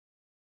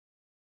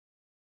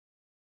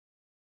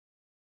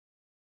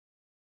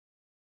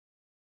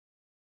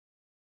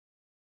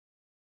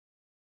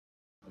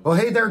Well,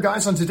 hey there,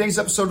 guys. On today's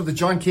episode of the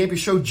John Campea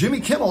Show,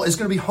 Jimmy Kimmel is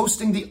going to be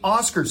hosting the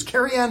Oscars.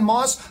 Carrie-Anne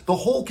Moss, the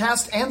whole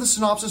cast, and the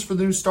synopsis for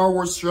the new Star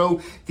Wars show,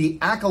 The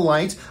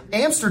Acolyte.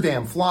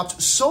 Amsterdam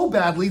flopped so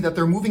badly that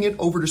they're moving it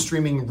over to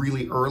streaming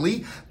really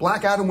early.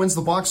 Black Adam wins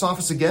the box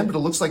office again, but it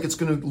looks like it's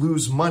going to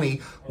lose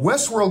money.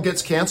 Westworld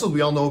gets canceled.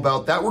 We all know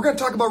about that. We're going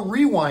to talk about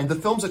Rewind, the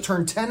films that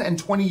turned 10 and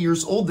 20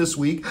 years old this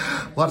week.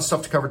 A lot of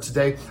stuff to cover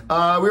today. We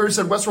already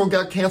said Westworld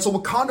got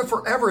canceled. Wakanda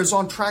Forever is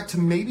on track to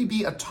maybe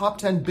be a top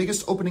 10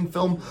 biggest opening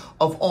film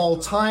of all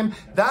time.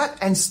 That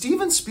and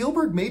Steven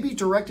Spielberg may be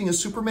directing a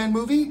Superman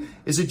movie.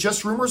 Is it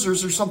just rumors or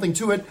is there something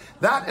to it?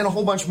 That and a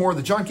whole bunch more.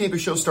 The John Campea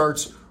Show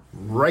starts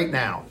right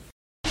now.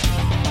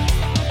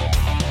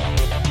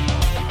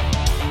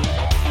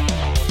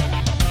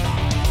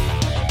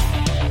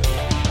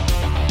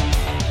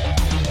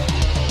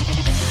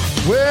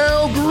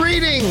 Well,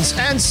 greetings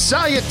and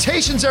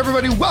salutations,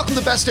 everybody. Welcome to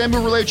the best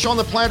MMO-related show on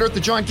the planet Earth, the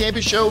John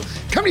Campea Show,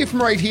 coming to you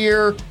from right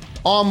here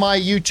on my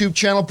YouTube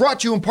channel,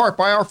 brought to you in part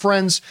by our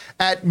friends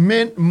at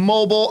Mint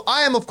Mobile.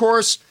 I am, of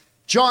course,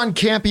 John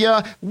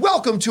Campea.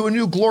 Welcome to a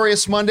new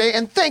glorious Monday,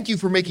 and thank you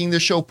for making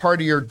this show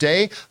part of your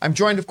day. I'm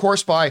joined, of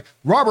course, by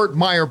Robert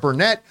Meyer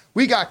Burnett.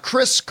 We got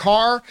Chris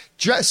Carr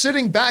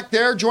sitting back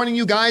there, joining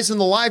you guys in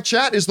the live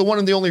chat is the one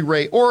and the only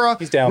Ray Ora.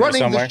 He's down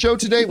running there somewhere. the show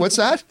today. What's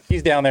that?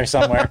 He's down there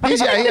somewhere.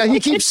 He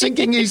keeps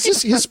sinking.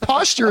 His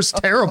posture is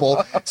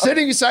terrible.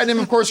 Sitting beside him,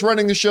 of course,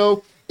 running the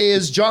show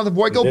is Jonathan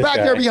Boyko. Back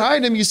there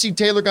behind him, you see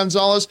Taylor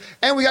Gonzalez.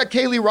 And we got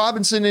Kaylee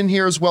Robinson in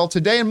here as well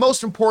today. And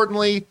most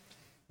importantly,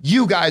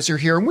 you guys are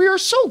here, and we are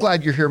so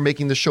glad you're here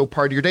making the show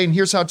part of your day. And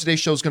here's how today's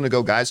show is going to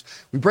go, guys.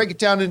 We break it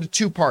down into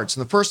two parts.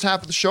 In the first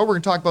half of the show, we're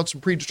going to talk about some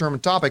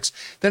predetermined topics.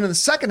 Then in the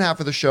second half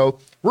of the show,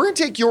 we're going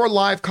to take your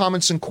live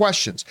comments and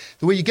questions.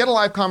 The way you get a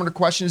live comment or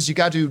question is you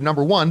got to,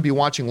 number one, be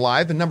watching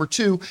live. And number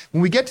two,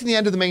 when we get to the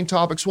end of the main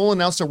topics, we'll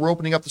announce that we're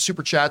opening up the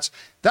super chats.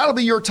 That'll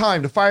be your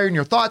time to fire in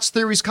your thoughts,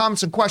 theories,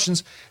 comments, and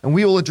questions, and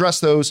we will address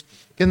those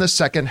in the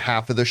second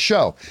half of the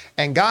show.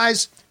 And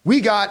guys, we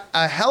got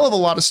a hell of a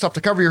lot of stuff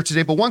to cover here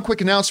today, but one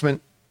quick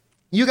announcement.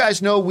 You guys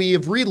know we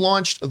have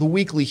relaunched The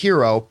Weekly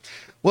Hero.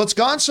 Well, it's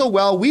gone so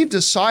well, we've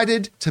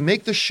decided to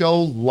make the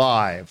show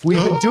live.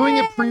 We've been doing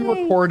it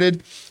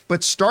pre-recorded,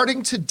 but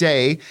starting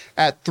today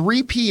at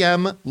 3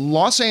 p.m.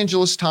 Los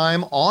Angeles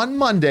time on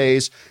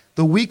Mondays,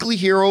 The Weekly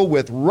Hero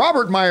with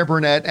Robert Meyer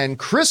Burnett and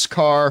Chris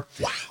Carr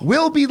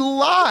will be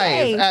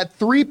live at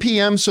 3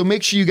 p.m. So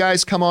make sure you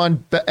guys come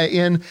on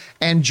in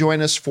and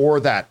join us for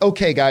that.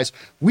 Okay, guys,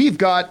 we've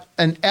got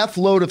an F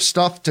load of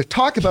stuff to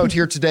talk about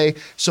here today.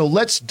 So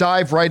let's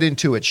dive right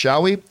into it,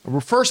 shall we?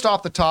 First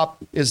off the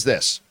top is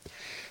this.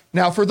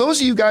 Now, for those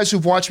of you guys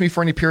who've watched me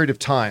for any period of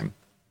time,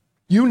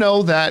 you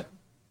know that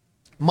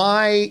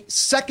my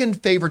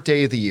second favorite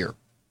day of the year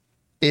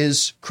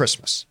is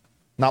Christmas.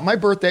 Not my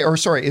birthday, or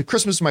sorry,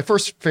 Christmas is my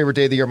first favorite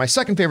day of the year. My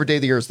second favorite day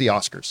of the year is the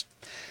Oscars.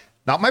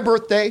 Not my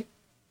birthday,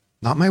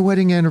 not my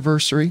wedding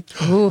anniversary.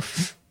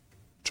 Oof.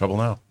 Trouble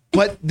now.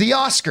 But the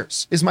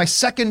Oscars is my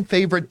second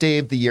favorite day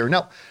of the year.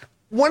 Now,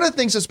 one of the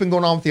things that's been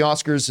going on with the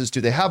Oscars is,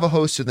 do they have a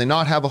host? Do they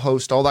not have a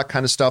host? All that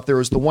kind of stuff. There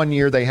was the one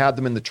year they had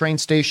them in the train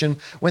station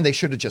when they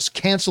should have just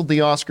canceled the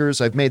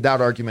Oscars. I've made that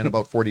argument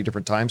about 40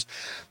 different times.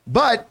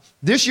 But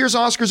this year's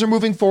Oscars are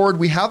moving forward.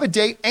 We have a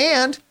date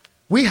and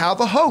we have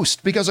a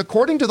host, because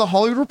according to the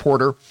Hollywood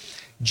Reporter,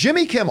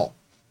 Jimmy Kimmel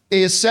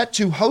is set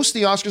to host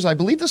the Oscars. I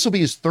believe this will be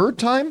his third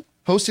time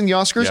hosting the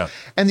Oscars. Yeah.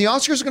 And the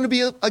Oscars are going to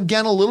be,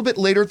 again, a little bit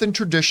later than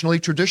traditionally.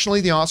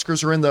 Traditionally, the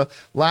Oscars are in the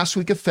last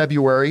week of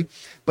February,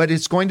 but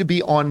it's going to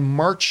be on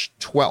March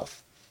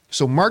 12th.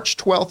 So March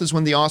 12th is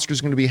when the Oscars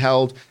are going to be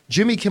held.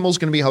 Jimmy Kimmel's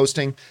going to be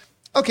hosting.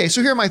 Okay,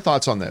 so here are my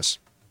thoughts on this.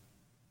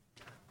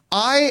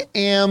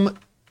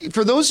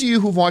 For those of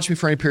you who've watched me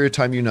for any period of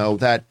time, you know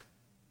that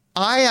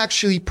I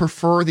actually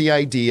prefer the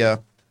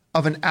idea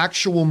of an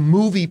actual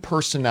movie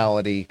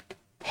personality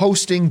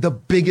hosting the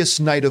biggest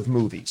night of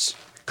movies.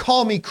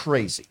 Call me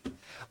crazy.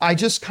 I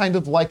just kind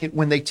of like it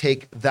when they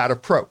take that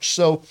approach.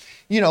 So,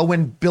 you know,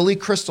 when Billy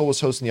Crystal was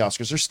hosting the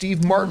Oscars, or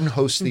Steve Martin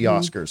hosts the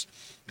Oscars,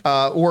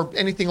 or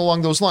anything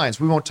along those lines.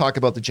 We won't talk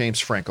about the James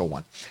Franco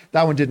one.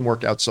 That one didn't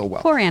work out so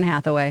well. Poor Anne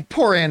Hathaway.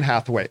 Poor Anne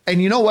Hathaway.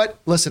 And you know what?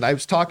 Listen, I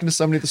was talking to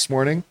somebody this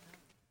morning.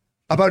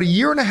 About a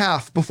year and a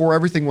half before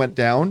everything went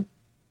down,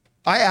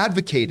 I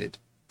advocated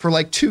for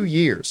like 2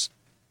 years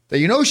that,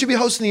 you know who should be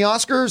hosting the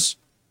Oscars?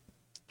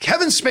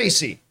 Kevin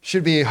Spacey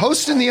should be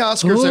hosting the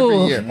Oscars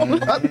every year.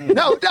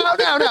 No.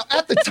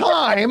 At the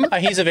time,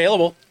 he's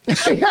available.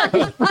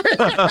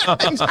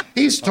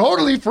 he's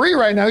totally free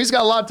right now. He's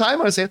got a lot of time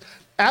on his hands.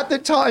 At the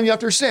time, you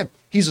have to understand,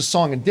 he's a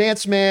song and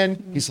dance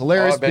man. He's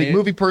hilarious, big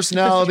movie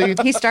personality.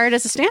 He started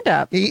as a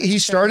stand-up. He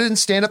started in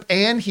stand-up,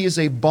 and he is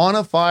a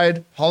bona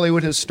fide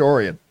Hollywood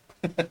historian.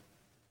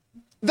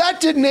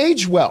 That didn't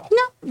age well.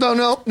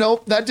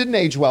 No, that didn't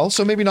age well.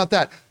 So maybe not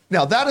that.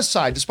 Now, that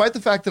aside, despite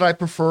the fact that I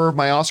prefer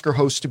my Oscar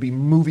hosts to be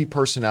movie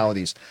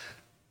personalities,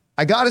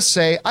 I got to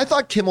say, I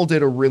thought Kimmel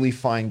did a really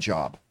fine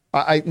job.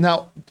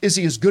 Now, is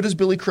he as good as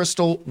Billy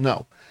Crystal?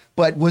 No.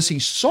 But was he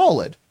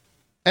solid?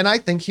 And I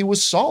think he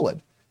was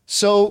solid.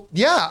 So,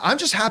 yeah, I'm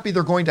just happy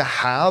they're going to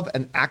have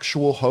an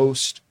actual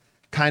host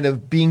kind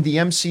of being the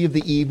MC of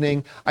the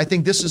evening. I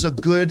think this is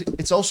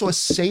it's also a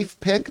safe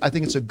pick. I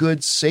think it's a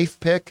good, safe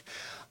pick.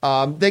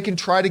 They can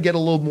try to get a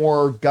little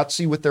more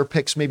gutsy with their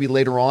picks maybe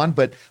later on.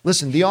 But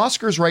listen, the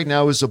Oscars right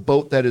now is a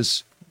boat that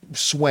is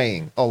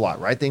swaying a lot,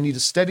 right? They need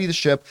to steady the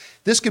ship.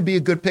 This could be a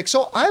good pick.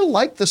 So I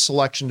like the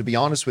selection, to be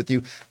honest with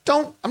you.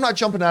 I'm not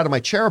jumping out of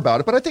my chair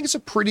about it, but I think it's a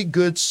pretty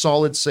good,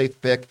 solid,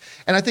 safe pick.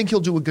 And I think he'll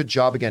do a good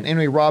job again.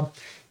 Anyway, Rob,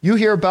 you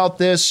hear about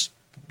this.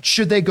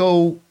 Should they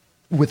go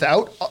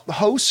without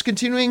hosts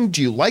continuing?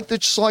 Do you like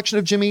the selection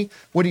of Jimmy?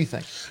 What do you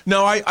think?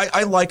 No,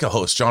 I like a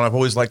host, John. I've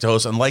always liked a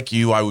host. And like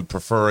you, I would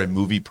prefer a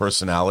movie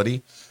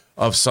personality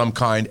of some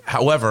kind.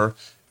 However,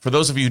 for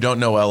those of you who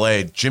don't know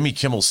LA, Jimmy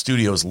Kimmel's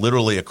studio is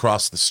literally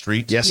across the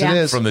street. Yes, it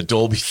is. From the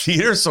Dolby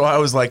Theater. So I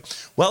was like,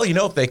 well,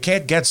 if they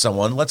can't get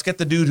someone, let's get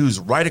the dude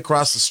who's right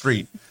across the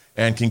street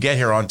and can get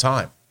here on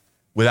time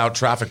without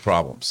traffic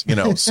problems,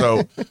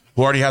 so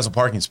who already has a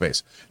parking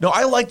space. No,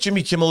 I like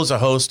Jimmy Kimmel as a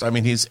host. I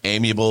mean, he's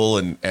amiable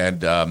and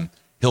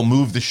he'll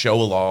move the show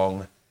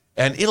along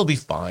and it'll be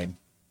fine.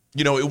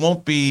 It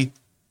won't be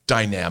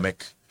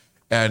dynamic.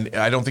 And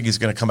I don't think he's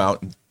going to come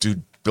out and do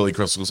Billy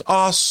Crystal's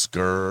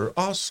Oscar, and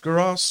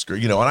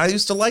I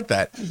used to like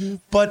that. Mm-hmm.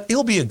 But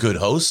he'll be a good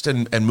host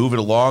and move it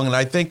along. And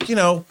I think,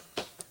 the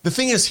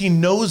thing is he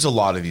knows a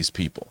lot of these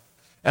people.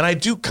 And I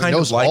do kind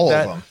of like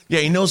that.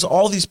 Yeah, he knows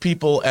all these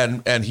people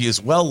and he is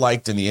well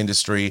liked in the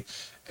industry.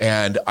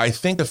 And I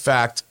think the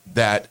fact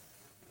that,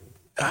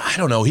 I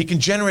don't know, he can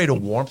generate a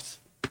warmth,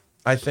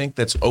 I think,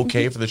 that's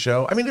okay for the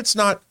show. I mean, it's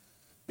not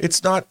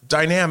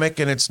dynamic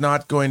and it's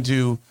not going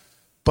to,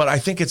 but I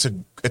think it's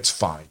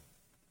fine.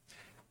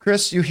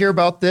 Chris, you hear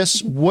about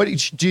this. What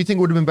do you think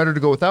would have been better to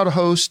go without a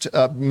host?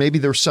 Maybe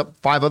there's 5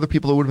 other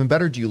people that would have been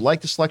better. Do you like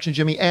the selection,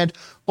 Jimmy? And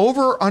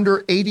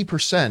under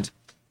 80%,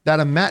 that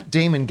a Matt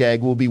Damon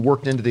gag will be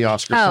worked into the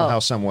Oscars somehow,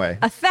 some way.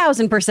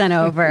 1,000%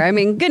 over. I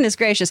mean, goodness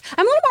gracious.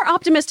 I'm a little more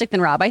optimistic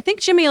than Rob. I think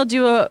Jimmy will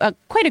do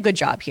quite a good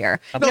job here.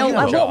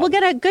 We'll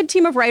get a good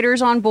team of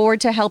writers on board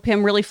to help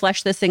him really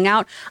flesh this thing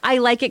out. I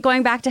like it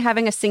going back to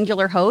having a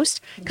singular host,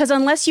 because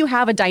unless you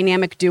have a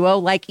dynamic duo,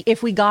 like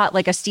if we got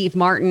like a Steve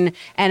Martin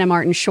and a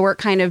Martin Short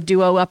kind of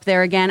duo up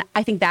there again,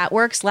 I think that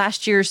works.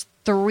 Last year's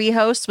 3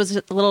 hosts was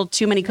a little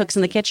too many cooks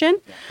in the kitchen.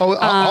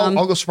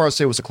 I'll go so far as to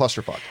say it was a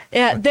clusterfuck.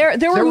 Yeah, there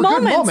were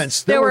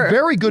moments. There were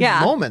very good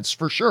moments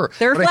for sure.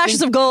 There were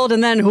flashes of gold,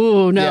 and then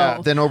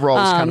then overall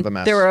it was kind of a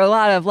mess. There were a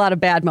lot of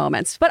bad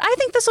moments, but I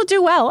think this will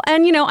do well.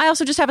 And I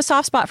also just have a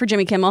soft spot for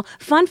Jimmy Kimmel.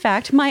 Fun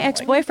fact: my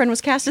ex-boyfriend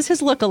was cast as his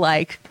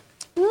lookalike.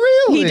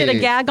 Really? He did a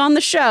gag on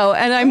the show,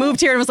 and I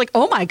moved here and was like,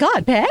 "Oh my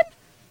God, Ben!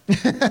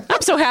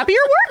 I'm so happy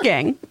you're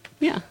working."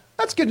 Yeah.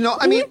 That's good to know.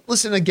 I mean,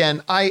 listen,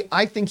 again,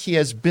 I think he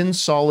has been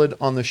solid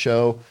on the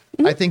show.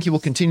 Mm-hmm. I think he will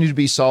continue to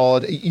be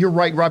solid. You're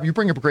right, Rob. You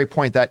bring up a great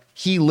point that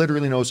he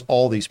literally knows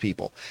all these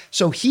people.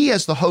 So he,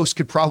 as the host,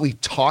 could probably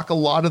talk a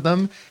lot of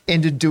them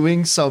into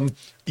doing some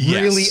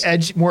really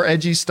more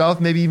edgy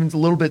stuff, maybe even a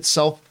little bit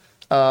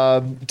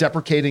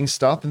self-deprecating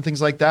stuff and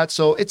things like that.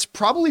 So it's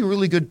probably a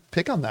really good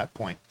pick on that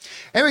point.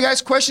 Anyway,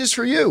 guys, questions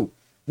for you.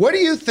 What do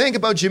you think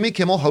about Jimmy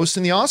Kimmel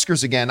hosting the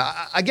Oscars again?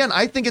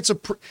 I think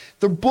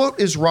the boat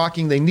is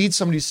rocking. They need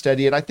somebody to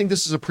steady it. I think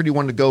this is a pretty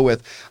one to go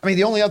with. I mean,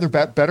 the only other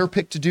better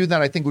pick to do that,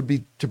 I think, would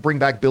be to bring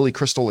back Billy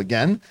Crystal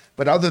again.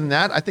 But other than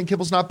that, I think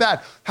Kimmel's not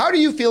bad. How do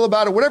you feel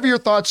about it? Whatever your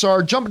thoughts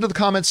are, jump into the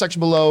comment section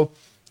below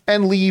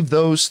and leave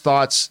those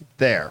thoughts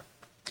there.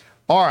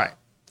 All right.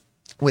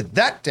 With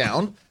that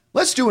down,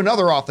 let's do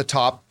another off the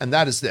top, and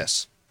that is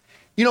this.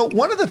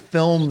 One of the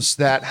films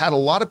that had a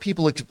lot of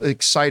people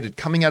excited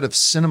coming out of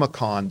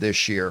CinemaCon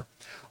this year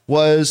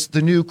was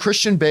the new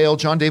Christian Bale,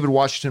 John David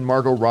Washington,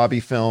 Margot Robbie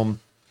film,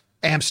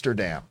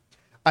 Amsterdam.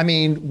 I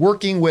mean,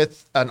 working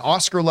with an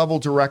Oscar-level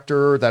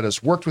director that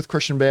has worked with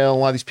Christian Bale and a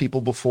lot of these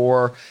people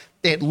before,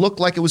 it looked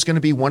like it was going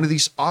to be one of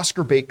these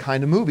Oscar bait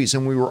kind of movies,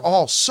 and we were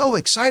all so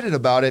excited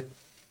about it.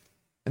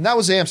 And that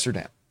was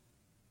Amsterdam.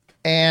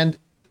 And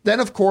then,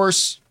 of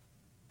course,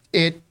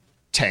 it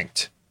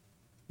tanked.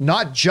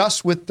 Not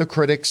just with the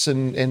critics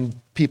and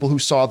people who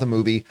saw the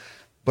movie,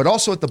 but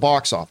also at the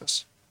box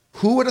office.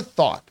 Who would have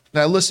thought?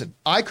 Now, listen,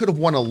 I could have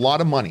won a lot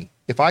of money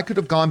if I could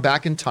have gone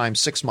back in time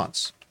 6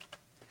 months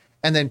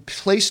and then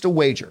placed a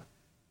wager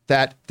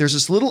that there's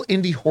this little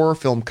indie horror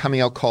film coming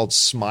out called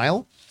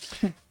Smile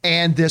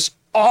and this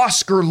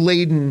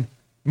Oscar-laden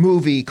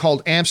movie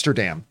called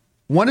Amsterdam.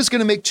 One is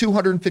going to make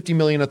 $250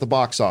 million at the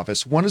box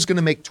office. One is going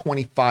to make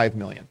 $25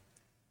 million.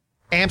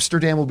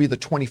 Amsterdam will be the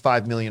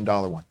 $25 million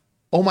one.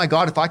 Oh my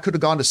God, if I could have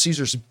gone to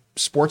Caesar's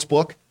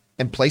Sportsbook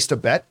and placed a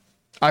bet,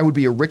 I would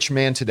be a rich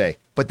man today.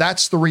 But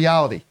that's the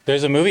reality.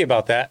 There's a movie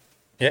about that.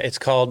 Yeah, it's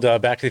called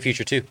Back to the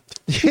Future 2.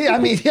 Yeah, I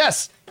mean,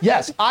 yes.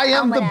 I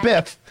am the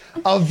Biff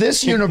of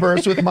this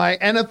universe with my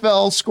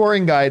NFL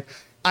scoring guide.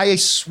 I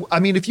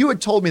mean, if you had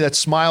told me that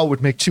Smile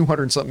would make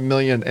 200-something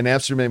million and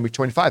Amsterdam would make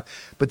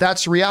 25, but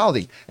that's the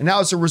reality. And now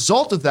as a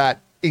result of that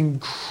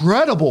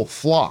incredible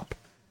flop,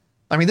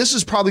 I mean, this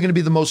is probably going to be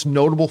the most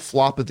notable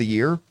flop of the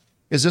year.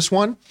 is this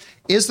one,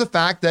 is the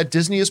fact that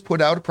Disney has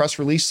put out a press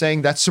release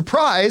saying that,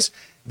 surprise,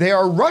 they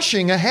are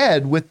rushing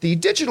ahead with the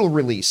digital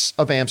release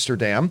of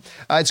Amsterdam.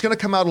 It's going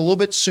to come out a little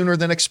bit sooner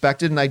than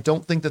expected, and I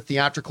don't think the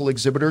theatrical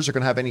exhibitors are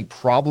going to have any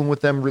problem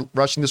with them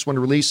rushing this one to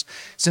release,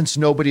 since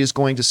nobody is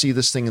going to see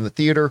this thing in the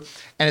theater.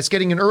 And it's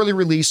getting an early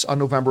release on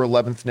November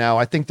 11th now.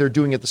 I think they're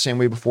doing it the same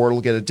way before.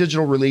 It'll get a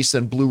digital release,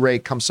 then Blu-ray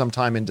comes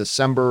sometime in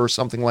December or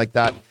something like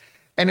that.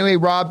 Anyway,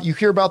 Rob, you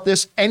hear about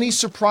this. Any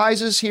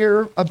surprises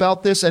here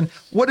about this? And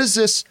what is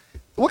this?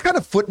 What kind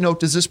of footnote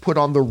does this put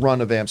on the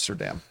run of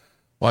Amsterdam?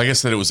 Well, I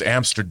guess that it was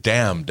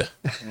Amsterdammed.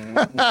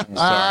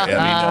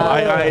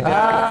 Sorry.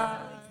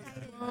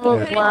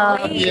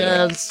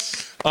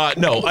 Yes.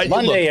 No.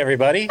 Monday,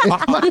 everybody.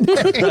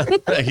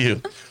 Thank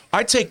you.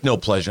 I take no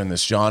pleasure in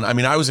this, John. I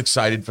mean, I was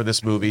excited for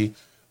this movie.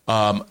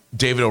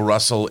 David O.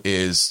 Russell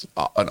is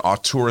an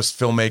auteurist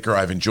filmmaker.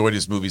 I've enjoyed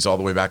his movies all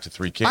the way back to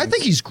Three Kings. I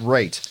think he's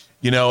great.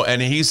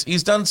 And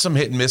he's done some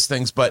hit and miss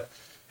things, but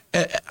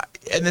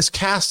and this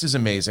cast is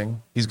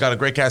amazing. He's got a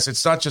great cast.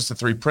 It's not just the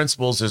three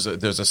principals.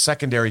 There's a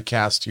secondary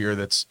cast here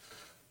that's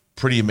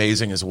pretty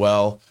amazing as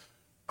well.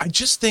 I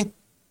just think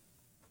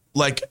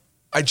that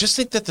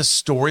the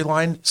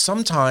storyline,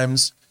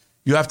 sometimes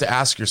you have to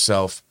ask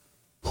yourself,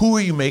 who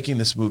are you making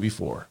this movie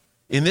for?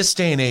 In this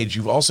day and age,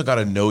 you've also got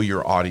to know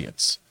your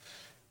audience.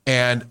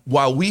 And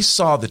while we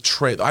saw the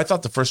trailer, I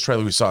thought the first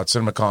trailer we saw at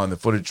CinemaCon, the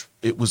footage,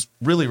 it was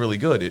really, really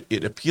good.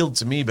 It appealed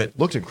to me, but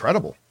looked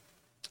incredible.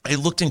 It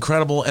looked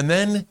incredible. And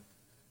then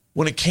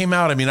when it came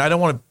out, I mean,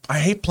 I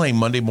hate playing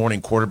Monday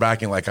morning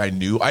quarterbacking like I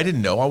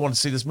didn't know I wanted to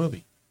see this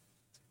movie.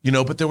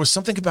 But there was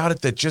something about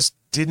it that just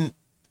didn't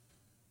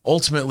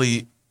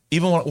ultimately,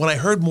 even when I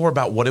heard more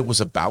about what it was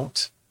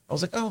about, I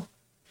was like, oh.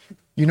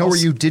 Where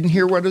you didn't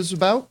hear what it was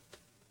about?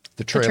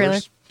 The trailers. The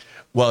trailer.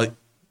 Well,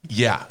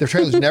 yeah. The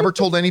trailers never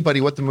told anybody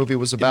what the movie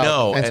was about.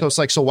 No. And so it's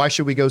like, so why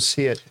should we go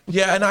see it?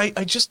 Yeah, and I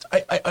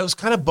was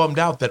kind of bummed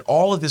out that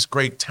all of this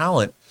great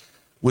talent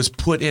was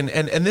put in.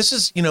 And this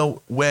is,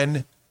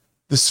 when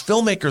this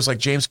filmmakers like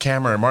James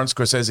Cameron and Martin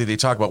Scorsese, they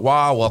talk about,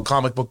 wow, well,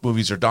 comic book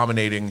movies are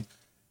dominating,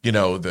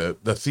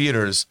 the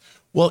theaters.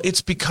 Well,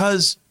 it's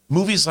because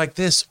movies like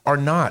this are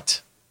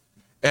not.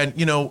 And,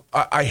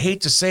 I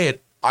hate to say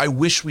it, I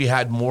wish we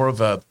had more of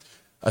a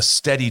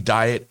steady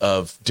diet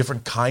of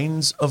different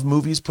kinds of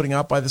movies being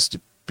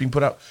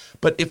put out.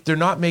 But if they're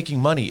not making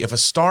money, if a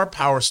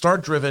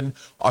star-driven,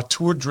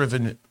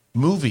 auteur-driven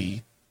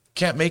movie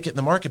can't make it in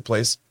the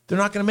marketplace, they're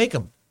not going to make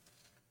them.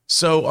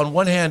 So on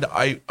one hand,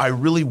 I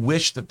really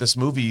wish that this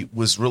movie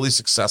was really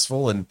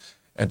successful and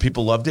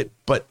people loved it,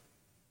 but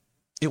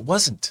it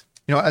wasn't.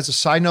 As a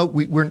side note,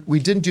 we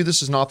didn't do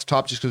this as an off the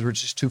top just because we're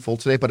just too full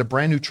today, but a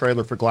brand new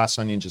trailer for Glass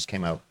Onion just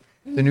came out.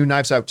 The new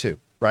Knives Out 2,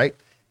 right?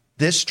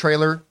 This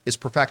trailer is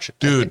perfection.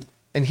 Dude.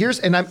 And to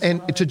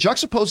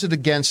juxtapose it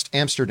against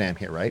Amsterdam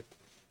here, right?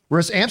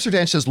 Whereas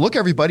Amsterdam says, look,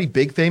 everybody,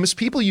 big famous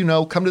people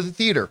come to the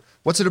theater.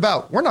 What's it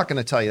about? We're not going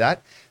to tell you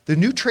that. The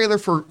new trailer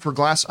for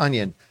Glass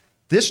Onion,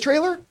 this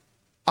trailer,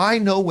 I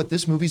know what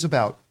this movie's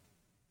about.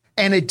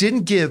 And it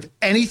didn't give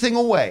anything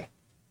away.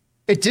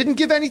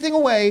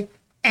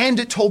 And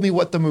it told me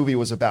what the movie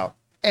was about.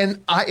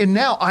 And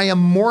now I am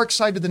more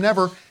excited than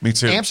ever. Me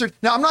too.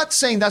 Now, I'm not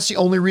saying that's the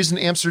only reason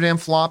Amsterdam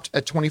flopped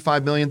at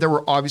 $25 million. There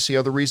were obviously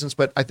other reasons,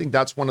 but I think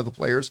that's one of the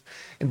players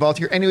involved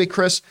here. Anyway,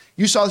 Chris,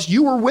 you saw this.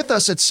 You were with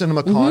us at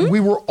CinemaCon. Mm-hmm. We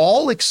were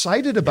all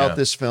excited about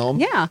this film.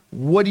 Yeah.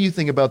 What do you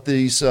think about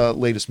these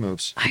latest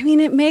moves? I mean,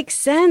 it makes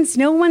sense.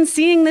 No one's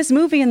seeing this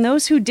movie, and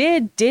those who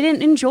didn't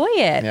enjoy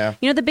it.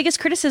 Yeah. The biggest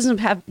criticisms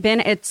have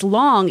been it's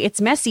long,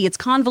 it's messy, it's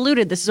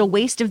convoluted. This is a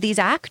waste of these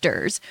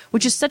actors,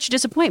 which is such a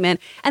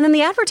disappointment. And then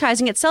the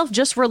advertising itself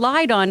just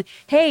relied on,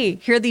 hey,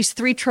 here are these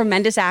three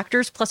tremendous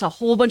actors plus a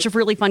whole bunch of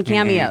really fun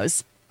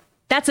cameos. Mm-hmm.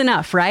 That's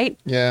enough, right?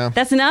 Yeah.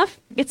 That's enough?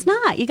 It's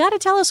not. You got to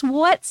tell us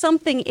what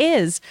something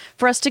is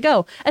for us to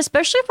go,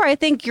 especially for, I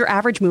think, your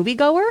average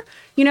moviegoer.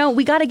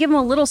 We got to give them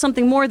a little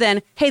something more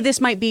than, hey,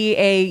 this might be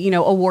a,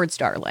 awards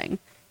darling.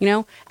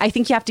 I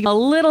think you have to get a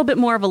little bit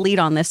more of a lead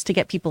on this to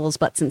get people's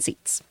butts in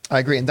seats. I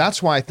agree. And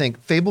that's why I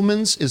think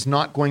Fabelmans is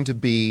not going to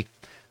be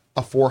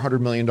a $400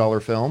 million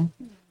film.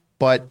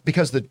 But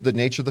because the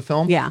nature of the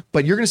film, yeah.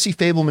 But you're going to see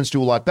Fabelmans do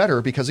a lot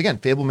better because, again,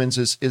 Fabelmans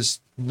is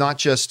not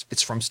just,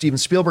 it's from Steven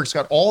Spielberg. It's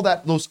got all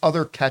those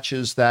other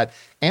catches that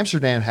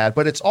Amsterdam had,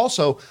 but it's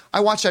also,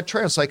 I watched that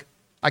trailer. It's like,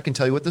 I can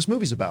tell you what this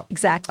movie's about.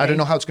 Exactly. I don't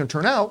know how it's going to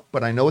turn out,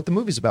 but I know what the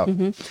movie's about.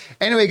 Mm-hmm.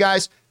 Anyway,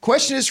 guys,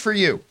 question is for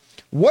you.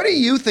 What do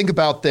you think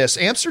about this?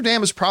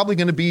 Amsterdam is probably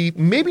going to be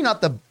maybe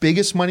not the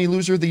biggest money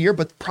loser of the year,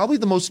 but probably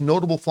the most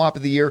notable flop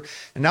of the year.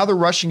 And now they're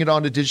rushing it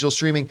on to digital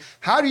streaming.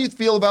 How do you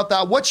feel about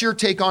that? What's your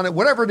take on it?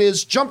 Whatever it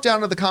is, jump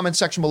down to the comment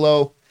section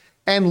below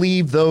and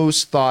leave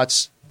those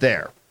thoughts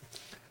there.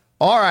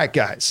 All right,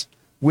 guys.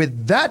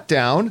 With that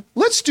down,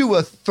 let's do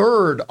a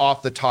third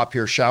off the top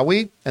here, shall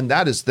we? And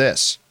that is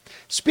this.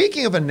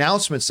 Speaking of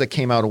announcements that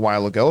came out a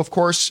while ago, of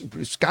course,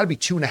 it's got to be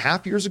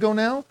 2.5 years ago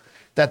now,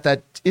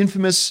 that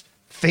infamous,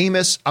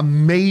 famous,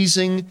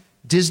 amazing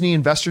Disney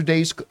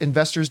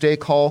Investors Day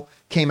call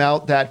came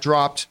out that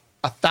dropped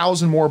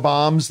 1,000 more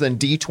bombs than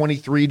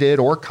D23 did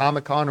or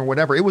Comic-Con or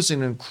whatever. It was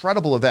an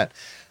incredible event.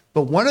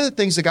 But one of the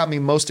things that got me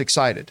most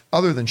excited,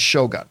 other than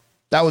Shogun,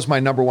 that was my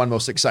number one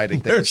most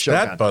exciting thing. There's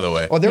that, by the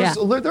way. Oh, there was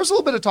a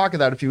little bit of talk of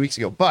that a few weeks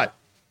ago, but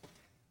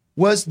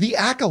was The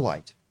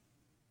Acolyte.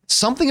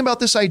 Something about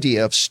this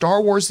idea of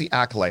Star Wars The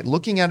Acolyte,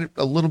 looking at it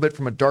a little bit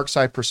from a dark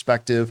side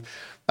perspective,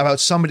 about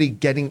somebody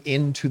getting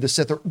into the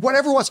Sith or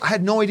whatever it was. I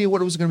had no idea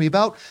what it was going to be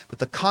about, but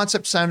the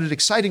concept sounded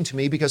exciting to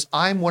me because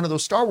I'm one of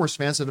those Star Wars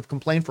fans that have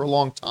complained for a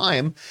long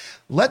time.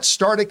 Let's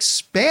start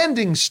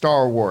expanding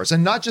Star Wars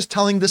and not just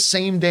telling the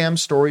same damn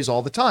stories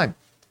all the time.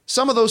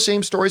 Some of those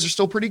same stories are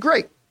still pretty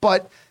great,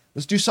 but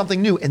let's do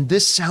something new. And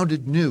this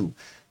sounded new.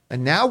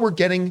 And now we're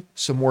getting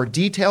some more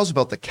details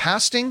about the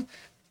casting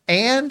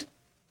and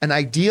an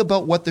idea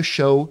about what the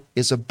show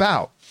is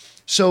about.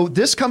 So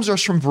this comes to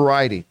us from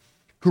Variety,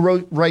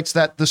 who writes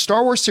that the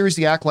Star Wars series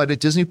The Acolyte at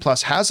Disney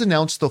Plus has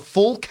announced the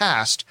full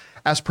cast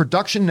as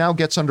production now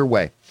gets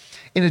underway.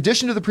 In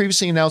addition to the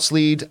previously announced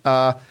lead,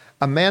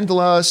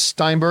 Amandla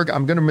Steinberg,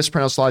 I'm going to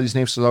mispronounce a lot of these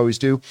names as I always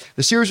do.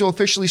 The series will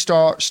officially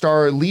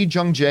star Lee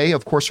Jung-jae,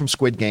 of course, from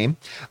Squid Game,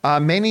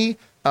 Manny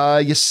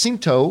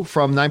Jacinto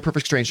from Nine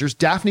Perfect Strangers,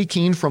 Daphne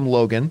Keane from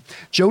Logan,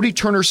 Jodie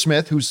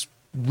Turner-Smith, who's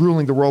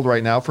ruling the world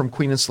right now, from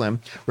Queen and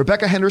Slim,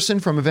 Rebecca Henderson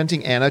from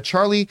Inventing Anna,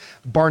 Charlie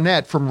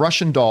Barnett from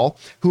Russian Doll,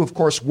 who of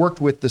course worked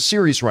with the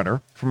series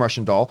runner from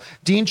Russian Doll,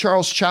 Dean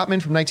Charles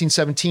Chapman from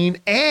 1917,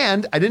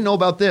 and I didn't know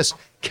about this,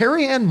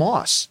 Carrie-Anne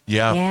Moss.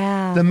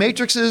 Yeah. The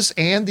Matrixes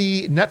and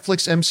the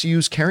Netflix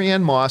MCU's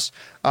Carrie-Anne Moss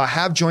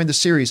have joined the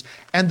series,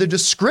 and the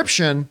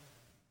description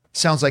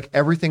sounds like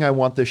everything I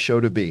want this show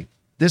to be.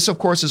 This, of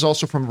course, is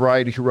also from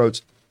Variety, who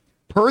wrote,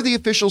 per the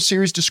official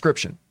series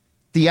description,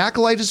 The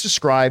Acolyte is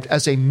described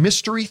as a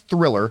mystery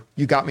thriller.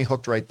 You got me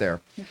hooked right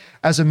there.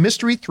 As a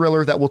mystery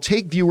thriller that will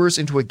take viewers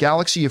into a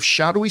galaxy of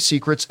shadowy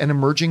secrets and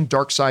emerging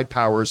dark side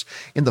powers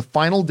in the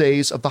final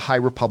days of the High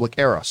Republic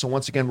era. So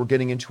once again, we're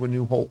getting into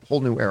a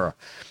whole new era.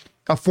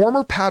 A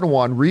former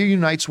Padawan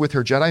reunites with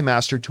her Jedi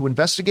Master to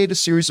investigate a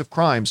series of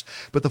crimes,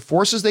 but the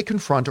forces they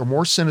confront are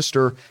more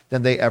sinister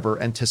than they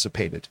ever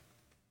anticipated.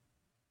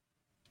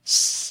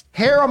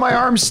 Hair on my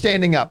arms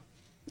standing up.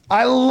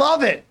 I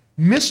love it.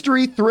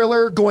 Mystery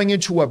thriller going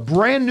into a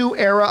brand new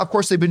era. Of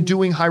course, they've been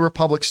doing High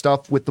Republic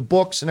stuff with the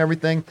books and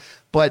everything,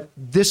 but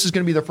this is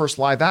going to be their first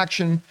live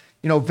action,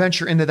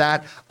 venture into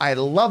that. I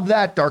love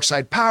that. Dark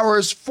side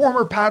powers,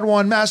 former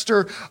Padawan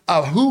master,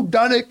 a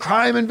whodunit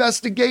crime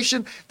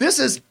investigation. This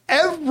is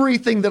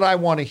everything that I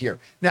want to hear.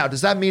 Now,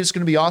 does that mean it's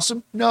going to be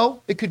awesome?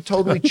 No, it could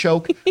totally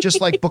choke,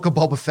 just like Book of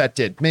Boba Fett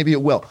did. Maybe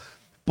it will.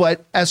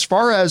 But as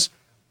far as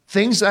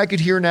things that I could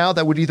hear now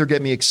that would either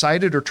get me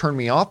excited or turn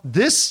me off,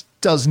 this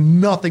does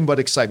nothing but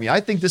excite me.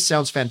 I think this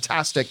sounds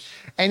fantastic.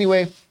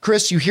 Anyway,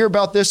 Chris, you hear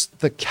about this.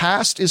 The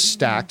cast is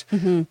stacked.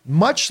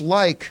 Much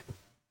like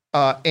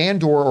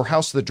Andor or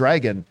House of the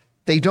Dragon,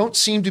 they don't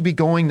seem to be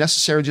going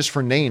necessarily just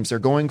for names. They're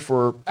going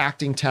for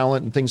acting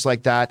talent and things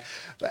like that.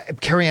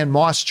 Carrie-Anne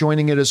Moss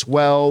joining it as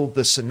well.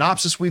 The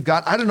synopsis we've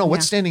got. I don't know.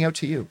 What's standing out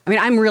to you? I mean,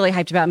 I'm really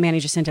hyped about Manny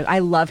Jacinto. I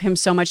love him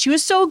so much. He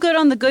was so good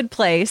on The Good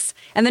Place.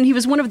 And then he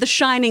was one of the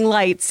shining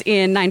lights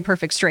in Nine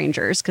Perfect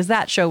Strangers, because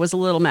that show was a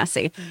little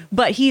messy.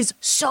 But he's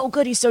so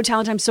good. He's so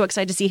talented. I'm so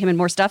excited to see him in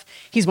more stuff.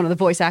 He's one of the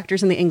voice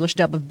actors in the English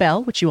dub of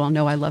Belle, which you all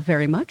know I love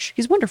very much.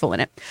 He's wonderful in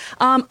it.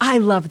 I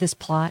love this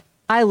plot.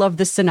 I love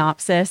the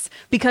synopsis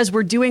because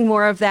we're doing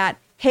more of that.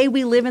 Hey,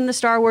 we live in the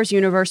Star Wars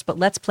universe, but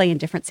let's play in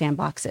different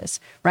sandboxes,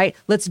 right?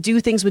 Let's do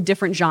things with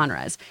different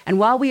genres. And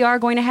while we are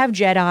going to have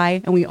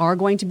Jedi and we are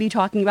going to be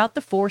talking about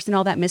the Force and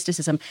all that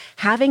mysticism,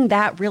 having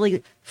that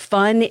really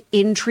fun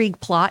intrigue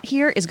plot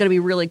here is going to be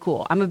really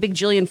cool. I'm a big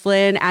Gillian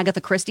Flynn, Agatha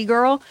Christie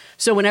girl.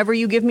 So whenever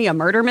you give me a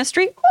murder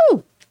mystery,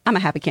 woo, I'm a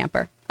happy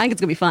camper. I think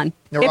it's going to be fun.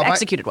 Now, Rob,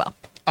 executed well.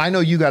 I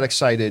know you got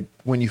excited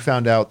when you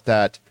found out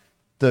that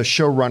the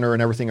showrunner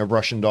and everything of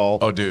Russian Doll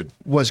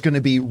was going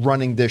to be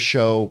running this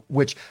show,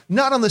 which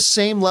not on the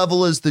same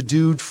level as the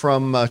dude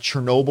from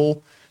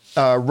Chernobyl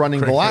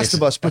running The Last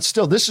of Us, but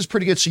still, this is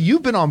pretty good. So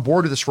you've been on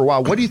board with this for a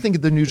while. What do you think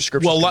of the new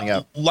description coming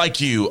out? Like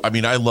you, I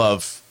mean, I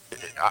love,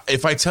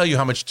 if I tell you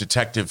how much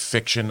detective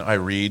fiction I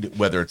read,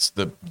 whether it's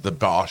the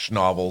Bosch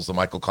novels, the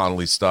Michael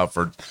Connelly stuff,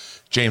 or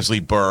James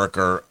Lee Burke,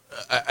 or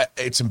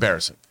it's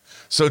embarrassing.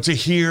 So to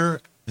hear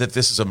that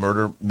this is a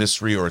murder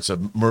mystery or it's a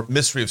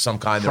mystery of some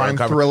kind. Crime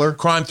thriller.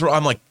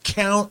 I'm like,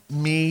 count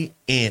me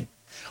in.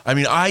 I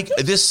mean,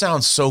 this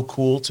sounds so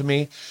cool to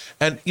me.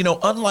 And,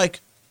 I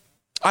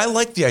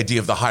like the idea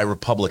of the High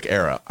Republic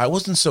era. I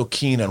wasn't so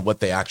keen on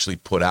what they actually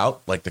put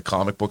out, like the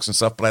comic books and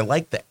stuff, but I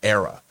like the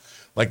era,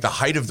 like the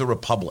height of the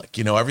Republic.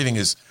 Everything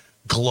is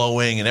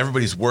glowing and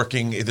everybody's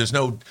working. There's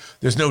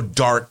no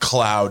dark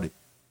cloud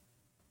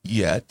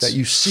yet that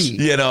you see,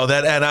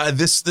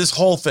 this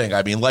whole thing,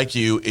 I mean, like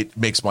you, it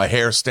makes my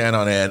hair stand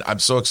on end. I'm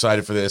so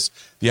excited for this,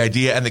 the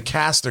idea and the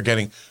cast they're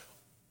getting.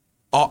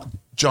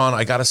 John,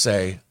 I gotta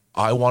say,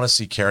 I want to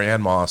see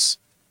Carrie-Anne Moss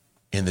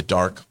in the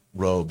dark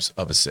robes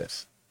of a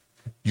Sith.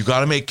 You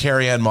got to make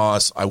Carrie-Anne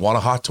Moss. I want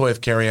a hot toy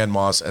of Carrie-Anne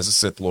Moss as a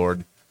Sith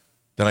Lord.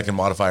 then I can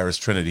modify her as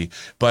Trinity.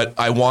 But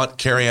I want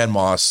Carrie-Anne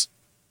Moss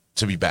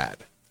to be bad.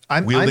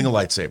 Wielding a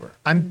lightsaber.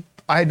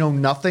 I know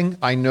nothing.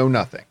 I know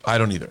nothing. I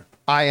don't either.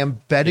 I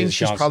am betting He's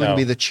she's Jon probably going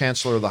to Snow. be the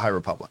Chancellor of the High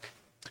Republic.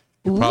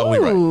 You're probably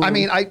right. I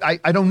mean,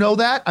 I don't know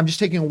that. I'm just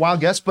taking a wild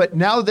guess. But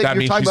now that That you're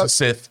means talking she's a about,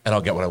 Sith, and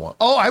I'll get what I want.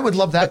 oh, I would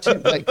love that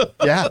too. Like,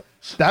 yeah,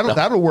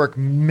 that'll work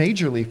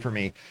majorly for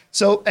me.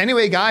 So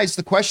anyway, guys,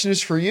 the question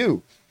is for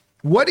you.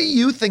 What do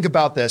you think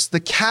about this?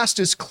 The cast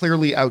is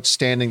clearly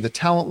outstanding. The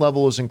talent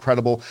level is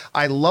incredible.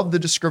 I love the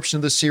description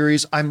of the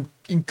series. I'm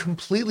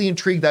completely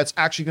intrigued that's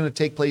actually going to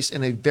take place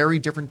in a very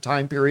different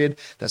time period.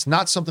 That's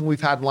not something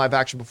we've had in live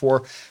action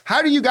before.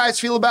 How do you guys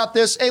feel about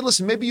this? Hey,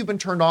 listen, maybe you've been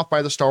turned off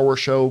by the Star Wars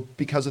show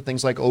because of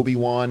things like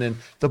Obi-Wan and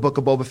the Book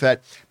of Boba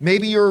Fett.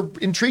 Maybe you're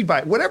intrigued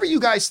by it. Whatever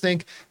you guys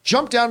think,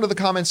 jump down to the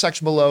comment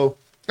section below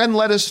and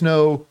let us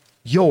know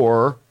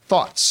your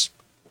thoughts.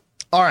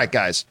 All right,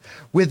 guys,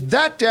 with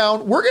that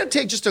down, we're going to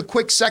take just a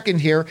quick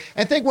second here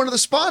and thank one of the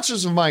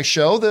sponsors of my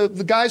show,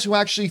 the guys who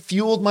actually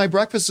fueled my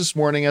breakfast this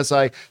morning as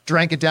I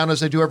drank it down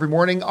as I do every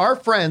morning, our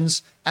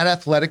friends at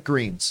Athletic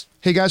Greens.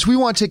 Hey guys, we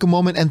want to take a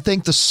moment and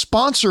thank the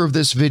sponsor of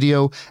this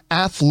video,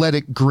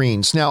 Athletic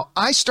Greens. Now,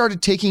 I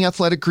started taking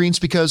Athletic Greens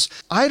because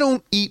I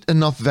don't eat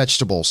enough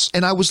vegetables,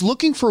 and I was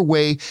looking for a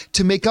way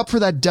to make up for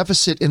that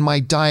deficit in my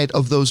diet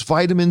of those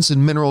vitamins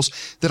and minerals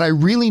that I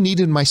really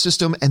needed in my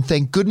system, and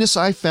thank goodness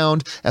I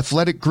found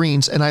Athletic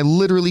Greens, and I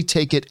literally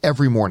take it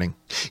every morning.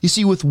 You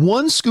see, with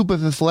one scoop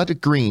of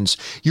Athletic Greens,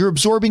 you're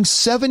absorbing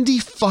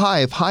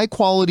 75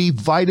 high-quality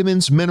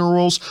vitamins,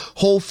 minerals,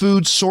 whole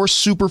foods, source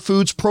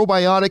superfoods,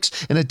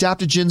 probiotics, and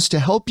adaptogens to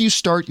help you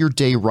start your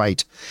day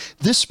right.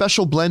 This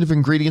special blend of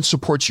ingredients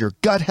supports your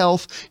gut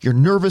health, your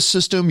nervous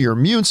system, your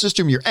immune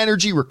system, your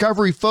energy,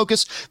 recovery,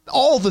 focus,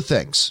 all the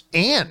things.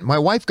 And my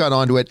wife got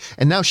onto it,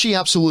 and now she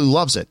absolutely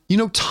loves it. You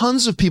know,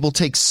 tons of people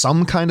take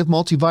some kind of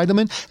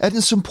multivitamin, and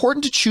it's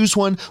important to choose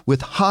one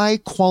with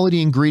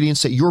high-quality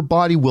ingredients that your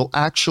body will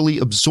actually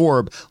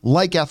absorb,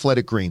 like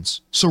Athletic Greens.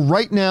 So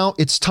right now,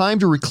 it's time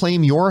to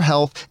reclaim your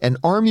health and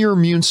arm your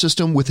immune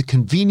system with a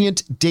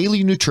convenient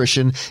daily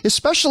nutrition,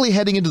 especially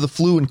heading into the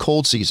flu and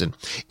cold season.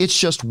 It's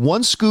just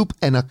one scoop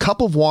and a cup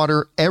of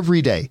water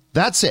every day.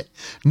 That's it.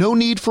 No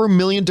need for a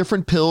million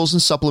different pills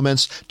and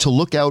supplements to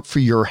look out for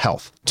your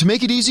health. To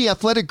make it easy,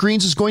 Athletic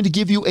Greens is going to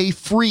give you a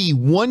free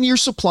 1-year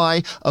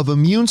supply of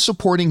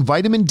immune-supporting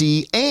vitamin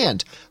D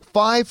and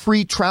 5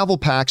 free travel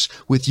packs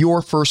with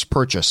your first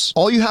purchase.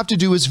 All you have to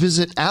do is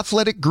visit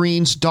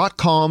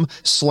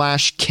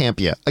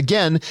athleticgreens.com/Campia.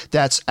 Again,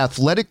 that's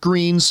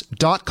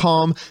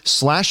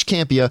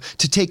athleticgreens.com/Campia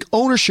to take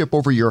ownership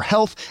over your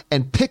health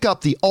and pick up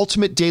the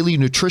ultimate daily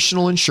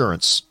nutritional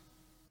insurance.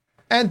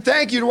 And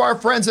thank you to our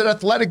friends at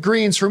Athletic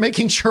Greens for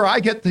making sure I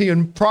get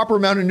the proper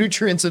amount of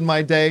nutrients in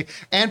my day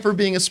and for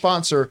being a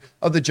sponsor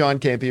of the John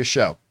Campia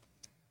Show.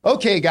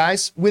 Okay,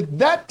 guys, with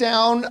that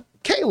down,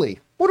 Kaylee,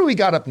 what do we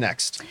got up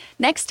next?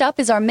 Next up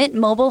is our Mint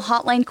Mobile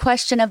hotline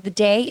question of the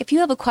day. If you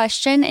have a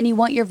question and you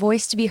want your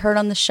voice to be heard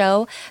on the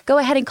show, go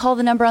ahead and call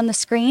the number on the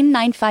screen,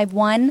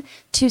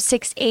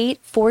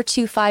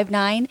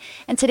 951-268-4259.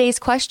 And today's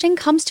question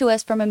comes to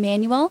us from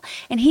Emmanuel,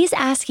 and he's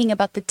asking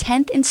about the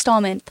 10th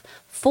installment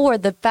for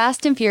the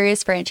Fast and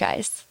Furious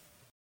franchise.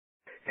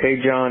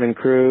 Hey, John and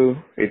crew.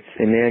 It's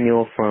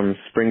Emmanuel from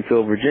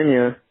Springfield,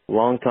 Virginia,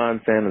 longtime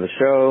fan of the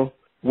show.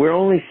 We're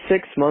only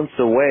 6 months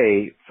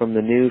away from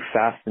the new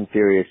Fast and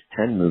Furious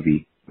 10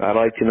 movie. I'd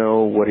like to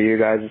know, what are your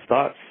guys'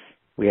 thoughts?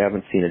 We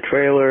haven't seen a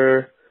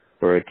trailer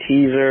or a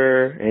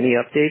teaser. Any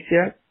updates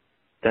yet?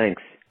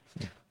 Thanks.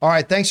 All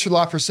right. Thanks a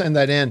lot for sending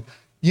that in.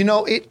 You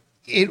know,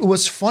 it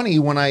was funny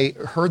when I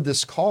heard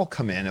this call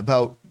come in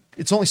about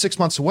it's only 6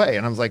 months away.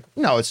 And I was like,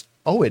 no,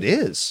 it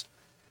is.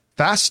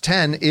 Fast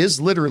 10 is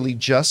literally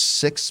just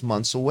 6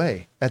 months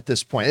away at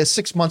this point. It's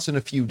 6 months and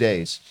a few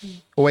days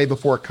away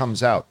before it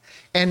comes out.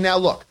 And now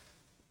look,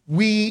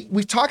 we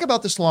talk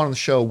about this a lot on the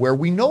show where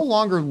we no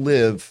longer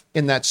live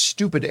in that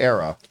stupid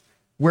era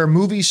where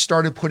movies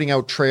started putting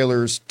out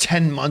trailers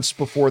 10 months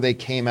before they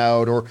came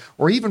out, or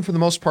even for the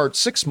most part,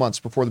 6 months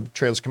before the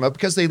trailers come out,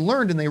 because they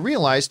learned and they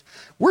realized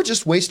we're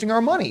just wasting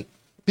our money.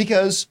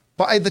 Because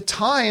by the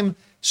time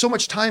so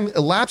much time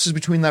elapses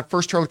between that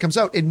first trailer comes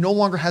out, it no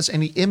longer has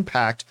any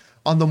impact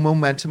on the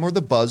momentum or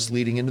the buzz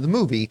leading into the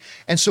movie.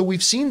 And so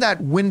we've seen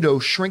that window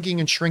shrinking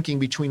and shrinking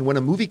between when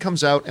a movie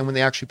comes out and when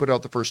they actually put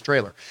out the first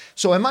trailer.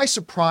 So am I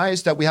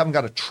surprised that we haven't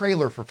got a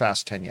trailer for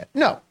Fast 10 yet?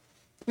 No,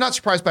 not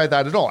surprised by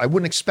that at all. I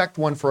wouldn't expect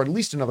one for at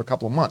least another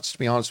couple of months, to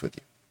be honest with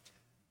you.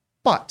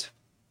 But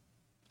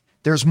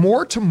there's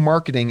more to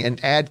marketing and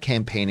ad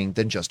campaigning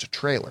than just a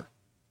trailer.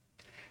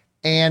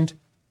 And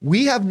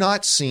we have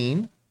not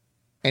seen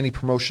any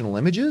promotional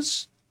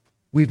images.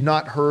 We've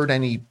not heard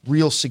any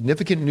real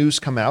significant news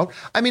come out.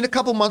 I mean, a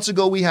couple months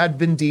ago, we had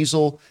Vin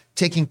Diesel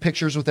taking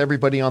pictures with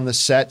everybody on the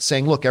set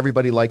saying, look,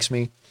 everybody likes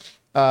me,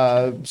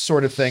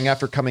 sort of thing,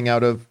 after coming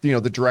out of, the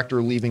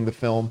director leaving the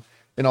film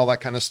and all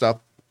that kind of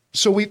stuff.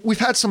 So we've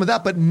had some of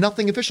that, but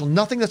nothing official,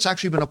 nothing that's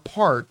actually been a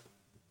part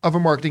of a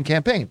marketing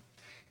campaign.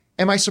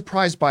 Am I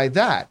surprised by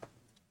that?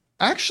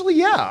 Actually,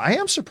 yeah, I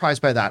am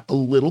surprised by that a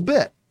little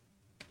bit.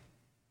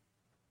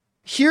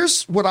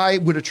 Here's what I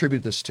would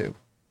attribute this to.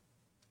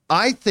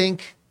 I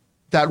think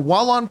that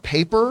while on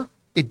paper,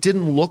 it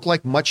didn't look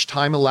like much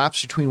time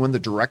elapsed between when the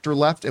director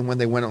left and when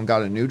they went and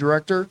got a new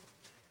director.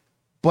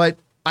 But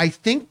I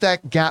think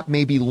that gap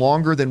may be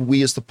longer than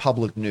we as the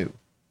public knew.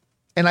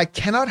 And I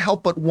cannot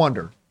help but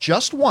wonder,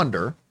 just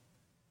wonder,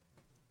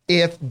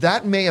 if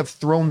that may have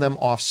thrown them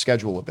off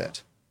schedule a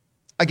bit.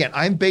 Again,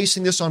 I'm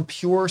basing this on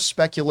pure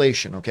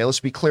speculation. Okay, let's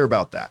be clear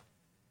about that.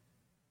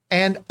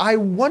 And I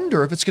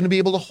wonder if it's going to be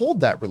able to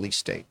hold that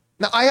release date.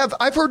 Now,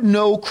 I've heard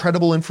no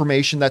credible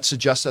information that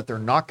suggests that they're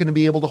not going to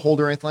be able to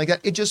hold or anything like that.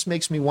 It just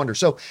makes me wonder.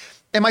 So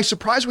am I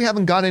surprised we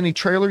haven't got any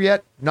trailer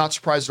yet? Not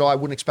surprised at all. I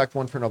wouldn't expect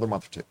one for another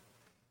month or two.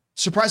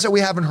 Surprised that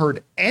we haven't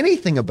heard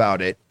anything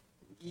about it?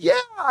 Yeah,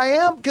 I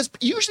am. Because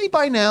usually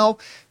by now,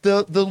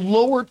 the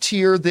lower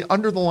tier, the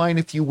under the line,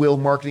 if you will,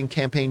 marketing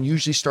campaign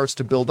usually starts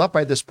to build up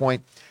by this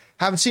point.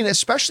 Haven't seen it,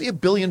 especially a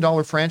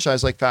billion-dollar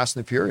franchise like Fast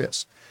and the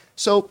Furious.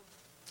 So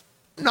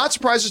not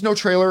surprised there's no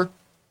trailer.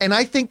 And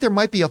I think there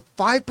might be a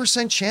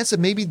 5% chance that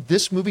maybe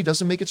this movie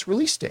doesn't make its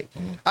release date.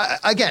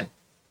 Again,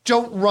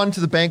 don't run to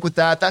the bank with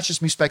that. That's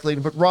just me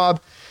speculating. But Rob,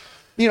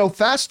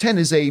 Fast 10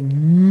 is a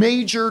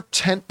major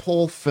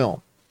tentpole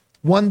film,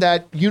 one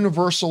that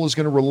Universal is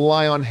going to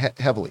rely on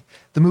heavily.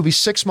 The movie's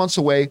 6 months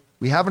away.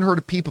 We haven't heard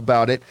a peep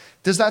about it.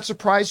 Does that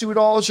surprise you at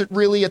all? Is it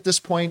really, at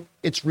this point,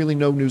 it's really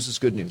no news is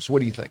good news? What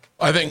do you think?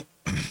 I think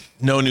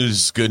no news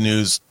is good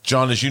news.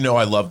 John, as you know,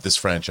 I loved this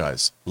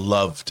franchise.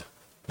 Loved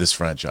this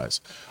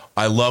franchise.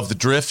 I love the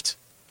drift.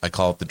 I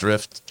call it the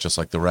drift, just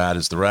like the rad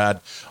is the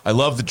rad. I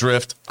love the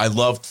drift. I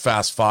loved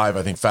Fast 5.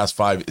 I think Fast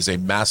 5 is a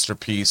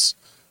masterpiece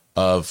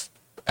of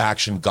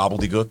action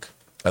gobbledygook.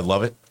 I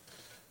love it.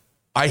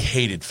 I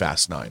hated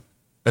Fast 9.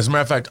 As a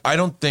matter of fact, I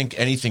don't think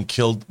anything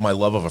killed my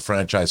love of a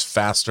franchise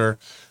faster.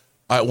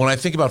 When I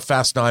think about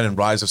Fast 9 and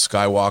Rise of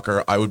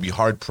Skywalker, I would be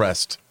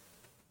hard-pressed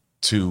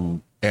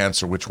to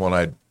answer which one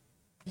I'd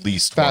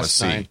least want to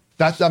see.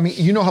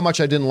 You know how much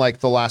I didn't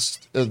like the Rise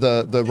of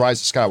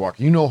Skywalker.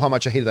 You know how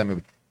much I hated that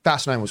movie.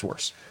 Fast 9 was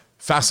worse.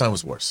 Fast 9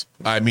 was worse.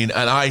 I mean,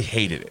 and I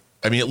hated it.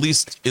 I mean, at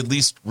least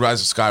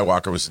Rise of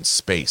Skywalker was in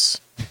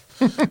space.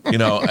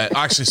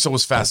 Actually, so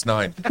was Fast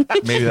 9.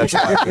 Maybe that's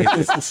why I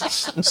hated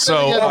it. So,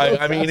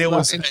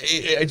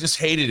 I just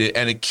hated it,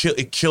 and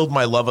it killed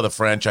my love of the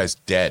franchise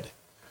dead.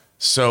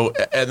 So,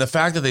 and the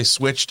fact that they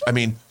switched, I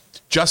mean,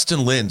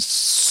 Justin Lin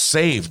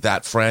saved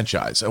that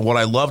franchise. And what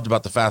I loved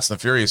about the Fast and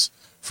the Furious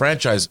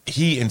franchise,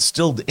 he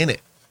instilled in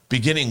it,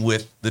 beginning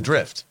with the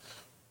drift.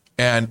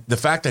 And the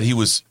fact that he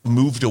was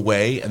moved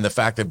away, and the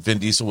fact that Vin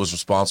Diesel was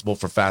responsible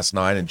for Fast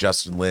 9 and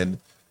Justin Lin,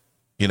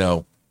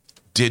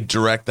 did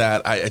direct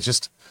that.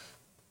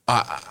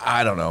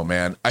 I don't know,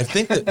 man. I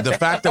think that the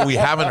fact that we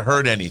haven't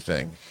heard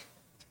anything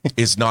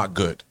is not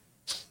good.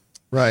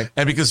 Right.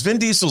 And because Vin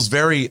Diesel's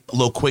very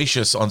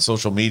loquacious on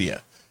social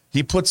media.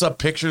 He puts up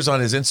pictures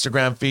on his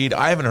Instagram feed.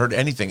 I haven't heard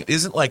anything.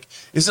 Isn't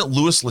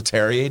Louis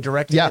Leterrier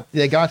directing? Yeah, it?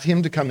 They got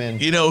him to come in.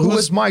 Who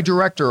was my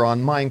director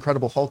on my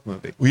Incredible Hulk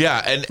movie.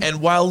 Yeah, and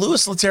while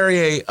Louis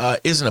Leterrier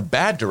isn't a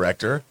bad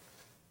director,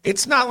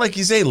 it's not like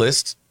he's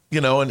A-list,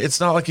 and it's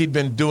not like he'd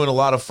been doing a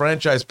lot of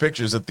franchise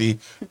pictures at the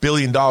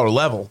billion-dollar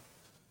level.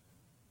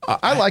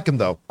 I like him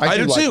though. I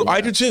do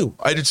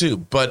too.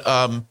 But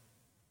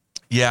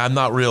yeah, I'm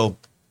not real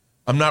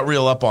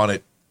up on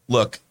it.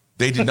 Look.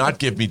 They did not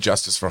give me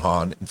justice for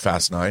Han in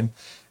Fast 9,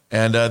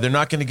 and they're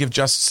not going to give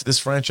justice to this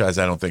franchise,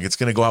 I don't think. It's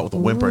going to go out with a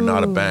whimper,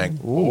 not a bang.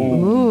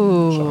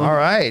 Ooh. All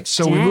right.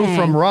 So we move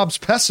from Rob's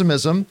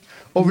pessimism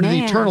over to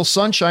the eternal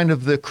sunshine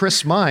of the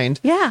Chris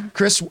mind. Yeah.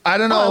 Chris, I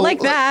don't know. I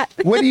like that.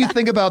 What do you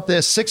think about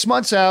this? 6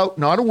 months out,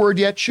 not a word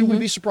yet. Should we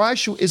be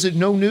surprised? Is it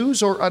no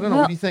news, or I don't know.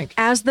 What do you think?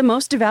 As the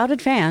most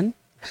devoted fan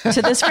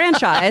to this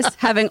franchise,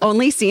 having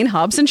only seen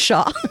Hobbs and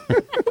Shaw,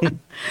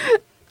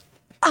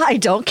 I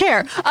don't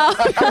care.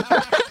 I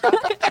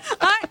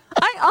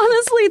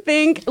honestly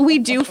think we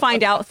do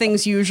find out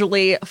things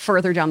usually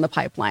further down the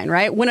pipeline,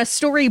 right? When a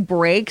story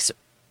breaks,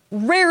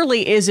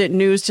 rarely is it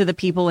news to the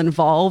people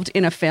involved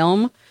in a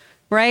film,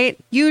 right?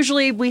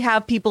 Usually we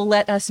have people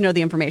let us know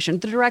the information.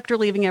 The director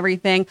leaving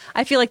everything.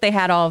 I feel like they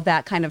had all of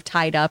that kind of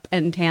tied up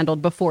and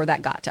handled before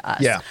that got to us.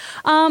 Yeah.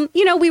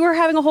 We were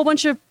having a whole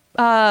bunch of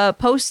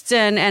posts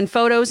and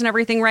photos and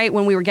everything, right?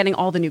 When we were getting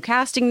all the new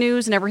casting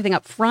news and everything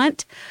up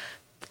front.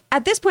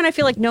 At this point, I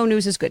feel like no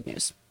news is good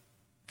news.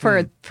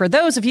 For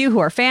those of you who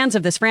are fans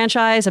of this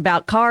franchise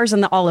about cars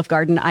in the Olive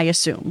Garden, I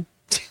assume.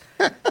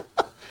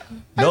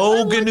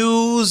 No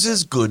news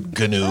is good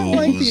news. I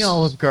like the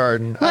Olive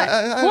Garden.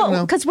 I don't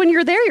know. Because when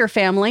you're there, you're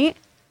family.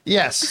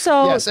 Yes.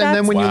 Yes. And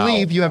then when you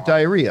leave, you have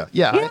diarrhea.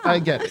 Yeah. I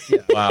get it.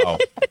 Yeah. Wow.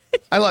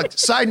 I like.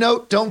 Side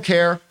note, don't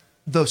care.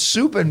 The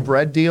soup and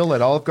bread deal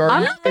at Olive Garden.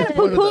 I'm not going to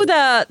poo-poo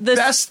the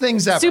best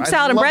things ever. Soup,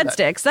 salad, and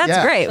breadsticks.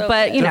 That's great. So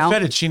but, the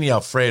fettuccine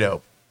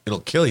Alfredo.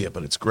 It'll kill you,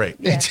 but it's great.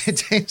 Yes. It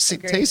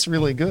tastes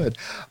really good.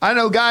 I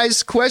know,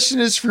 guys.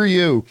 Question is for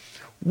you.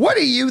 What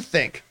do you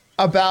think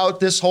about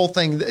this whole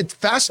thing?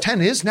 Fast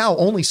 10 is now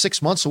only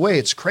 6 months away.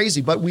 It's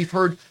crazy, but we've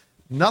heard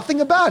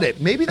nothing about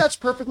it. Maybe that's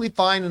perfectly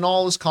fine and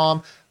all is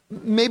calm.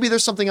 Maybe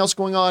there's something else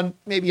going on.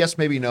 Maybe yes,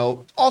 maybe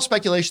no. All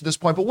speculation at this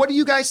point. But what do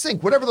you guys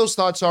think? Whatever those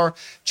thoughts are,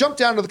 jump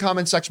down to the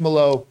comment section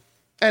below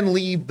and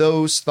leave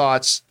those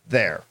thoughts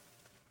there.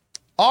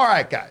 All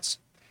right, guys.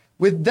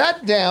 With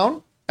that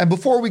down, and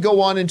before we go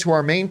on into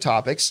our main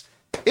topics,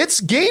 it's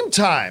game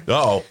time.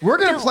 Uh-oh. We're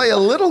going to play a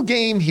little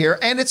game here,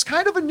 and it's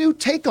kind of a new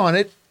take on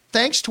it,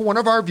 thanks to one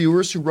of our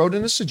viewers who wrote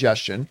in a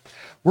suggestion.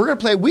 We're going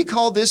to play, we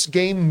call this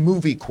game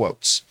Movie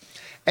Quotes.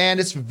 And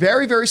it's a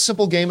very, very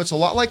simple game. It's a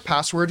lot like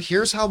Password.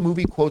 Here's how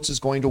Movie Quotes is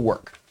going to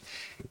work.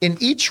 In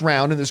each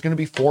round, and there's going to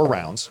be 4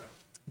 rounds,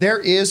 there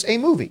is a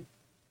movie.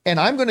 And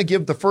I'm going to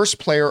give the first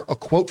player a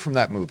quote from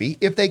that movie.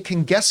 If they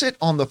can guess it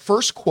on the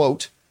first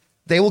quote,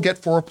 they will get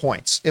 4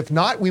 points. If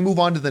not, we move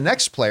on to the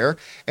next player,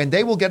 and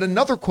they will get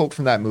another quote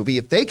from that movie.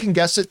 If they can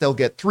guess it, they'll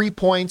get 3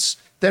 points.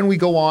 Then we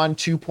go on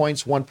 2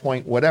 points, 1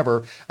 point,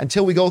 whatever,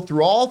 until we go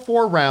through all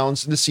 4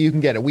 rounds to see who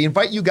can get it. We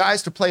invite you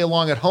guys to play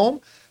along at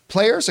home.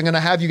 Players, I'm going to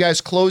have you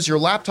guys close your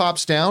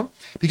laptops down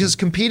because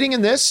competing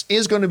in this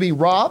is going to be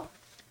Rob,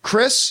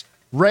 Chris,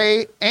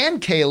 Ray,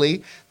 and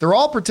Kaylee. They're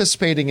all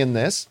participating in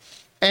this.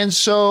 And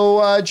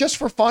so just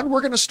for fun,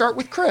 we're going to start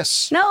with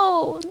Chris.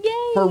 No. Yay.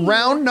 For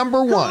round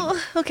number 1.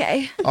 Oh,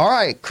 okay. All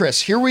right,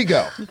 Chris, here we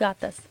go. You got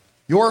this.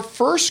 Your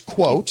first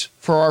quote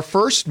for our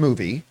first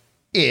movie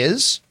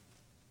is,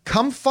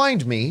 "Come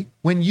find me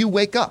when you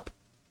wake up."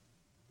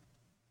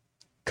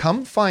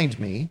 Come find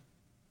me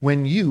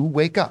when you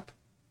wake up.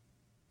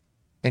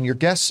 And your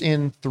guess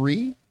in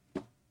 3,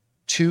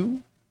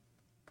 2,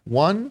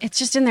 1. It's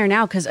just in there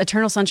now because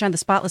Eternal Sunshine of the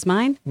Spotless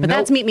Mind. But Nope.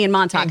 that's Meet Me in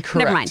Montauk.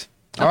 Incorrect. Never mind.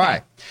 All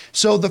right.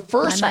 So the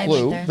first My mind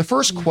went clue, there. the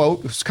first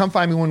quote was, "Come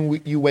find me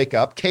when you wake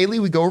up." Kaylee,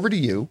 we go over to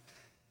you.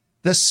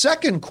 The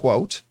second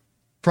quote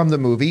from the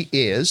movie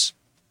is,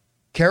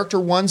 character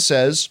 1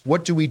 says,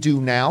 "What do we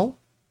do now?"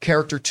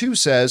 Character 2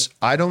 says,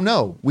 "I don't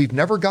know. We've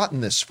never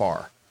gotten this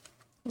far."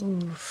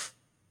 Oof.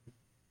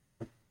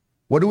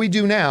 What do we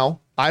do now?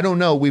 I don't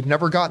know. We've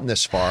never gotten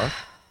this far.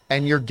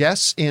 And your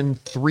guess in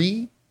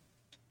 3,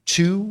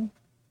 2,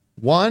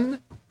 1.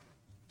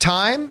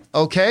 Time.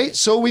 Okay.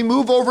 So we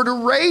move over to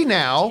Ray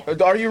now.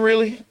 Are you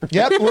really?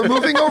 Yep. We're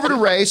moving over to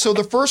Ray. So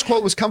the first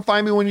quote was, "Come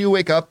find me when you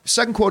wake up."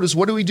 Second quote is,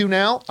 "What do we do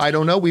now?" I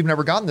don't know. We've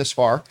never gotten this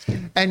far.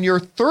 And your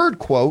third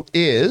quote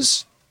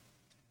is,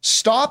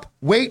 "Stop.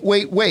 Wait,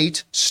 wait,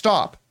 wait.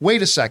 Stop.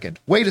 Wait a second.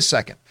 Wait a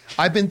second.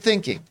 I've been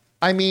thinking.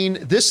 I mean,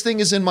 this thing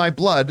is in my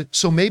blood,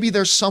 so maybe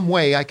there's some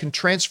way I can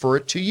transfer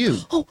it to you."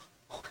 Oh,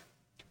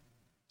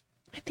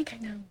 I think I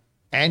know.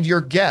 And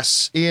your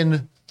guess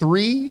in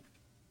 3,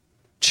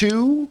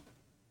 2,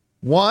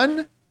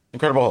 1.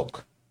 Incredible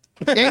Hulk.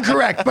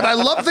 Incorrect, but I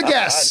love the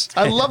guess.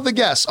 I love the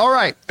guess. All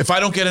right. If I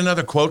don't get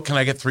another quote, can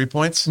I get 3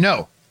 points?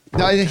 No.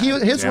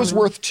 His was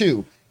worth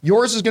 2.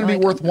 Yours is going to be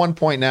worth 1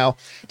 point now.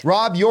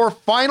 Rob, your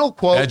final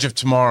quote. Edge of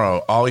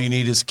Tomorrow. All you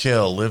need is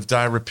kill. Live,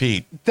 die,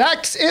 repeat.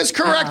 That is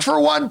correct for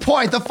 1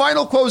 point. The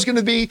final quote is going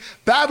to be,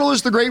 "Battle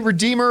is the great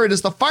redeemer. It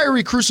is the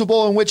fiery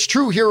crucible in which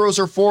true heroes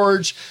are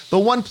forged. The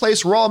one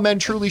place where all men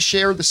truly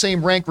share the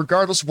same rank,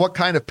 regardless of what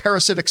kind of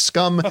parasitic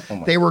scum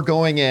they were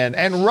going in."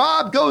 And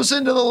Rob goes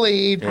into the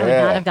lead I would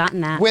not have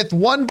gotten that. with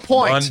 1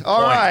 point. 1 All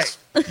point. right.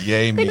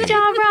 Yay me. Good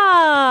job,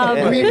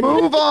 Rob. We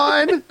move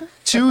on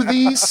to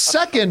the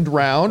second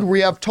round.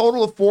 We have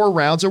total of 4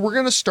 rounds, and we're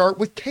going to start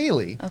with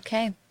Kaylee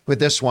Okay. with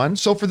this one.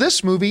 So for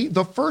this movie,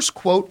 the first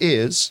quote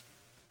is,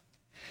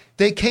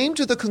 "They came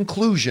to the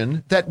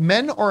conclusion that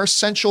men are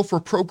essential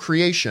for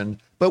procreation,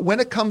 but when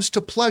it comes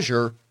to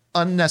pleasure,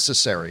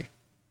 unnecessary."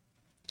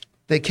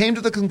 They came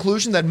to the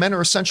conclusion that men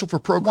are essential for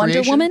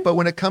procreation, Woman? but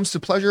when it comes to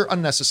pleasure,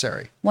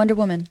 unnecessary. Wonder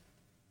Woman.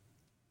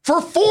 For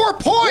 4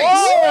 points!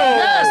 Whoa!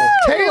 Yes,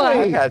 I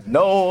Kaylee. had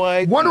no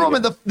idea. Wonder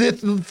Woman,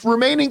 the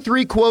remaining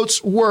 3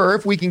 quotes were,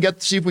 if we can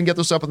see if we can get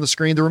this up on the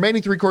screen, the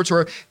remaining 3 quotes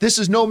were, "This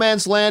is no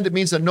man's land. It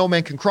means that no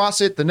man can cross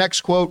it." The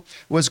next quote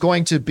was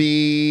going to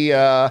be,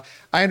 "I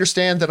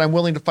understand that I'm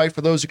willing to fight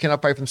for those who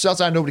cannot fight for themselves."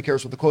 Nobody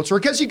cares what the quotes were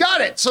because you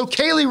got it. So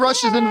Kaylee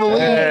rushes into the lead.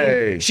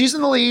 Hey. She's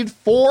in the lead,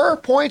 4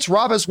 points.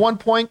 Rob has 1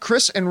 point.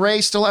 Chris and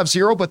Ray still have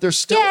 0, but there's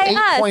still Yay, 8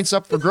 us. points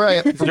up for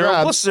grabs.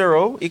 0 plus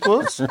 0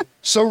 equals.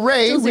 So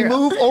Ray, we 0.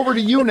 move over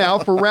to you now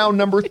for round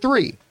number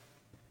 3.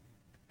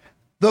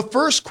 The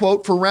first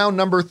quote for round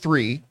number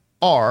 3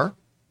 are,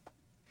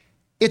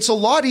 "It's a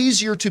lot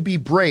easier to be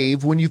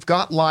brave when you've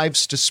got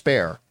lives to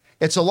spare.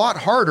 It's a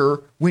lot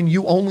harder when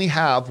you only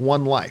have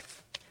one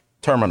life."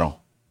 Terminal.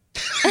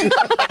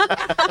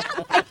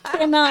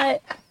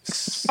 Cannot.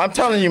 I'm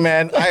telling you,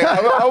 man.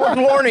 I was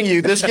warning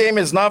you. This game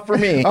is not for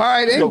me. All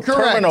right, So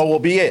incorrect. Terminal will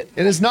be it.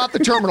 It is not the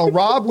terminal.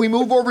 Rob, we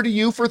move over to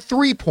you for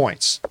 3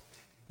 points.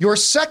 Your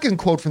second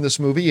quote from this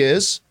movie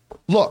is,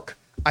 "Look,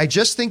 I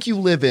just think you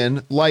live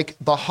in like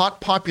the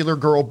hot popular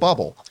girl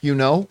bubble, you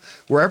know,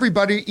 where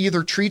everybody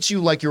either treats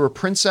you like you're a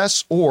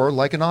princess or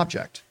like an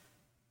object."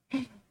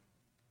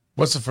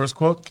 What's the first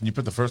quote? Can you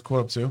put the first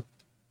quote up too?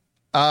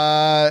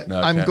 I'm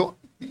okay. going.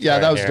 Yeah,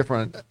 Sorry, that was here.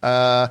 different.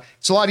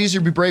 It's a lot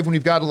easier to be brave when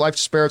you've got a life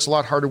to spare. It's a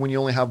lot harder when you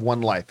only have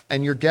one life.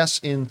 And your guess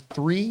in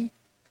 3,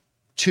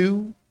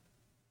 2,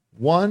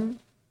 one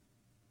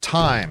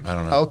time. I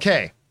don't know.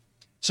 Okay.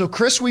 So,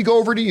 Chris, we go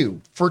over to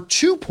you. For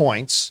 2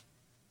 points,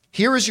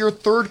 here is your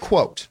third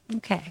quote.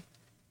 Okay.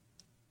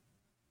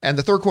 And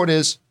the third quote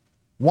is,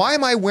 "Why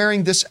am I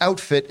wearing this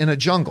outfit in a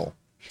jungle?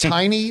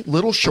 Tiny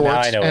little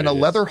shorts I know and a what it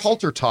is. leather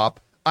halter top.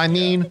 I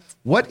mean,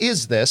 what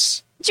is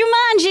this?"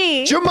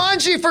 Jumanji.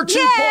 Jumanji for 2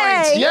 Yay!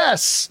 points.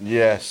 Yes.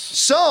 Yes.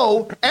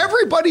 So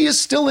everybody is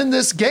still in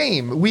this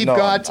game. We've No,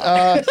 got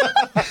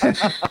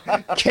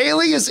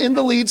Kaylee is in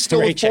the lead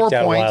still Ray with 4 checked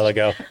out a while points.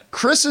 ago.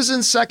 Chris is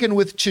in second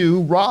with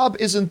 2. Rob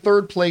is in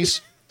third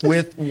place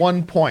with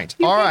 1 point.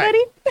 All right.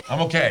 Ready?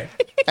 I'm okay.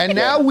 And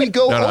now we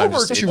go No, I'm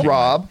over just to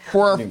Rob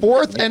for our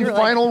fourth and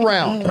final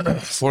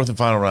round. Fourth and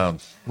final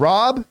round.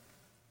 Rob,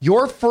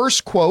 your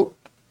first quote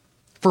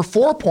for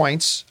 4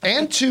 points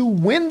and to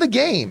win the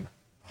game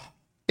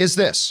is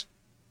this: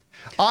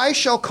 "I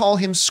shall call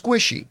him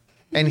Squishy,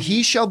 and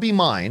he shall be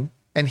mine,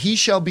 and he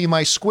shall be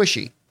my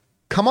Squishy.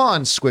 Come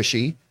on,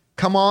 Squishy.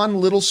 Come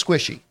on, little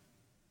Squishy."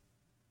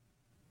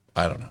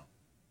 I don't know.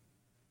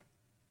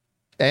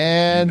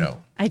 And No.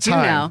 I do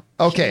time. know.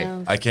 Okay.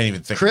 I can't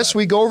even think. Chris, about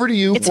we go over to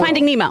you It's for,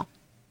 Finding Nemo.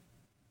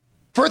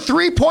 for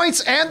 3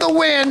 points and the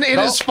win. It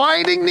is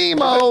Finding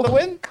Nemo. The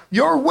win?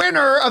 Your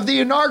winner of the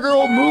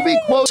inaugural movie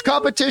quotes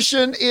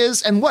competition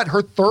is, and what,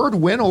 her third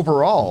win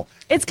overall.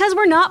 It's because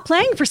we're not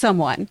playing for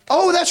someone.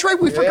 Oh, that's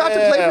right. We forgot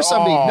to play for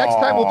somebody. Next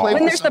time we'll play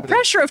When for there's the somebody.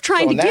 pressure of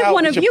trying So to give now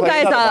one we of should you play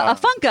guys another a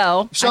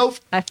Funko, So,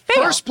 I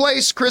failed. first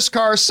place, Chris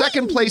Carr.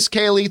 Second place,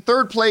 Kaylee.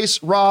 Third place,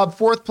 Rob.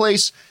 Fourth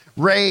place,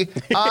 Ray.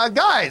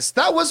 Guys,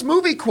 that was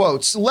movie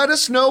quotes. Let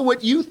us know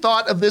what you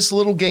thought of this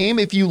little game.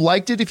 If you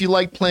liked it, if you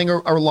liked playing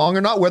along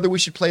or not, whether we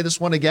should play this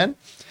one again.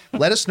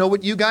 Let us know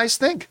what you guys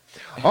think.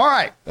 All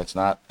right. That's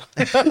not.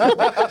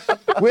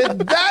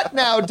 With that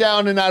now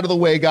down and out of the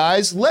way,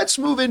 guys, let's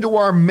move into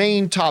our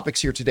main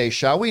topics here today,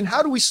 shall we? And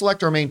how do we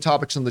select our main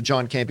topics on the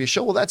John Campea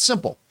Show? Well, that's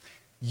simple.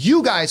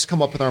 You guys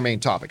come up with our main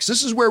topics.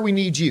 This is where we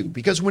need you,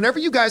 because whenever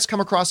you guys come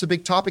across a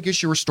big topic,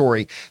 issue, or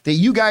story that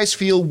you guys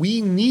feel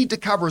we need to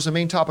cover as a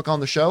main topic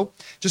on the show,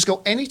 just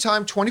go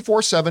anytime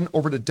 24/7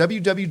 over to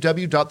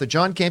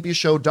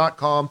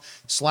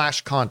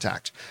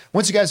www.thejohncampeashow.com/contact.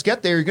 Once you guys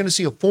get there, you're going to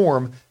see a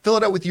form. Fill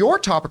it out with your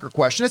topic or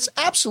question. It's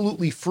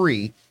absolutely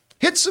free.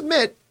 Hit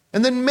submit,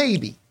 and then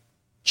maybe,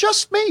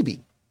 just maybe,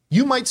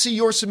 you might see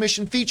your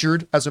submission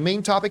featured as a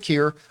main topic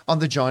here on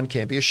the John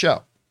Campea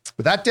Show.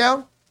 With that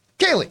down,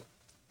 Kaylee,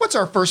 what's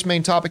our first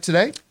main topic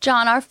today?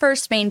 John, our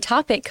first main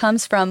topic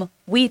comes from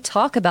We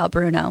Talk About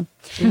Bruno.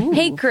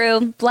 Hey,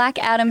 crew. Black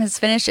Adam has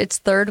finished its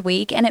third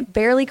week, and it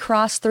barely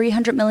crossed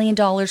 $300 million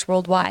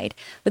worldwide.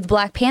 With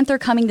Black Panther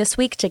coming this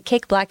week to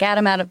kick Black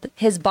Adam out of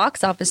his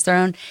box office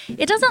throne,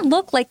 it doesn't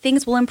look like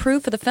things will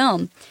improve for the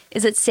film.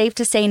 Is it safe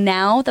to say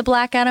now that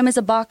Black Adam is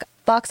a box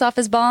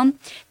office bomb?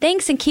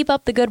 Thanks, and keep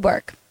up the good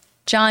work.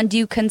 John, do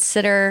you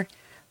consider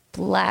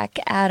Black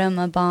Adam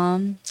a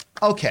bomb?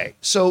 Okay,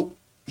 so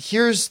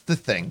here's the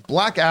thing.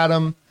 Black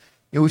Adam,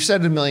 we've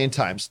said it a million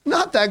times,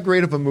 not that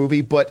great of a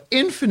movie, but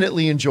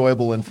infinitely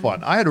enjoyable and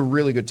fun. I had a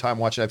really good time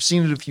watching it. I've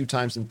seen it a few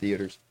times in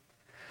theaters.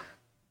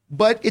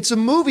 But it's a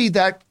movie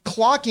that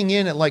clocking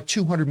in at like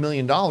 $200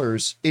 million,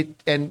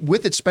 and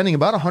with it spending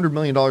about $100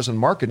 million on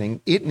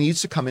marketing, it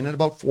needs to come in at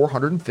about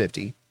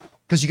 450.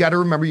 Because you got to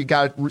remember, you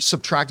got to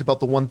subtract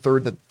about the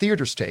 1/3 that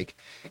theaters take.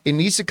 It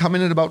needs to come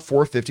in at about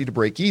 450 to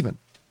break even.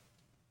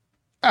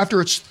 After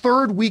its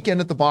third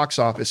weekend at the box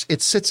office,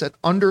 it sits at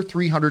under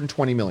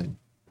 320 million.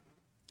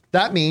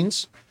 That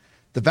means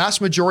the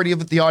vast majority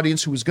of the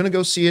audience who was going to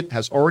go see it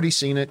has already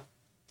seen it.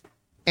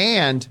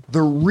 And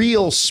the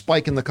real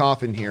spike in the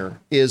coffin here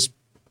is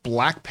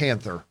Black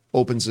Panther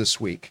opens this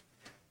week.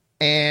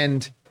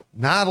 And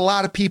not a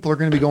lot of people are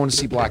going to be going to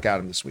see Black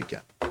Adam this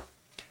weekend.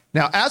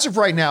 Now, as of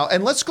right now,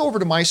 and let's go over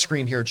to my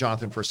screen here,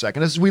 Jonathan, for a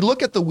second. As we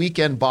look at the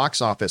weekend box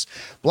office,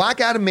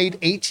 Black Adam made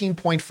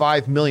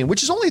 18.5 million,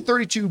 which is only a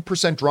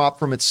 32% drop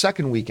from its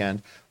second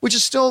weekend, which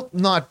is still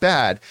not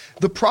bad.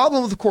 The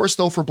problem, of course,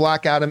 though, for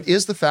Black Adam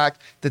is the fact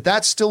that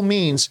that still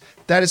means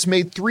that it's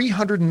made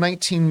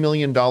 $319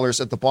 million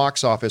at the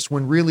box office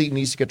when really it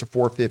needs to get to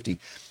 450.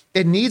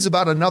 It needs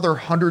about another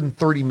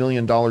 $130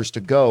 million to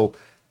go.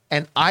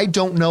 And I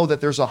don't know that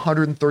there's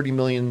 $130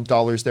 million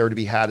there to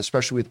be had,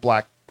 especially with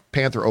Black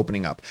Panther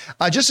opening up.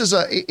 Just as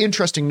an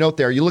interesting note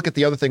there, you look at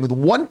the other thing with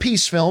One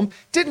Piece film,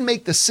 didn't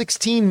make the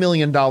 $16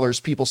 million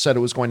people said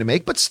it was going to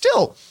make, but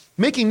still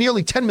making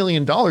nearly $10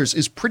 million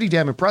is pretty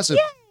damn impressive.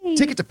 Yay!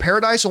 Ticket to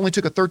Paradise only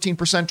took a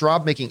 13%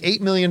 drop, making $8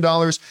 million.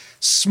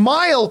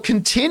 Smile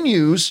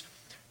continues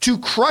to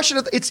crush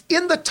it. It's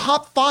in the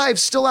top 5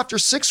 still after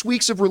 6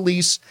 weeks of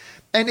release,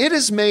 and it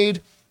has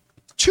made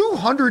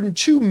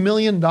 $202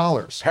 million.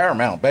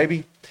 Paramount,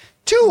 baby.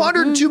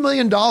 $202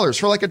 million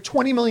for like a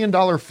 $20 million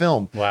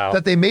film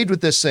that they made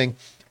with this thing,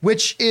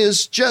 which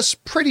is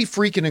just pretty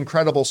freaking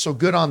incredible. So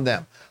good on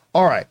them.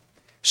 All right.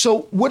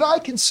 So would I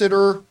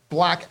consider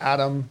Black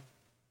Adam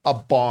a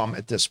bomb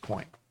at this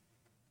point?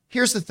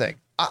 Here's the thing.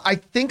 I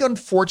think,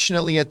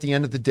 unfortunately, at the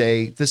end of the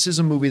day, this is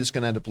a movie that's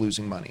going to end up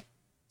losing money.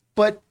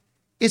 But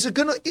is it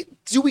going to,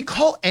 do we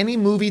call any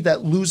movie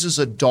that loses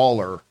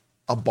 $1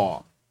 a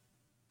bomb.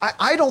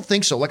 I don't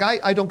think so. Like,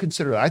 I don't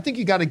consider that. I think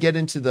you got to get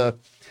into the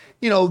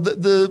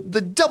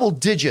double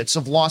digits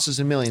of losses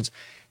in millions.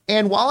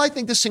 And while I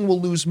think this thing will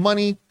lose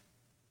money,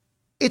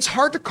 it's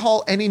hard to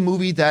call any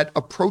movie that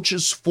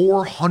approaches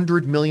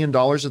 $400 million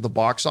at the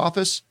box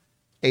office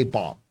a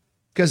bomb,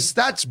 because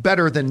that's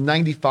better than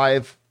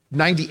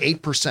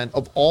 98%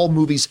 of all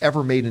movies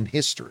ever made in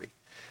history.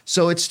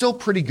 So it's still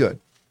pretty good.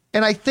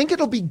 And I think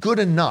it'll be good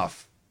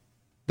enough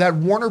that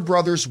Warner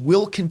Brothers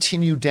will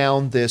continue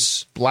down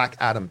this Black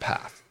Adam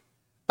path.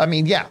 I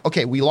mean, yeah,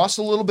 okay, we lost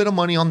a little bit of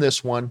money on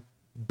this one,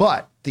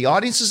 but the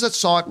audiences that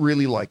saw it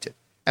really liked it.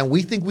 And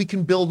we think we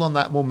can build on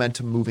that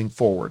momentum moving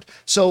forward.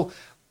 So,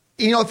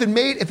 if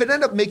it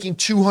ended up making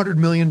 $200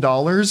 million,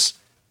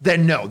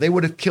 then no, they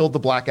would have killed the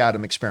Black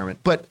Adam experiment.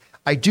 But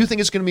I do think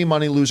it's going to be a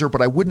money loser,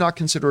 but I would not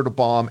consider it a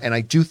bomb. And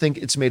I do think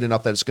it's made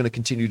enough that it's going to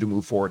continue to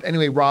move forward.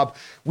 Anyway, Rob,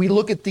 we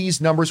look at these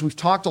numbers. We've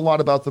talked a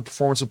lot about the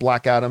performance of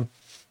Black Adam.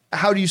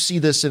 How do you see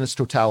this in its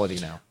totality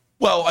now?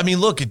 Well, I mean,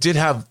 look, it did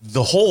have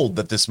the hold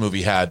that this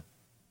movie had.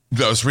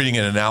 I was reading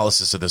an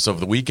analysis of this over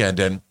the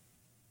weekend, and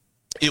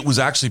it was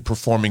actually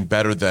performing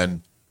better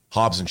than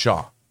Hobbs and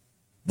Shaw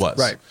was.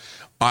 Right.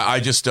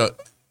 I just,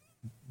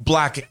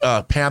 Black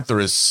Panther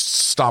is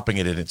stopping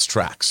it in its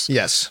tracks.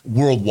 Yes.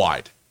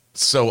 Worldwide.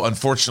 So,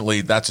 unfortunately,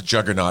 that's a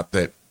juggernaut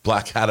that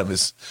Black Adam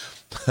is.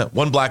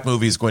 One black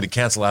movie is going to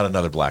cancel out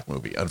another black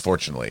movie,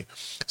 unfortunately.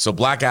 So,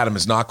 Black Adam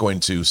is not going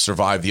to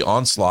survive the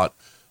onslaught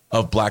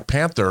of Black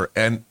Panther.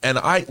 And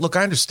I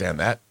understand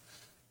that.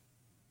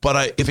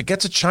 But if it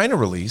gets a China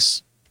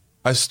release,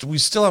 we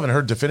still haven't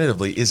heard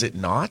definitively. Is it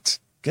not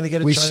going to get a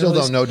China release? We still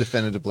don't know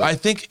definitively. I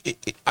think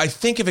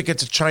if it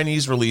gets a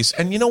Chinese release,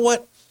 and you know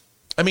what?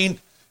 I mean,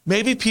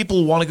 maybe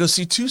people want to go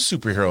see 2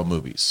 superhero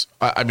movies.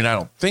 I mean, I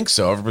don't think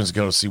so. Everyone's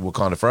going to see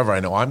Wakanda Forever. I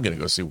know I'm going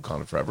to go see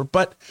Wakanda Forever.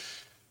 But,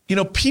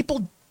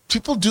 people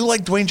do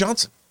like Dwayne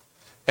Johnson.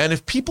 And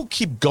if people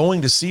keep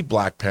going to see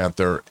Black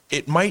Panther,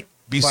 it might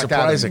be Black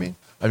surprising.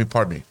 Adam,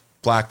 pardon me,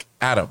 Black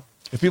Adam.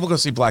 If people go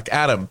see Black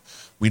Adam,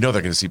 we know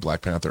they're going to see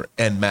Black Panther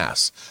en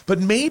masse. But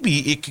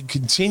maybe it could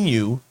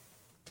continue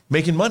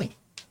making money.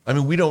 I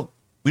mean, we don't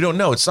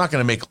know. It's not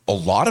going to make a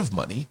lot of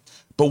money.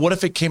 But what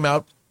if it came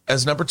out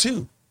as number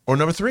 2 or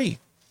number 3?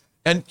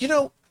 And,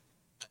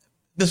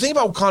 the thing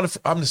about Wakanda,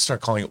 I'm going to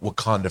start calling it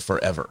Wakanda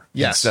Forever.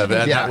 Yes.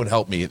 That would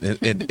help me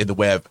in the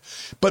way of,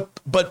 but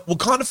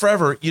Wakanda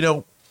Forever,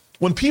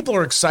 when people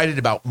are excited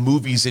about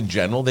movies in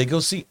general, they go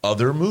see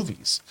other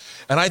movies.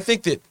 And I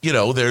think that,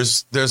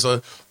 there's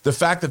the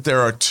fact that there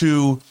are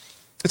 2,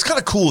 it's kind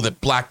of cool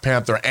that Black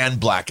Panther and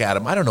Black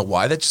Adam, I don't know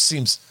why, that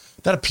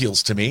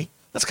appeals to me.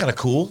 That's kind of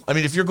cool. I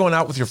mean, if you're going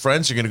out with your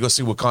friends, you're going to go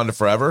see Wakanda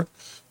Forever.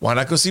 Why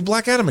not go see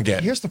Black Adam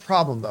again? Here's the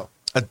problem, though.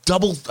 A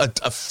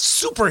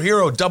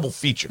superhero double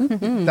feature.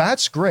 Mm-hmm.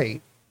 That's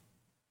great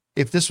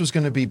if this was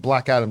going to be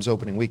Black Adam's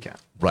opening weekend.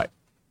 Right.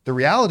 The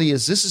reality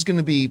is this is going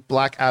to be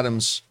Black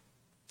Adam's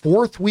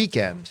 4th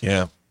weekend.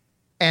 Yeah.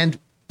 And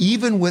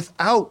even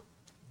without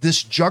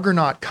this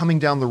juggernaut coming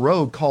down the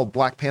road called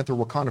Black Panther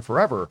Wakanda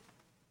Forever,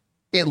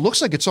 it looks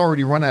like it's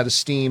already run out of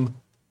steam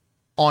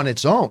on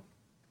its own.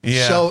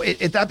 Yeah. So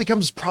that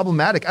becomes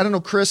problematic. I don't know,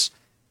 Chris,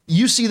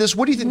 you see this.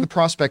 What do you think the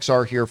prospects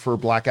are here for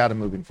Black Adam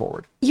moving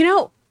forward?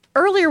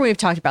 Earlier we've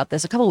talked about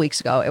this a couple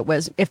weeks ago. It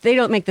was, if they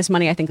don't make this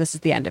money, I think this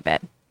is the end of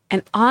it.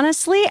 And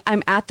honestly,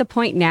 I'm at the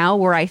point now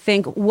where I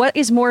think, what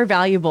is more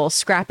valuable,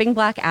 scrapping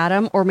Black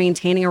Adam or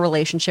maintaining a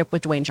relationship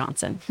with Dwayne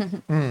Johnson?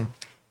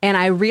 And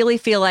I really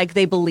feel like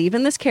they believe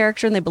in this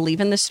character and they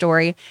believe in this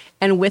story.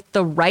 And with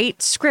the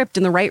right script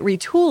and the right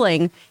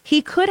retooling,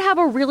 he could have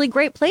a really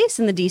great place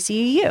in the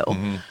DCEU.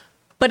 Mm-hmm.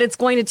 But it's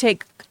going to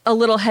take a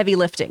little heavy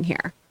lifting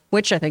here,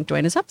 which I think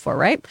Dwayne is up for,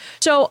 right?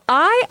 So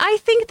I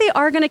think they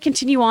are going to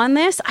continue on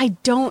this. I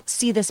don't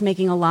see this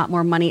making a lot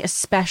more money,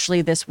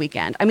 especially this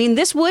weekend. I mean,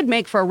 this would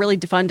make for a really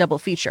fun double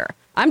feature.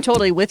 I'm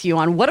totally with you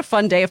on what a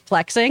fun day of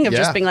plexing, of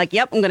just being like,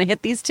 yep, I'm going to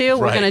hit these 2.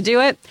 We're going to do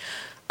it.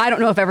 I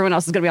don't know if everyone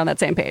else is going to be on that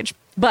same page,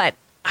 but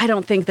I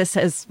don't think this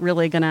is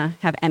really going to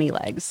have any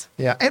legs.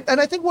 Yeah. And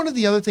I think one of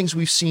the other things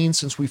we've seen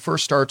since we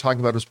first started talking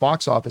about his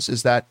box office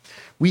is that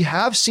we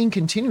have seen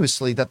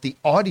continuously that the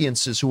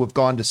audiences who have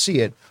gone to see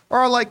it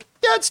are like,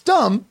 yeah, it's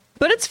dumb,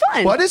 but it's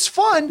fun. But it's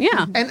fun.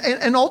 Yeah.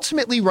 And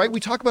ultimately, right, we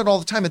talk about it all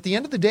the time. At the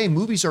end of the day,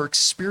 movies are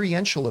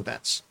experiential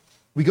events.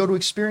 We go to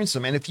experience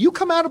them. And if you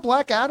come out of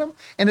Black Adam,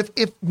 and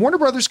if Warner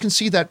Brothers can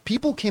see that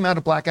people came out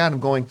of Black Adam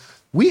going,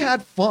 we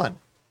had fun,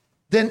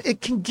 then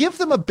it can give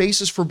them a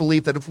basis for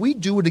belief that if we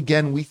do it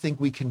again, we think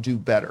we can do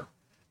better.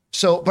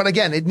 So, but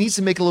again, it needs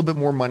to make a little bit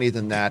more money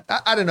than that.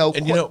 I don't know.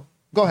 And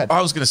go ahead.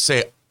 I was going to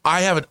say,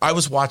 I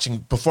was watching,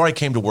 before I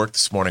came to work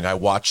this morning, I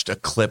watched a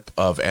clip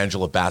of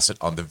Angela Bassett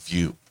on The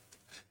View.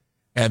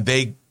 And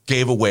they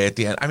gave away at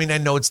the end. I mean, I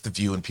know it's The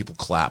View and people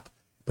clap,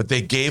 but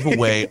they gave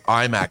away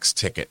IMAX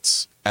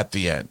tickets at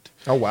the end.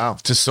 Oh, wow.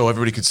 Just so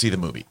everybody could see the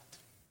movie.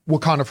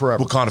 Wakanda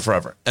Forever. Wakanda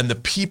Forever. And the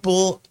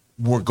people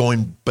were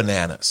going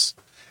bananas.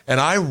 And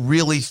I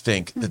really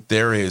think that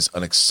there is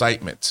an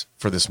excitement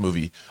for this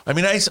movie. I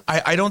mean,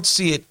 I don't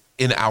see it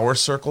in our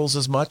circles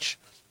as much,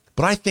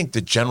 but I think the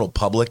general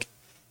public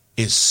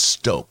is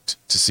stoked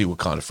to see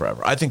Wakanda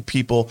Forever. I think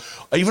people,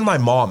 even my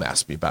mom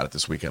asked me about it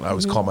this weekend. I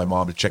was calling my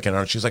mom to check in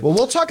on it. She's like, well,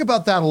 we'll talk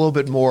about that a little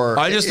bit more.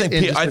 I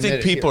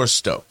think people are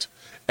stoked.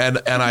 And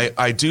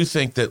I do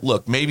think that,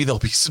 look, maybe there'll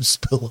be some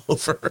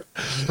spillover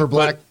for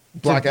Black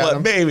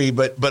Adam. Maybe,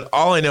 but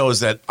all I know is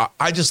that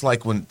I just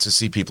like to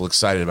see people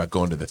excited about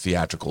going to the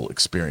theatrical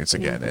experience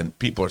again, and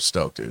people are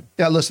stoked, dude.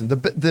 Yeah, listen,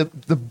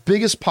 the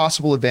biggest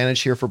possible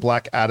advantage here for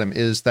Black Adam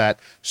is that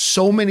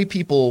so many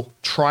people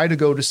try to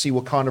go to see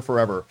Wakanda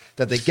Forever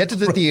that they get to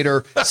the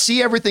theater,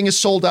 see everything is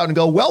sold out, and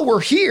go, well, we're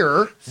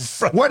here.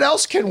 What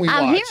else can we watch?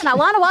 I'm here and I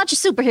want to watch a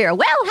superhero.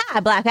 Well, hi,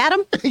 Black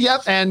Adam.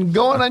 Yep, and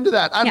going into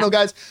that, I don't know,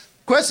 guys.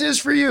 Question is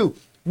for you.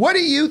 What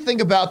do you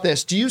think about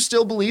this? Do you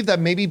still believe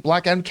that maybe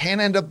Black Adam can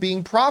end up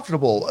being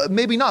profitable?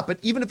 Maybe not, but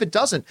even if it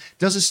doesn't,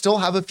 does it still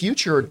have a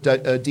future,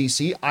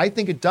 DC? I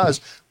think it does.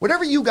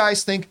 Whatever you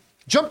guys think,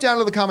 jump down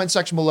to the comment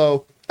section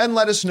below and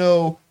let us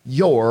know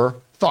your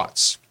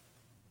thoughts.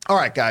 All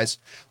right, guys.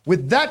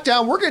 With that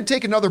down, we're going to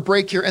take another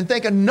break here and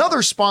thank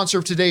another sponsor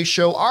of today's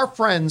show, our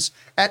friends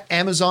at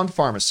Amazon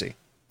Pharmacy.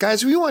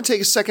 Guys, we want to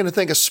take a second to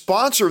thank a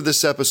sponsor of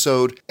this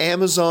episode,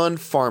 Amazon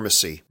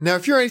Pharmacy. Now,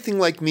 if you're anything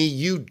like me,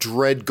 you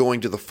dread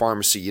going to the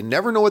pharmacy. You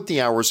never know what the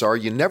hours are.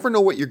 You never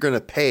know what you're going to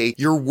pay.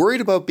 You're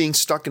worried about being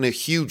stuck in a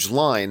huge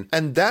line.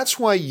 And that's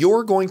why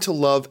you're going to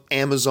love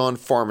Amazon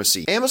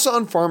Pharmacy.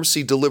 Amazon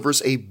Pharmacy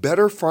delivers a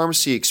better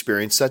pharmacy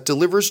experience that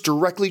delivers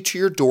directly to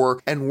your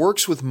door and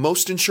works with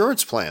most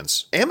insurance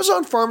plans.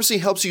 Amazon Pharmacy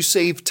helps you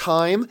save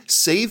time,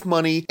 save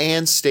money,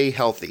 and stay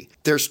healthy.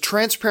 There's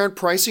transparent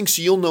pricing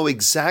so you'll know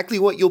exactly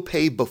what you'll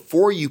pay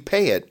before you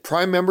pay it.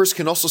 Prime members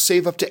can also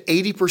save up to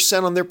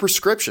 80% on their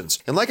prescriptions.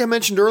 And like I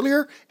mentioned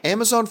earlier,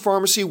 Amazon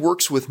Pharmacy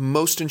works with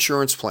most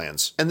insurance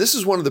plans. And this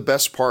is one of the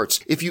best parts.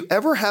 If you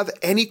ever have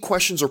any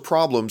questions or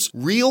problems,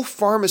 real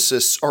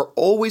pharmacists are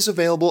always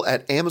available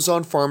at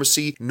Amazon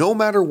Pharmacy, no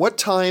matter what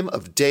time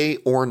of day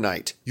or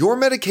night. Your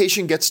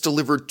medication gets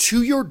delivered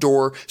to your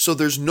door, so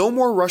there's no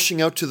more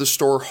rushing out to the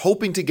store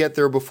hoping to get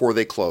there before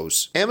they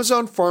close.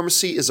 Amazon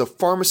Pharmacy is a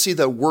pharmacy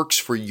that works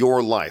for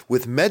your life,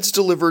 with meds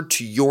delivered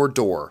to your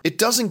door. It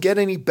doesn't get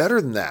any better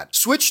than that.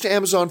 Switch to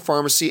Amazon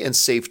Pharmacy and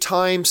save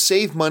time,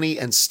 save money,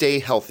 and stay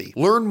healthy.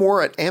 Learn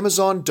more at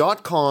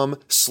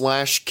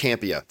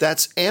amazon.com/Campia.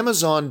 That's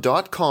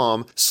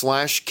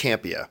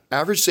amazon.com/Campia.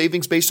 Average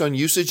savings based on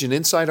usage and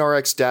Inside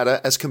RX data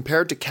as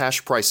compared to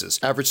cash prices.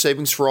 Average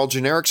savings for all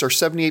generics are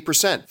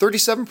 78%,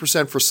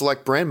 37% for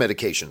select brand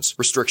medications.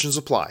 Restrictions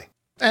apply.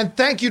 And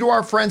thank you to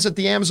our friends at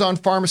the Amazon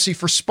Pharmacy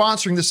for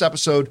sponsoring this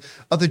episode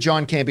of the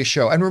John Campea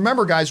Show. And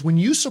remember, guys, when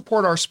you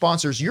support our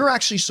sponsors, you're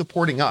actually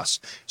supporting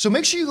us. So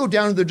make sure you go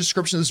down to the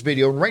description of this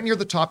video, and right near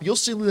the top, you'll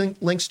see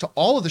links to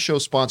all of the show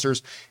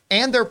sponsors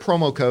and their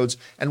promo codes.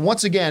 And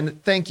once again,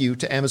 thank you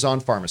to Amazon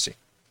Pharmacy.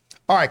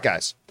 All right,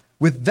 guys,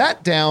 with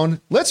that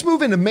down, let's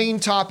move into main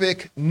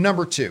topic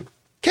number 2.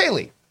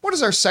 Kaylee, what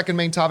is our second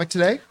main topic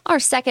today? Our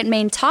second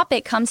main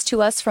topic comes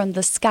to us from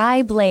The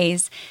Sky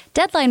Blaze.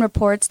 Deadline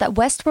reports that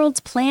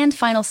Westworld's planned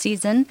final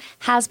season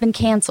has been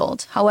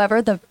canceled.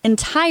 However, the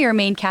entire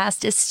main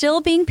cast is still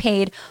being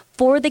paid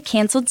for the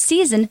canceled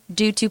season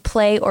due to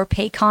play or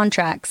pay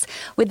contracts.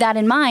 With that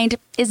in mind,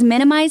 is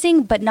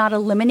minimizing but not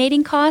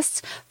eliminating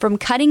costs from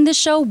cutting the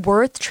show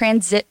worth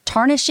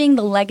tarnishing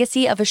the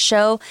legacy of a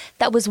show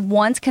that was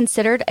once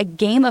considered a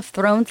Game of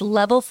Thrones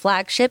level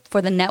flagship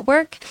for the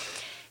network?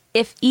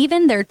 If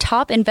even their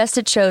top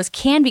invested shows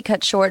can be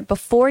cut short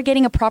before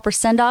getting a proper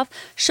send-off,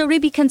 should we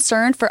be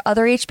concerned for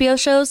other HBO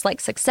shows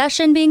like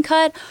Succession being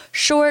cut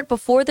short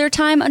before their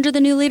time under the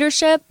new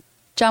leadership?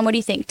 John, what do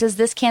you think? Does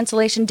this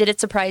cancellation, did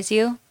it surprise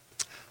you?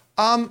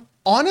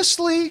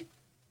 Honestly,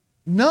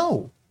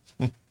 no.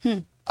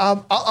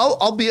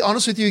 I'll be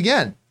honest with you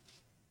again.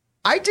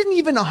 I didn't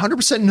even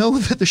 100% know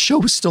that the show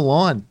was still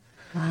on.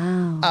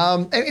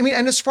 Wow. I mean,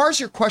 and as far as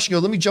your question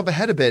goes, let me jump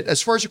ahead a bit.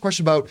 As far as your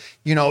question about,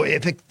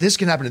 if this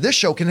can happen to this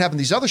show, can it happen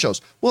to these other shows?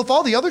 Well, if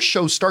all the other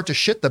shows start to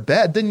shit the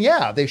bed, then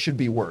yeah, they should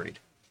be worried.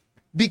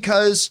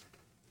 Because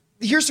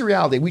here's the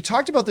reality. We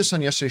talked about this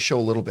on yesterday's show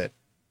a little bit.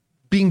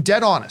 Being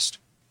dead honest,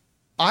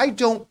 I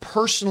don't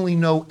personally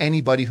know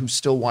anybody who's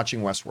still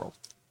watching Westworld.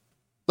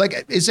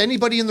 Like, is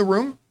anybody in the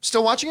room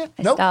still watching it?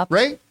 Nope. Stopped.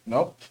 Ray?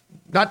 Nope.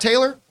 Not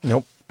Taylor?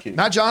 Nope.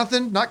 Not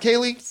Jonathan, not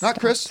Kaylee, not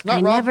Chris, not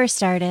I Rob. never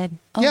started.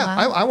 Yeah,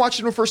 I watched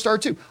it when it first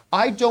started too.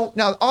 I don't,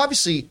 now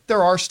obviously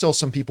there are still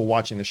some people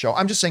watching the show.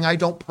 I'm just saying I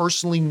don't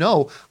personally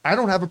know. I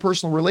don't have a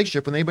personal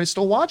relationship with anybody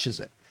still watches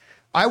it.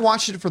 I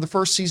watched it for the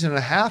first season and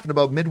a half, and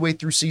about midway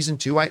through season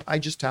 2, I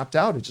just tapped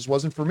out. It just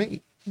wasn't for me.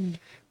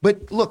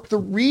 But look, the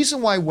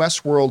reason why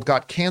Westworld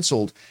got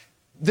canceled,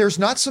 there's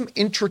not some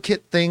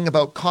intricate thing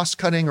about cost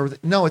cutting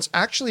no, it's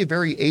actually a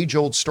very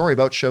age-old story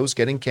about shows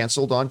getting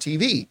canceled on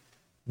TV.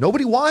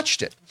 Nobody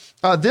watched it.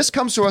 This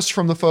comes to us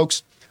from the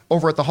folks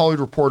over at the Hollywood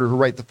Reporter who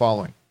write the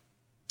following.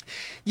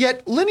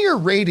 Yet linear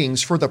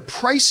ratings for the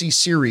pricey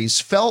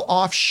series fell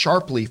off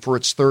sharply for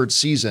its 3rd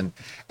season,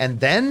 and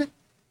then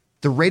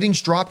the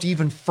ratings dropped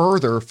even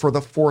further for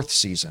the 4th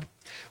season.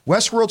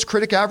 Westworld's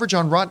critic average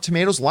on Rotten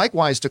Tomatoes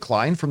likewise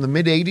declined from the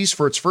mid-80s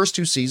for its first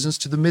 2 seasons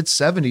to the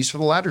mid-70s for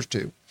the latter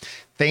 2.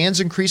 Fans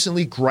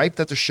increasingly griped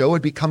that the show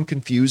had become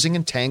confusing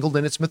and tangled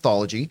in its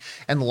mythology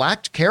and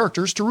lacked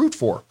characters to root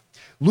for.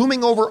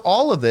 Looming over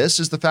all of this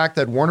is the fact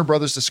that Warner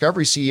Brothers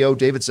Discovery CEO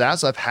David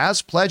Zaslav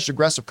has pledged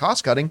aggressive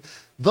cost-cutting,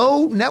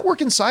 though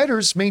network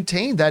insiders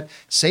maintained that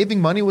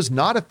saving money was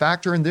not a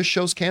factor in this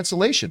show's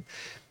cancellation.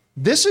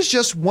 This is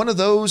just one of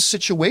those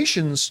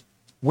situations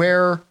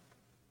where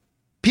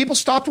people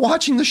stopped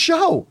watching the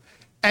show,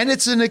 and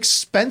it's an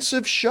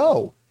expensive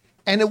show,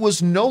 and it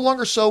was no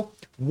longer so.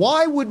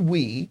 Why would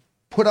we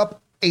put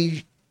up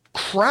a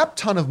crap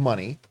ton of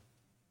money,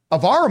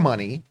 of our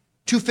money,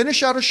 to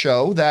finish out a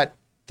show that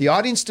the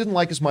audience didn't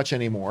like as much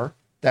anymore,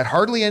 that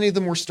hardly any of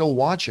them were still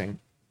watching?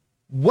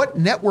 What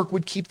network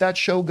would keep that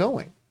show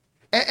going?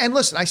 And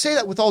listen, I say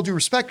that with all due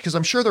respect, because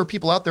I'm sure there are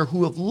people out there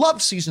who have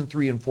loved season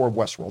 3 and 4 of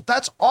Westworld.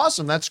 That's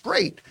awesome. That's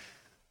great.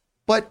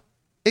 But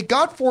it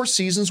got 4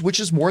 seasons, which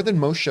is more than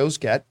most shows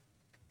get.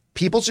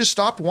 People just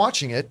stopped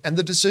watching it, and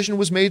the decision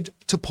was made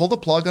to pull the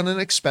plug on an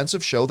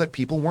expensive show that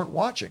people weren't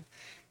watching.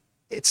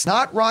 It's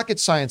not rocket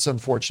science,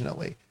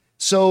 unfortunately.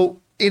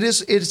 So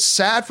it's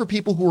sad for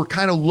people who were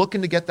kind of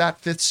looking to get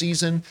that 5th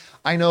season.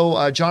 I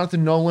know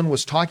Jonathan Nolan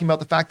was talking about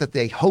the fact that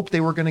they hoped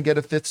they were going to get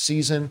a 5th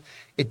season.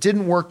 It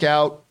didn't work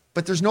out,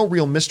 but there's no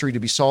real mystery to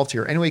be solved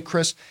here. Anyway,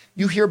 Chris,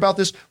 you hear about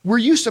this.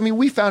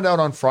 We found out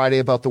on Friday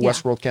about the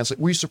Westworld cancel.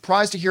 Were you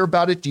surprised to hear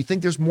about it? Do you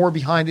think there's more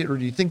behind it, or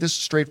do you think this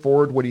is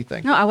straightforward? What do you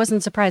think? No, I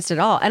wasn't surprised at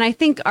all. And I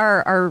think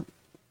our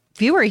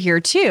viewer here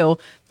too,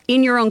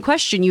 in your own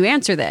question, you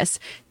answer this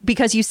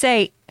because you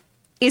say,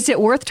 is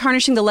it worth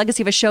tarnishing the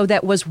legacy of a show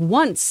that was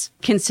once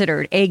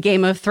considered a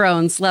Game of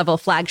Thrones level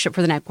flagship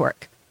for the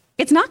network?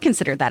 It's not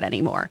considered that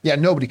anymore. Yeah,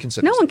 nobody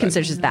considers No one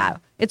considers that.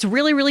 It's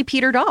really, really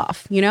petered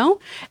off,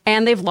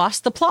 and they've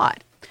lost the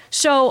plot.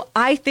 So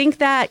I think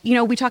that,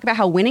 we talk about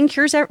how winning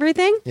cures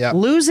everything. Yeah.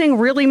 Losing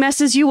really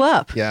messes you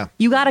up. Yeah.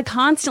 You got to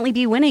constantly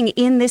be winning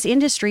in this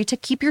industry to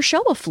keep your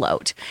show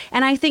afloat.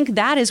 And I think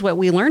that is what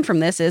we learned from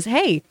this is,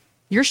 hey,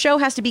 your show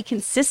has to be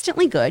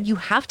consistently good. You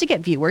have to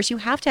get viewers. You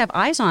have to have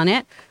eyes on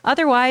it.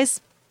 Otherwise,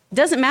 it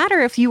doesn't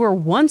matter if you were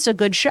once a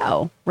good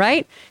show,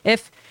 right?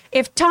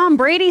 If Tom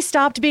Brady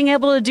stopped being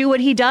able to do what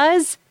he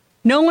does,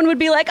 no one would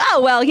be like,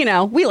 oh,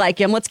 well, we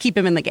like him. Let's keep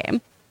him in the game.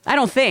 I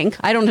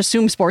don't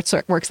assume sports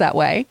works that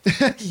way.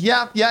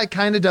 Yeah, it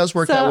kind of does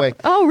work that way.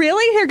 Oh,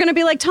 really? They're going to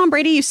be like, Tom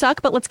Brady, you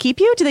suck, but let's keep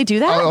you? Do they do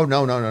that? Oh,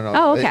 no.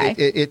 Oh, okay.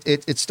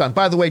 It's done.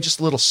 By the way,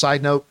 just a little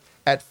side note.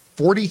 At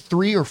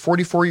 43 or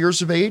 44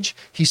 years of age,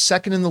 he's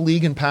second in the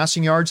league in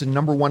passing yards and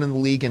number 1 in the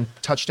league in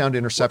touchdown to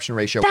interception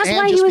ratio. That's why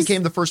and he just was-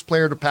 became the first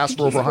player to pass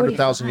for over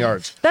 100,000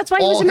 yards. That's why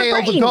he was All in the hail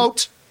the frame.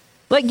 GOAT.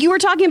 Like you were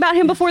talking about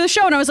him before the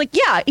show, and I was like,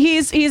 yeah,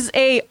 he's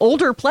a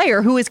older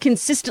player who is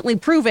consistently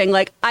proving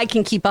like I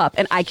can keep up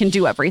and I can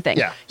do everything.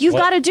 Yeah. You've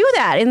got to do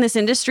that in this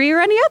industry or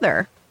any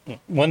other.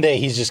 One day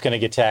he's just going to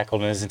get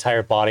tackled and his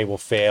entire body will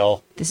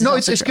fail. He's gonna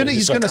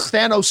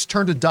Thanos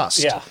turn to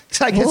dust. Yeah. It's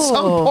like at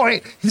some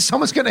point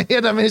someone's gonna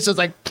hit him and he's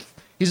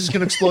just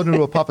gonna explode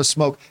into a puff of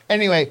smoke.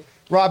 Anyway,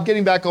 Rob,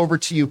 getting back over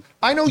to you.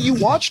 I know you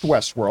watched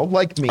Westworld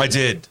like me. I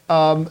did.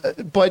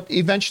 But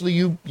eventually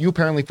you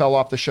apparently fell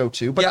off the show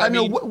too. But Yeah, I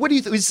know what do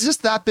you think? Is this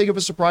that big of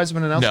a surprise of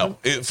an announcement?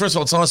 No. First of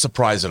all, it's not a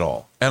surprise at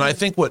all. And I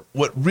think what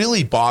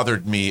really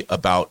bothered me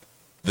about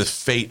the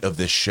fate of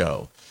this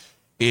show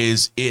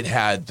is it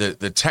had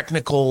the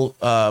technical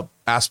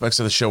aspects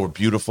of the show were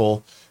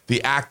beautiful.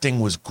 The acting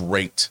was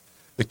great.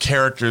 The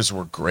characters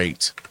were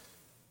great.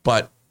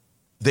 But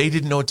they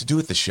didn't know what to do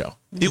with the show.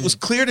 Mm-hmm. It was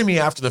clear to me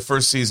after the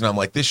first season, I'm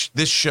like, this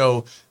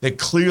show,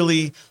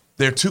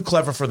 they're too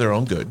clever for their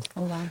own good.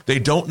 Oh, wow. They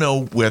don't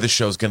know where the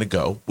show's going to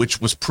go, which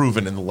was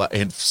proven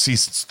in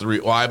seasons 3.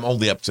 Well, I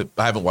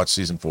haven't watched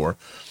season 4.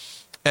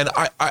 And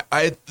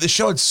the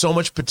show had so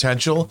much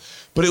potential,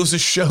 but it was a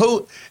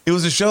show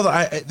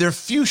that there are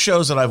few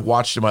shows that I've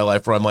watched in my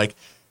life where I'm like,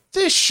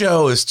 this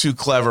show is too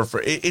clever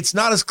it's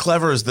not as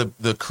clever as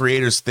the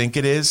creators think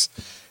it is.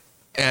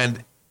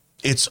 And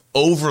it's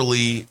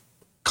overly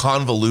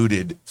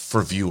convoluted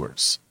for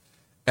viewers.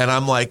 And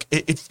I'm like,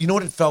 you know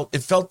what it felt?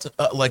 It felt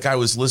like I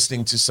was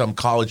listening to some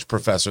college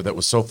professor that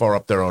was so far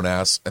up their own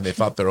ass and they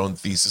thought their own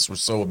thesis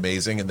was so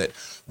amazing and that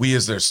we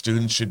as their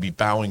students should be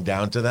bowing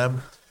down to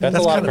them. That's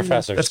a lot of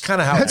professors. That's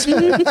kind of how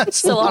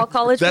Still all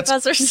college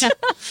professors.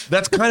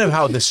 that's kind of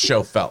how this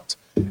show felt.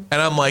 And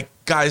I'm like,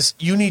 guys,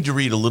 you need to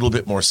read a little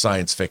bit more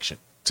science fiction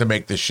to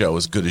make this show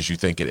as good as you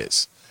think it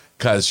is,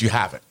 because you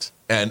haven't.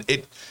 And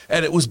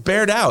it was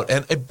bared out,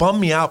 and it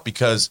bummed me out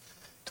because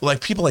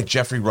like people like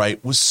Jeffrey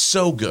Wright was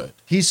so good.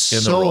 He's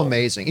so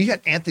amazing. You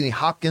got Anthony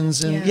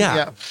Hopkins in.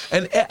 Yeah.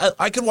 And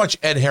I could watch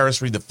Ed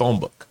Harris read the phone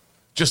book.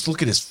 Just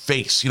look at his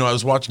face. I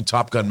was watching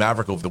Top Gun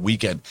Maverick over the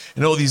weekend,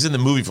 and he's in the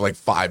movie for like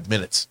 5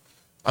 minutes.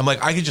 I'm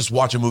like, I could just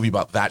watch a movie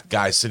about that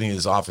guy sitting in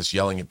his office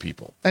yelling at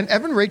people. And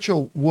Evan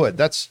Rachel Wood,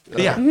 that's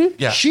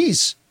yeah.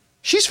 She's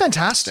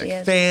fantastic. She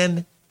is.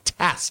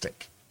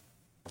 Fantastic.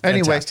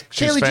 Anyway, Fantastic.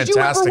 She's Kaylee, did you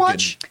ever fantastic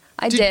watch?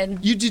 I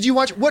did. Did you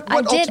watch? What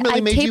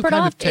ultimately made you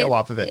kind of tail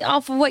off of it?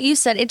 Off of what you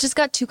said, it just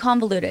got too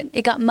convoluted.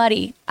 It got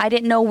muddy. I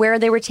didn't know where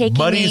they were taking me.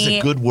 Muddy is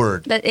a good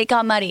word. It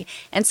got muddy.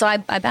 And so I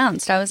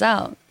bounced. I was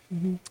out.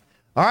 Mm-hmm.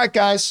 All right,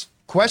 guys.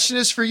 Question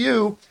is for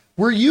you.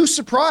 Were you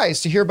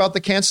surprised to hear about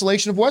the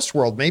cancellation of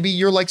Westworld? Maybe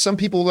you're like some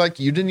people, like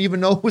you didn't even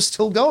know it was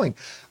still going.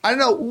 I don't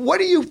know. What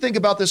do you think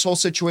about this whole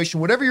situation?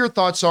 Whatever your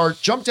thoughts are,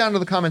 jump down to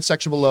the comment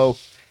section below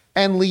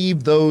and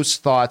leave those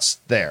thoughts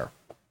there.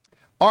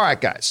 All right,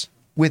 guys.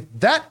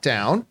 With that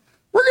down,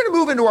 we're going to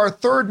move into our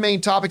third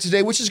main topic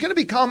today, which is going to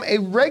become a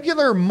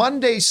regular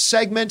Monday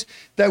segment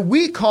that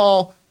we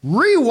call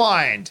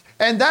Rewind.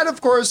 And that, of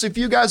course, if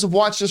you guys have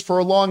watched this for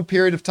a long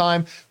period of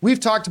time, we've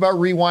talked about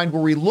Rewind,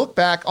 where we look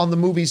back on the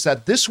movies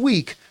that this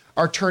week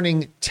are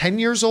turning 10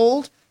 years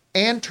old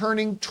and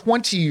turning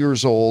 20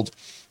 years old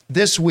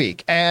this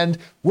week. And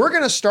we're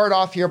going to start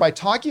off here by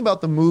talking about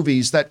the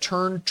movies that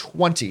turn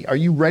 20. Are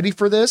you ready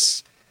for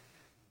this?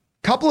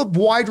 Couple of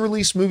wide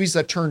release movies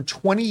that turned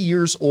 20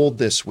 years old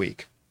this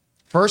week.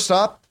 First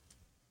up,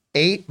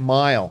 8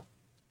 Mile.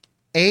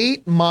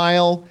 8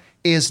 Mile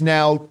is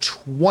now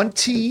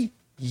 20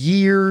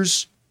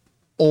 years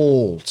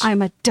old.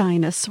 I'm a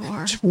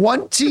dinosaur.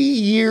 20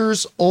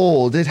 years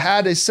old. It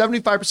had a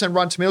 75%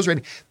 Rotten Tomatoes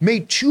rating,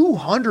 made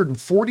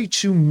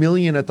 $242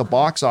 million at the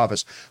box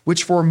office,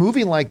 which for a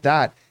movie like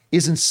that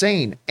is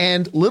insane.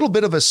 And little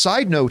bit of a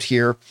side note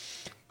here,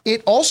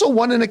 it also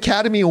won an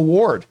Academy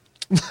Award.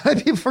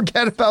 People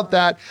forget about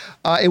that.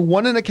 It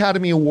won an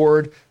Academy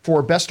Award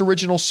for Best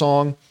Original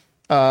Song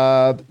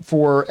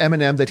for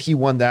Eminem, that he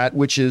won that,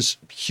 which is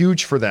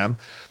huge for them.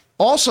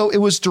 Also, it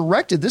was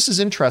directed, this is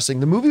interesting,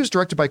 the movie was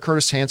directed by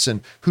Curtis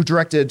Hanson, who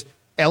directed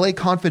LA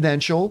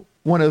Confidential,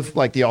 one of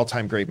like the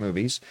all-time great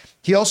movies.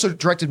 He also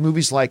directed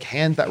movies like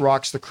Hand That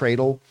Rocks the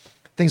Cradle,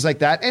 things like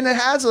that. And it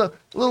has a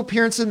little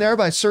appearance in there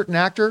by a certain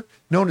actor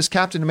known as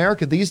Captain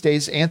America these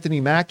days, Anthony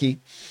Mackie,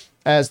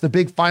 as the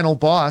big final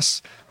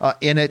boss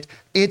in it.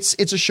 It's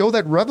a show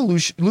that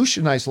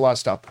revolutionized a lot of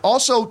stuff.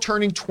 Also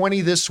turning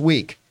 20 this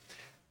week,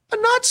 a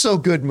not so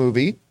good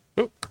movie,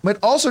 but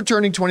also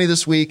turning 20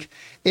 this week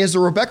is the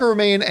Rebecca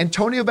Romijn,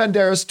 Antonio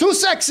Banderas, too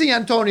sexy,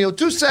 Antonio,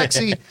 too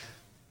sexy,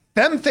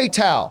 Femme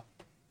Fatale.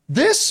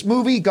 This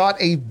movie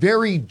got a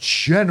very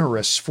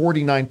generous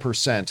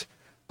 49%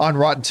 on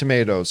Rotten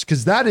Tomatoes,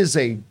 because that is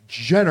a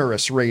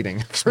generous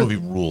rating. This movie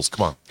rules.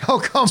 Come on. Oh,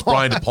 come on.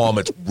 Brian De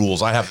Palma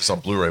rules. I have this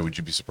on Blu-ray. Would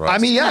you be surprised? I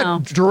mean, yeah, No.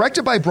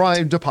 Directed by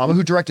Brian De Palma,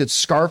 who directed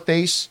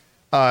Scarface,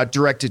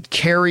 directed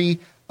Carrie,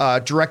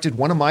 directed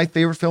one of my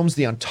favorite films,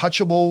 The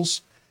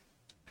Untouchables.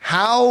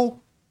 How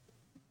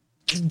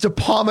De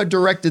Palma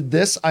directed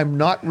this, I'm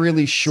not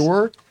really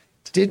sure.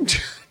 Didn't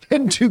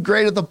do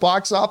great at the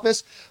box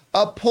office.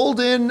 Pulled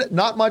in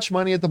not much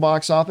money at the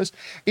box office.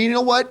 And you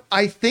know what?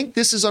 I think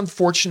this is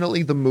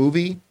unfortunately the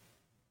movie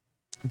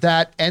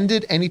that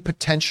ended any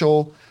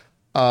potential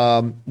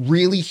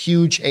really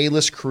huge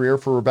A-list career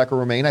for Rebecca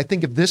Romijn. I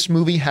think if this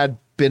movie had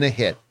been a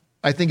hit,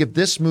 I think if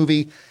this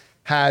movie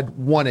had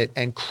won it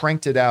and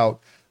cranked it out,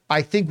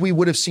 I think we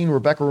would have seen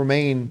Rebecca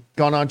Romijn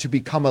gone on to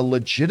become a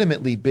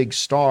legitimately big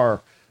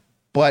star.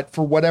 But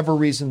for whatever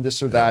reason,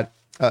 this or that,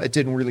 it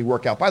didn't really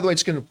work out. By the way,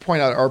 it's going to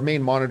point out our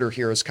main monitor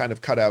here is kind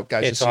of cut out,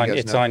 guys. It's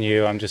on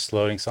you. I'm just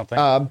loading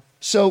something.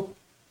 So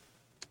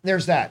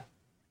there's that.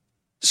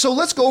 So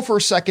let's go for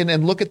a second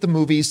and look at the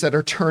movies that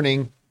are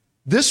turning.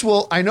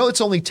 I know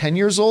it's only 10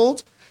 years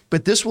old,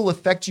 but this will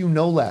affect you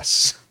no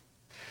less.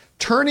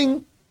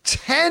 Turning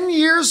 10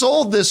 years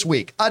old this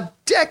week, a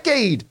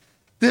decade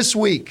this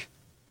week.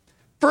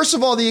 First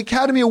of all, the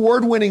Academy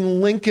Award winning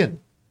Lincoln.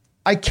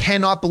 I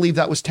cannot believe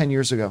that was 10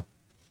 years ago.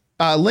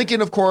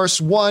 Lincoln, of course,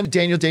 won.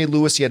 Daniel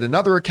Day-Lewis, he had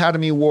another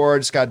Academy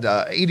Award. It's got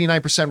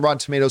 89% Rotten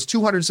Tomatoes,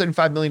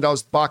 $275 million at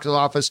the box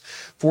office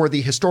for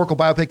the historical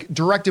biopic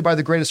directed by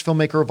the greatest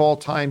filmmaker of all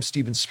time,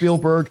 Steven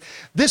Spielberg.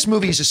 This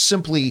movie is just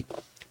simply,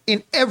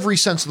 in every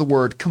sense of the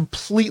word,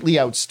 completely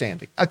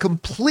outstanding. A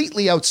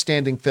completely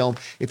outstanding film.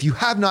 If you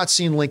have not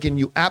seen Lincoln,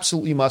 you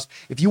absolutely must.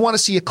 If you want to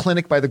see a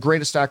clinic by the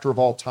greatest actor of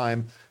all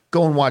time,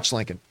 go and watch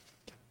Lincoln.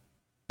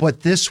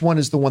 But this one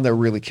is the one that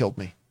really killed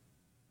me.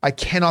 I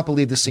cannot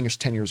believe this thing is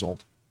 10 years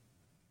old.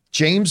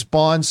 James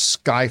Bond's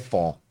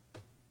Skyfall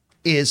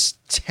is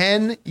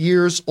 10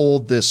 years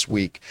old this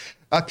week.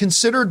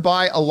 Considered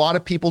by a lot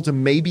of people to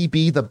maybe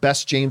be the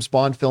best James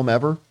Bond film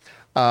ever.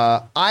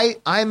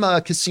 I'm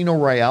a Casino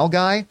Royale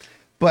guy,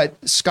 but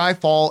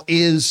Skyfall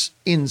is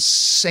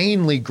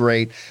insanely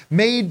great.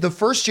 Made the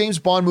first James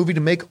Bond movie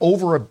to make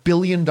over $1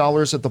 billion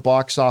at the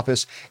box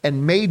office,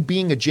 and made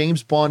being a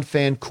James Bond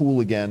fan cool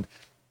again.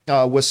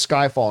 Was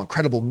Skyfall.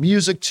 Incredible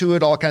music to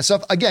it, all kind of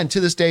stuff. Again,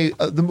 to this day,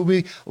 the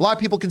movie, a lot of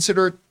people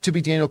consider it to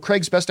be Daniel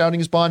Craig's best outing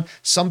as Bond.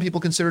 Some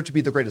people consider it to be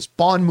the greatest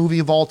Bond movie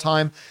of all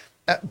time.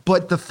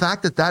 But the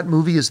fact that that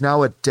movie is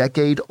now a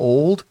decade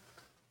old,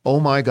 oh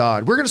my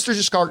God. We're going to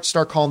just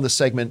start calling this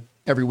segment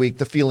every week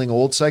the Feeling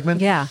Old segment.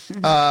 Yeah.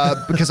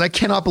 Because I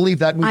cannot believe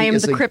that movie I am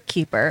is the crypt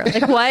keeper.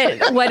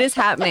 Like, what is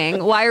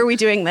happening? Why are we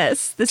doing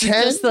this? This is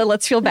just the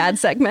Let's Feel Bad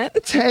segment.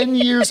 10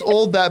 years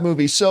old, that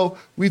movie. So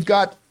we've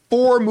got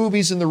 4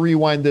 movies in the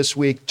rewind this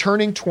week,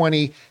 turning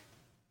 20.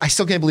 I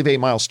still can't believe 8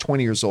 Mile's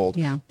 20 years old.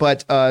 Yeah.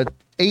 But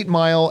 8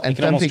 Mile and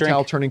can Femme almost Fatale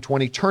drink. turning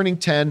 20, turning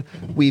 10.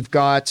 We've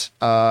got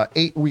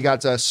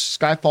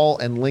Skyfall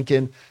and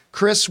Lincoln.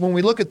 Chris, when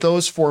we look at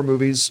those 4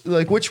 movies,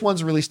 like which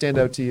ones really stand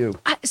out to you?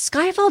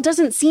 Skyfall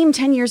doesn't seem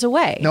 10 years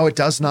away. No, it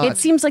does not. It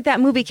seems like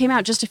that movie came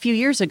out just a few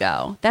years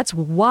ago. That's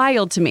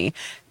wild to me.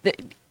 The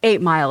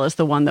 8 Mile is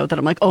the one, though, that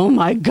I'm like, oh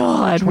my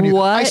God,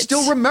 what? I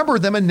still remember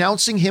them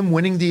announcing him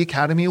winning the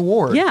Academy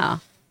Award. Yeah.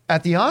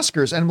 At the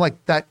Oscars. And I'm like,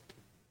 that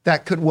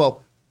could,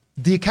 well,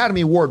 the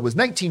Academy Award was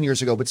 19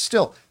 years ago, but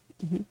still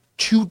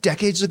 2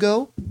 decades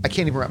ago. I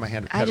can't even wrap my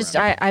head around it.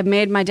 I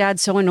made my dad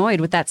so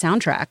annoyed with that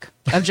soundtrack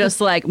of just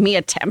like me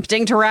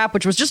attempting to rap,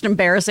 which was just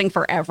embarrassing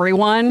for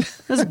everyone.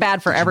 It was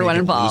bad for everyone Make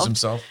him involved. lose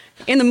himself.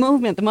 In the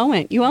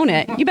moment, you own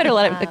it. You better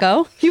let it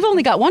go. You've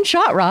only got one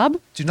shot, Rob.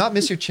 Do not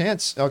miss your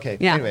chance. Okay.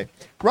 Yeah. Anyway,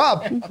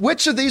 Rob,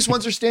 which of these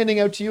ones are standing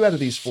out to you out of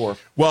these 4?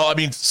 Well, I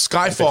mean,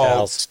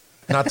 Skyfall, Fatales.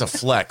 not to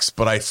flex,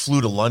 but I flew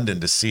to London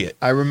to see it.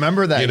 I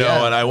remember that. You know,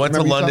 yeah. and I went to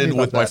Remember you telling London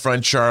me with about my that.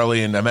 friend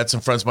Charlie, and I met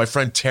some friends. My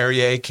friend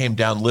Terrier came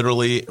down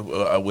literally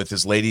with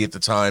his lady at the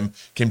time,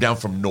 came down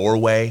from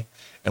Norway,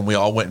 and we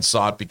all went and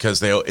saw it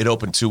because it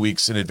opened 2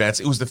 weeks in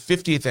advance. It was the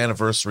 50th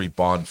anniversary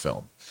Bond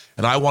film,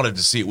 and I wanted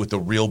to see it with the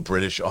real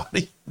British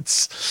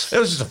audience. It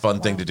was just a fun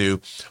thing to do.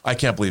 I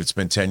can't believe it's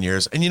been 10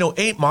 years. And,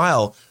 8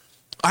 Mile,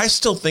 I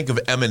still think of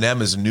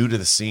Eminem as new to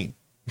the scene.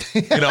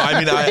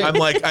 I'm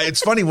like,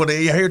 it's funny when I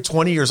hear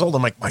 20 years old,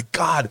 I'm like, my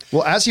God.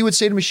 Well, as he would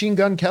say to Machine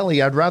Gun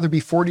Kelly, I'd rather be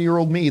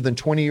 40-year-old me than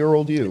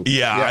 20-year-old you.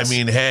 Yeah, Yes. I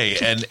mean, hey,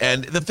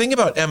 and the thing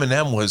about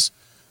Eminem was,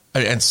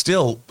 and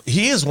still,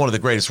 he is one of the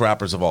greatest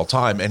rappers of all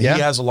time, and Yeah.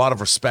 he has a lot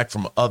of respect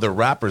from other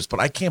rappers, but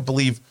I can't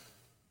believe,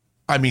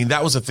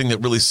 that was the thing that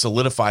really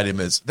solidified him,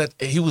 is that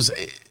he was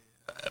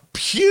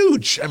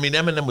huge. I mean,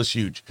 Eminem was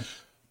huge.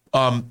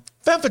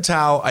 Femme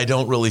Fatale, I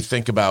don't really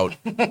think about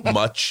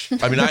much.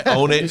 I mean, I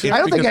own it. I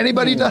don't think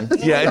anybody does.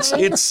 Yeah,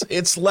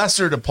 it's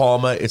lesser to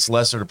Palma. It's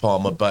lesser to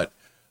Palma, but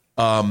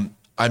wow.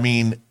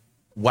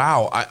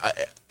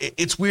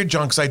 It's weird,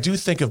 John, because I do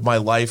think of my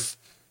life.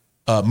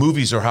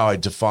 Movies are how I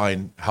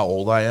define how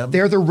old I am.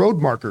 They're the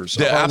road markers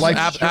of our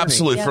life's journey.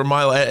 Absolutely, Yeah. for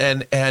my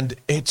and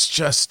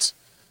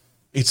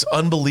it's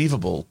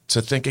unbelievable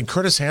to think. And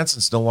Curtis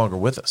Hansen's no longer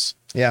with us.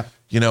 Yeah.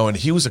 And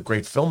he was a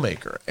great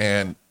filmmaker.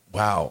 And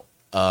wow.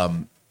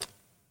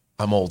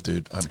 I'm old,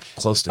 dude. I'm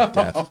close to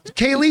death.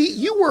 Kaylee,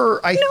 you were,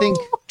 I think,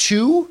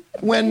 2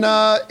 when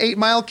 8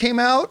 Mile came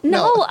out?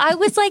 No, I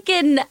was like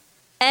in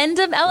end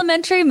of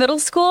elementary, middle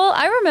school.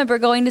 I remember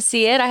going to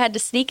see it. I had to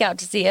sneak out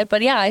to see it,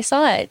 but yeah, I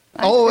saw it.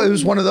 Oh, it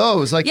was one of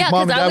those. Like, Yeah,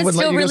 mom because and I dad was wouldn't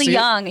let still you go really see it?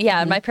 young. Yeah,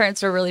 and my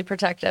parents were really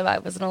protective. I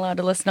wasn't allowed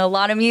to listen to a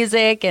lot of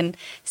music and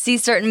see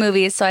certain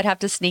movies, so I'd have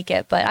to sneak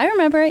it. But I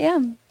remember it,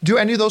 yeah. Do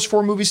any of those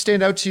 4 movies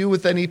stand out to you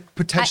with any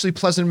potentially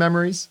pleasant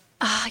memories?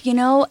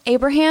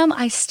 Abraham,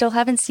 I still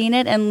haven't seen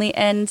it,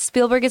 and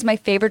Spielberg is my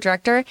favorite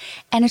director,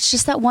 and it's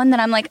just that one that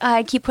I'm like,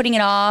 I keep putting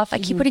it off. I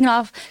keep putting it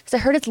off because I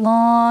heard it's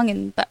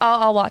long, but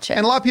I'll watch it.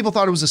 And a lot of people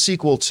thought it was a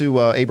sequel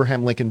to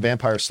Abraham Lincoln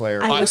Vampire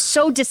Slayer. I was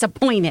so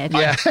disappointed.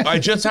 yeah. I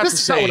just have to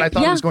This is not say, what I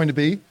thought it Yeah. was going to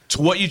be.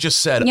 to what you just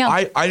said, Yeah.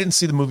 I didn't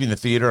see the movie in the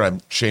theater.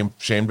 I'm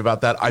shamed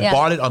about that. I Yeah.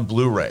 bought it on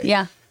Blu-ray.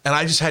 Yeah. And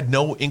I just had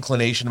no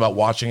inclination about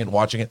watching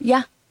it.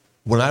 Yeah.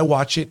 When I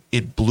watch it,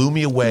 it blew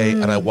me away,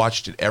 and I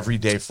watched it every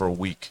day for a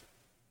week.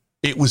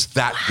 It was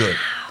that good.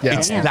 Yeah.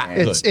 It's that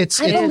good.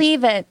 I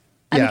believe it.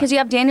 Yeah. Because you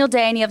have Daniel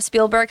Day and you have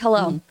Spielberg.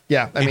 Hello.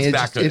 Yeah. I mean, It's it,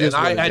 that just, good. it is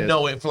And what I it is.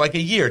 know it for like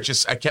a year.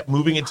 I kept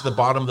moving into the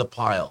bottom of the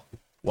pile.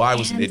 Well, I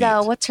was an And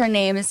idiot. what's her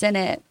name is in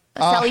it?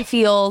 Sally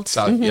Field.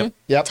 Sally, yep.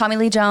 Yep. Tommy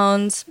Lee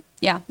Jones.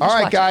 Yeah. All just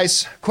right, watch it.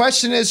 guys.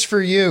 Question is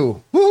for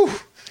you. Woo!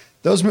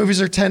 Those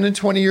movies are 10 and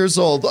 20 years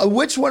old.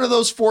 Which one of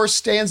those 4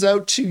 stands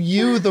out to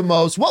you the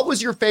most? What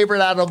was your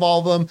favorite out of all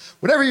of them?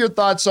 Whatever your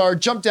thoughts are,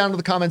 jump down to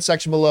the comment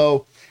section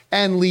below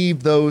and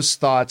leave those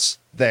thoughts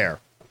there.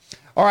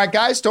 All right,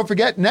 guys, don't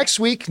forget, next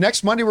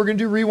Monday, we're going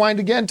to do Rewind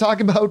again,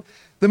 talking about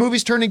the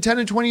movies turning 10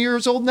 and 20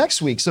 years old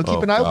next week. So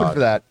keep an eye open God. for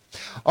that.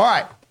 All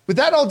right, with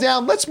that all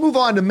down, let's move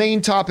on to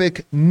main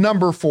topic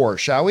number 4,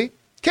 shall we?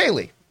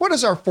 Kaylee, what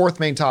is our 4th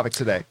main topic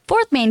today?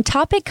 Fourth main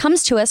topic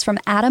comes to us from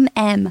Adam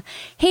M.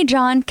 Hey,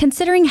 John,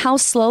 considering how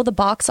slow the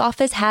box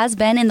office has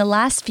been in the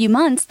last few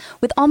months,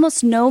 with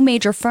almost no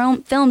major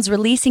films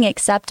releasing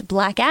except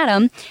Black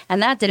Adam,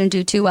 and that didn't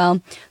do too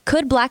well,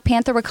 could Black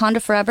Panther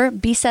Wakanda Forever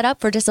be set up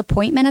for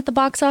disappointment at the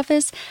box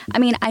office? I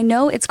mean, I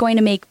know it's going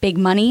to make big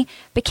money,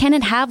 but can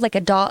it have like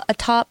a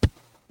top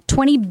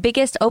 20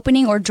 biggest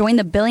opening or join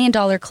the $1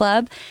 billion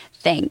club?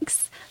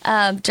 Thanks.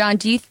 John,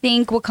 do you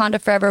think Wakanda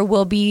Forever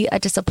will be a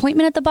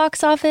disappointment at the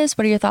box office?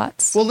 What are your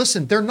thoughts? Well,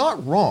 listen, they're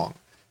not wrong.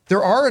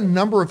 There are a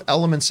number of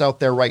elements out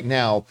there right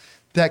now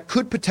that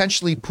could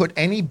potentially put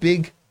any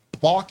big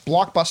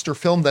blockbuster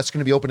film that's going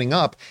to be opening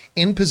up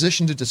in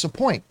position to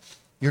disappoint.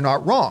 You're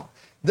not wrong.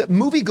 The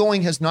movie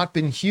going has not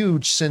been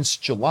huge since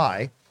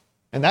July,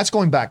 and that's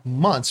going back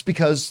months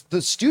because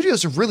the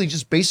studios have really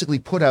just basically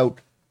put out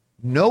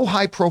no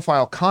high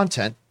profile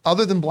content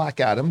other than Black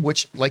Adam,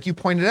 which, like you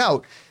pointed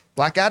out,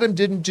 Black Adam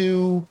didn't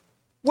do,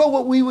 well,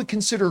 what we would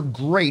consider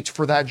great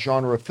for that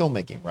genre of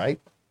filmmaking, right?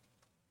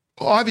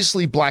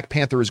 Obviously, Black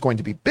Panther is going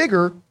to be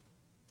bigger,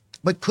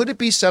 but could it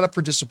be set up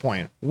for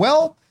disappointment?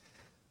 Well,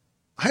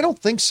 I don't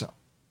think so.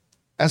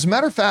 As a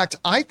matter of fact,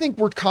 I think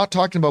we're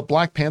talking about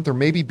Black Panther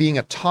maybe being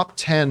a top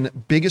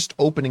 10 biggest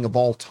opening of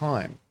all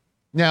time.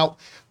 Now,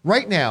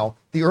 right now,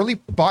 the early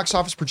box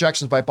office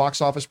projections by Box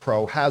Office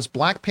Pro has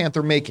Black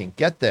Panther making,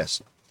 get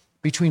this,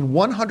 between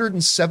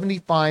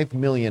 175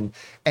 million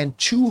and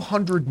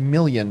 200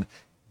 million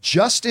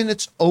just in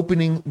its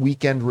opening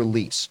weekend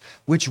release,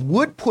 which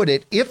would put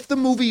it, if the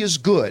movie is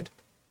good,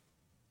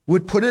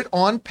 would put it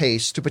on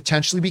pace to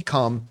potentially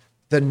become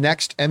the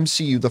next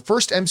MCU, the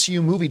first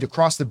MCU movie to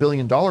cross the $1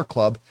 billion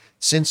club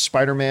since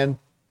Spider-Man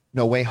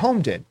No Way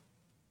Home did.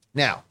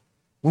 Now,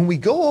 when we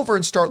go over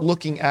and start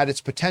looking at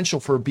its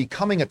potential for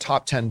becoming a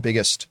top 10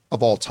 biggest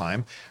of all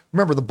time,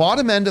 remember the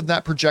bottom end of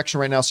that projection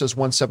right now says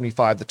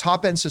 175. The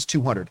top end says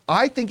 200.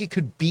 I think it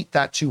could beat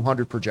that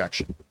 200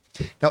 projection.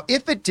 Now,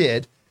 if it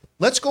did,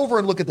 let's go over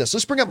and look at this.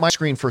 Let's bring up my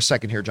screen for a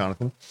second here,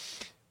 Jonathan.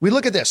 We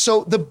look at this.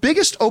 So the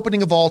biggest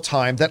opening of all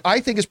time that I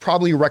think is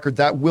probably a record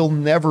that will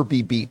never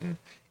be beaten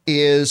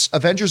is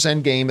Avengers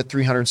Endgame at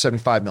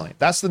 375 million.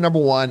 That's the number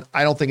one.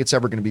 I don't think it's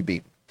ever going to be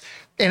beaten.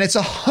 And it's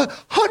about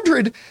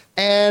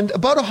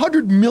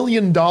 $100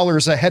 million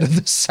ahead of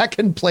the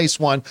second place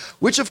one,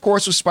 which of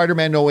course was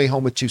Spider-Man No Way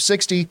Home with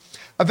 260,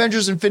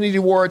 Avengers Infinity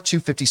War at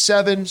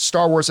 257,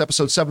 Star Wars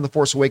Episode 7 The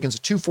Force Awakens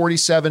at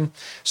 247,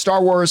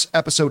 Star Wars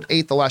Episode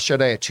 8 The Last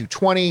Jedi at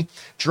 220,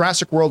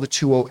 Jurassic World at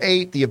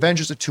 208, The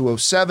Avengers at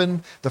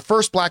 207, the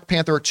first Black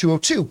Panther at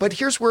 202. But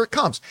here's where it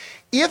comes.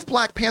 If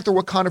Black Panther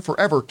Wakanda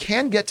Forever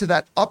can get to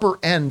that upper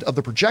end of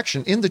the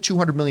projection in the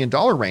 $200 million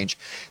range,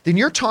 then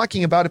you're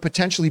talking about it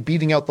potentially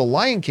beating out The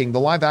Lion King, the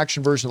live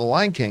action version of The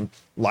Lion King.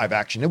 Live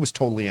action, it was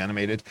totally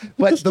animated,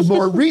 but the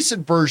more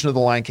recent version of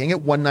The Lion King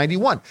at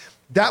 191.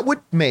 That would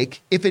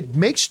make, if it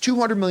makes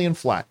 200 million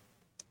flat,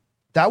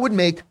 that would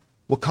make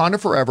Wakanda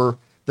Forever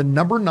the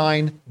number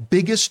 9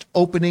 biggest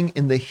opening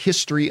in the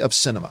history of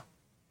cinema,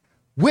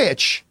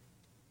 which,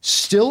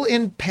 still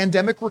in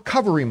pandemic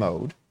recovery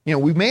mode, you know,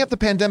 we may have the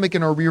pandemic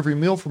in our rearview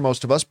mirror for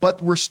most of us,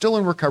 but we're still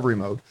in recovery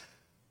mode.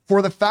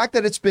 For the fact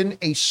that it's been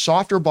a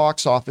softer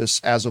box office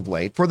as of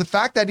late, for the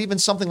fact that even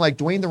something like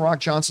Dwayne "The Rock"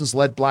 Johnson's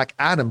led Black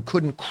Adam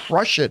couldn't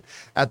crush it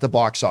at the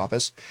box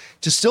office,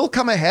 to still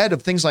come ahead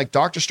of things like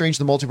Doctor Strange: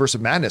 The Multiverse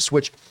of Madness,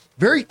 which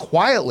very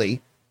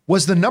quietly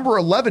was the number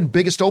 11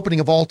 biggest opening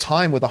of all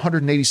time with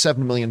 $187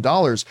 million,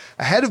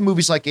 ahead of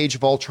movies like Age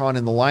of Ultron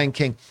and The Lion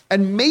King,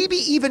 and maybe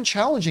even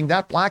challenging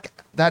that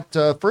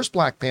first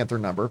Black Panther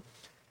number.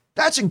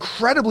 That's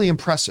incredibly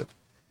impressive.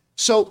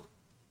 So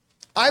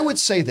I would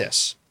say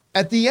this.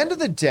 At the end of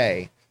the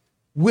day,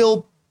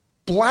 will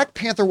Black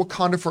Panther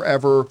Wakanda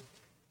Forever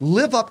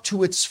live up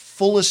to its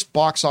fullest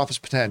box office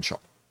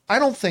potential? I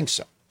don't think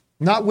so.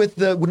 Not with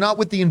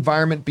the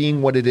environment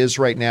being what it is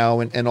right now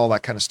and all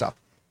that kind of stuff.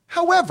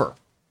 However,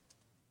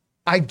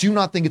 I do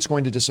not think it's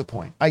going to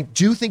disappoint. I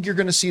do think you're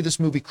going to see this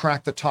movie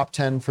crack the top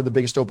 10 for the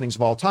biggest openings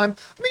of all time.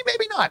 I mean,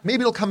 maybe not.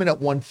 Maybe it'll come in at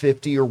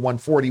 150 or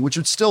 140, which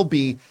would still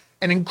be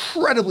an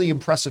incredibly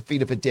impressive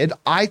feat if it did.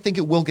 I think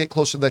it will get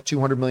closer to that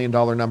 $200 million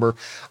number.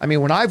 I mean,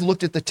 when I've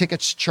looked at the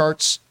tickets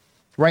charts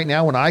right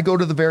now, when I go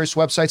to the various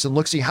websites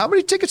and see how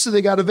many tickets do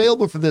they got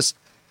available for this,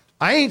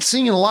 I ain't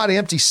seeing a lot of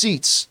empty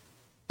seats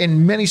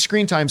in many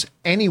screen times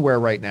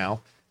anywhere right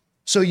now.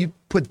 So you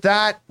put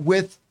that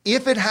with,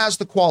 if it has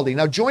the quality.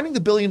 Now, joining the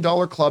 $1 billion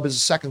club is a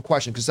second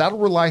question, because that'll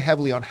rely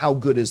heavily on how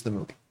good is the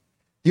movie.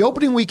 The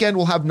opening weekend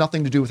will have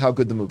nothing to do with how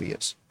good the movie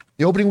is.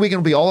 The opening weekend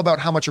will be all about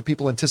how much are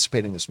people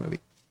anticipating this movie.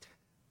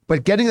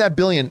 But getting that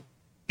billion,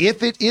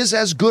 if it is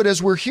as good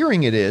as we're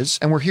hearing it is,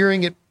 and we're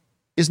hearing it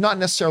is not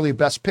necessarily a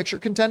best picture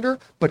contender,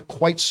 but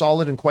quite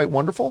solid and quite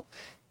wonderful.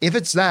 If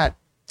it's that,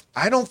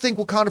 I don't think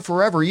Wakanda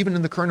Forever, even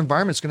in the current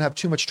environment, is going to have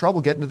too much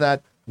trouble getting to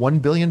that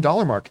 $1 billion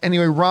mark.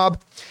 Anyway,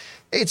 Rob,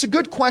 it's a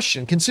good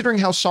question, considering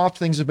how soft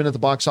things have been at the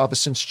box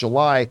office since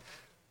July.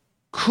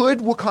 Could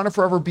Wakanda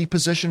Forever be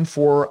positioned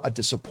for a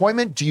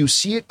disappointment? Do you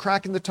see it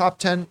cracking the top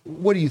 10?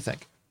 What do you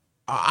think?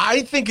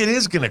 I think it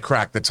is going to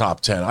crack the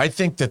top 10. I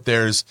think that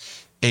there's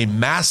a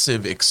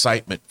massive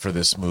excitement for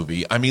this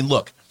movie. I mean,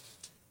 look,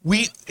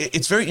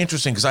 it's very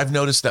interesting because I've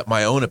noticed that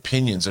my own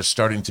opinions are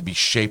starting to be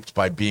shaped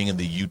by being in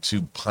the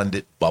YouTube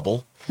pundit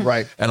bubble.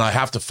 Right. And I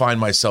have to find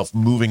myself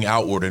moving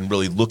outward and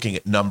really looking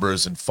at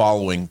numbers and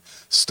following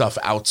stuff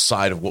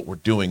outside of what we're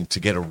doing to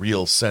get a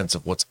real sense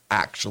of what's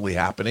actually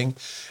happening.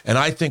 And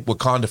I think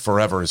Wakanda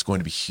Forever is going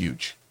to be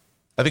huge.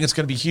 I think it's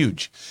going to be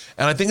huge.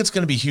 And I think it's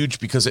going to be huge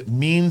because it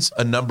means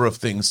a number of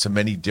things to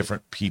many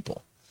different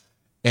people.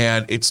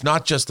 And it's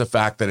not just the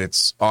fact that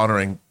it's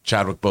honoring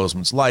Chadwick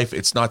Boseman's life.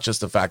 It's not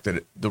just the fact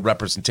that the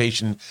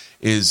representation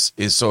is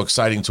so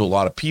exciting to a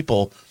lot of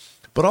people.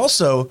 But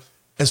also,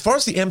 as far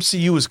as the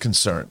MCU is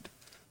concerned,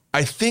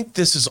 I think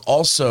this is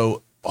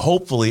also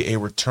hopefully a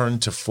return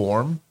to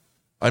form.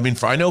 I mean,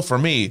 I know for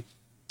me,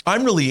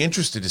 I'm really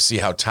interested to see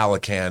how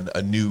Talokan,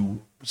 a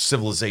new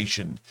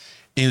civilization,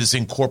 is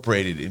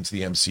incorporated into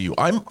the MCU.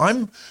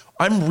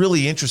 I'm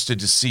really interested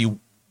to see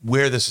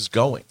where this is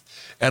going.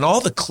 And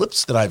all the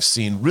clips that I've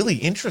seen really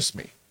interest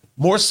me,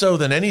 more so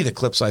than any of the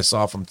clips I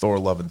saw from Thor: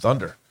 Love and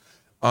Thunder.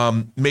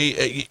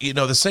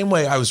 The same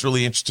way I was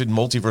really interested in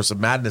Multiverse of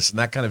Madness, and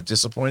that kind of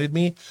disappointed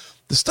me.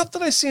 The stuff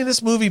that I see in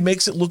this movie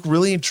makes it look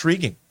really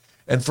intriguing.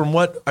 And from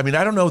I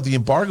don't know, the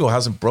embargo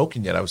hasn't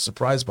broken yet. I was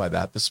surprised by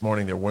that. This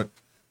morning there weren't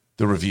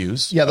the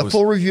reviews. Yeah,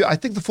 full review. I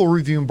think the full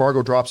review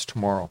embargo drops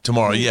tomorrow.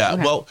 Yeah.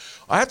 Okay. Well,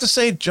 I have to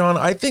say, John,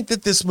 I think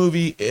that this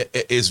movie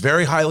is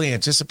very highly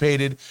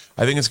anticipated.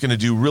 I think it's going to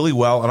do really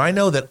well. And I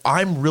know that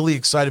I'm really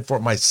excited for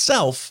it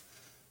myself,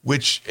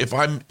 which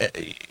I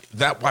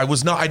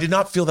did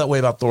not feel that way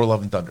about Thor: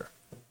 Love and Thunder.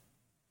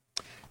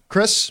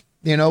 Chris,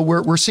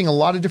 we're seeing a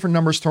lot of different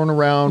numbers thrown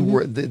around.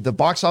 Mm-hmm. The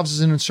box office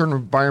is in a certain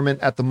environment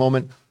at the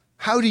moment.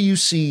 How do you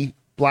see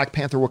Black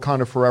Panther: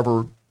 Wakanda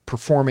Forever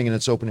performing in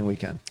its opening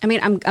weekend? I mean,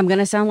 I'm going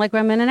to sound like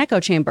I'm in an echo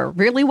chamber.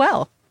 Really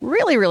well.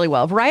 Really, really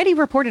well. Variety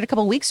reported a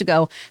couple weeks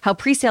ago how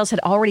pre-sales had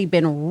already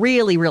been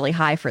really, really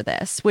high for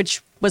this,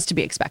 which was to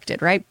be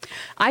expected, right?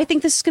 I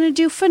think this is going to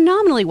do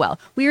phenomenally well.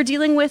 We are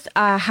dealing with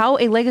how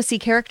a legacy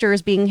character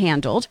is being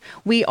handled.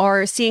 We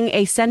are seeing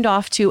a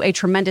send-off to a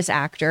tremendous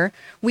actor.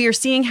 We are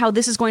seeing how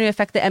this is going to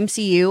affect the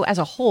MCU as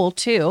a whole,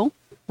 too,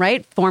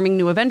 right? Forming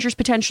new Avengers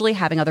potentially,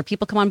 having other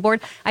people come on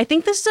board. I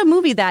think this is a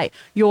movie that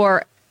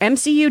your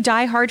MCU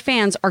diehard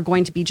fans are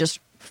going to be just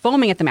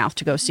foaming at the mouth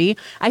to go see.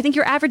 I think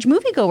your average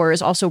moviegoer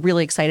is also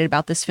really excited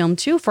about this film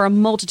too, for a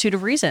multitude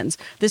of reasons.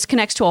 This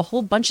connects to a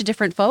whole bunch of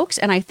different folks,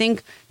 and I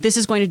think this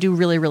is going to do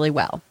really, really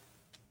well.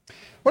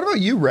 What about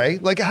you, Ray?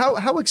 Like,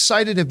 how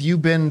excited have you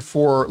been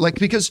for,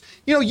 because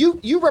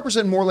you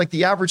represent more like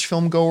the average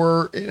film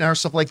goer and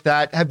stuff like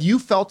that. Have you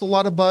felt a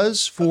lot of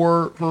buzz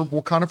for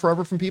Wakanda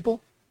Forever from people?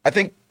 I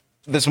think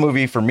this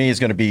movie for me is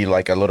going to be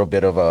like a little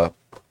bit of an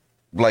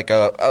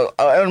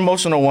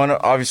emotional one.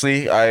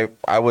 Obviously,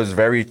 I was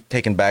very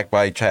taken back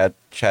by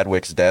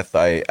Chadwick's death.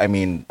 I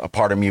mean, a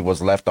part of me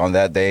was left on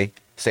that day,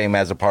 same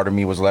as a part of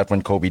me was left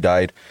when Kobe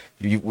died.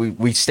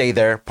 We stay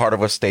there. Part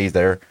of us stays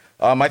there.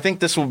 I think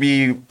this will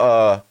be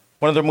one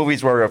of the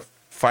movies where I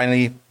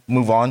finally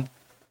move on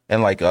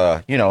and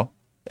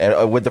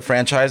with the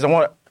franchise. I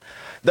want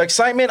the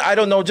excitement. I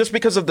don't know, just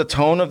because of the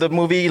tone of the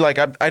movie. Like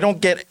I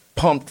don't get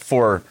pumped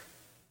for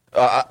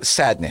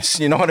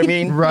sadness, you know what I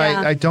mean? Right.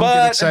 Yeah. I don't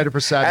get excited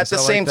for sadness. At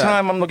the same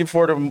time, I'm looking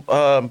forward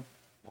to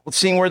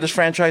seeing where this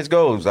franchise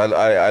goes.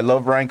 I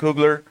love Ryan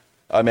Coogler.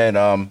 I mean,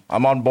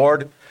 I'm on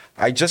board.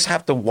 I just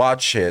have to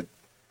watch it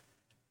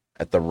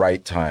at the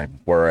right time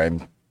where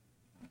I'm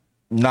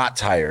not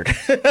tired.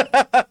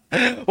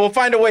 We'll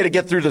find a way to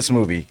get through this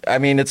movie. I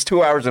mean, it's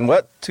 2 hours and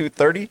what?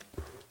 2:30?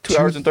 2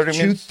 hours and 30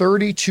 minutes?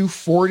 2:30,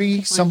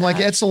 2:40, something like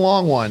that. It's a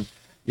long one.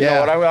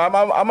 Yeah, you know what,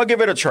 I'm gonna give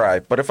it a try.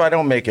 But if I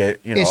don't make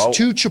it, it's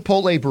 2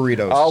 Chipotle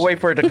burritos. I'll wait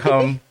for it to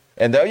come,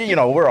 and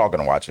we're all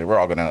gonna watch it. We're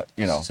all gonna,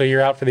 So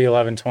you're out for the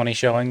 11:20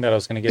 showing that I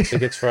was gonna get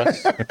tickets for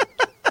us.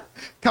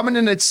 Coming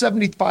in at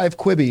 75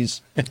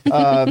 quibbies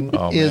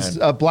is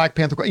Black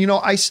Panther.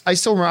 I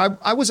still remember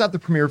I was at the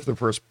premiere for the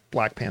first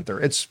Black Panther.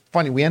 It's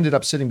funny, we ended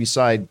up sitting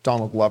beside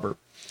Donald Glover,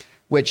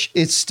 which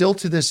is still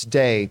to this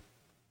day,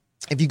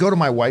 if you go to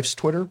my wife's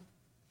Twitter,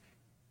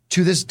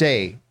 to this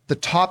day, the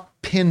top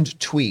pinned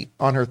tweet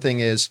on her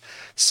thing is,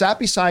 sat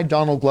beside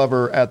Donald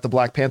Glover at the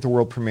Black Panther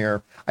world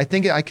premiere. I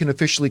think I can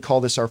officially call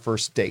this our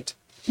first date.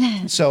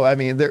 So, I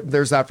mean,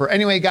 there's that for.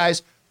 Anyway,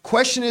 guys,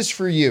 question is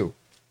for you.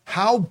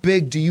 How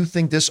big do you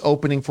think this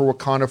opening for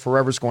Wakanda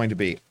Forever is going to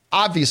be?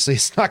 Obviously,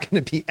 it's not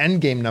going to be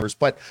endgame numbers,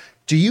 but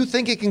do you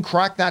think it can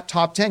crack that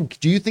top 10?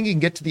 Do you think it can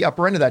get to the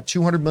upper end of that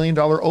 $200 million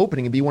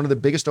opening and be one of the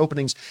biggest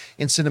openings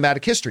in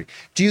cinematic history?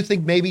 Do you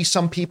think maybe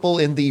some people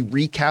in the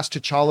recast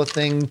T'Challa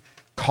thing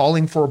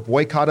calling for a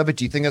boycott of it,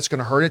 do you think that's going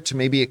to hurt it to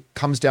maybe it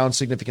comes down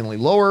significantly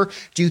lower?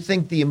 Do you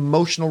think the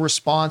emotional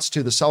response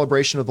to the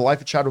celebration of the life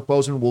of Chadwick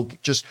Boseman will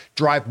just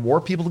drive more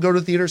people to go to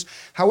the theaters?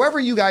 However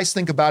you guys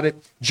think about it,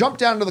 jump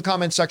down to the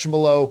comment section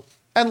below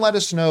and let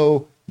us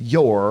know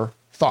your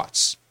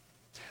thoughts.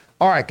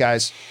 All right,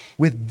 guys,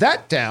 with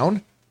that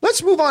down,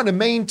 let's move on to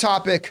main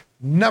topic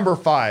number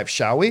 5,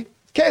 shall we?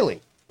 Kaylee,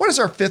 what is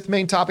our 5th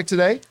main topic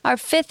today? Our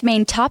 5th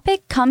main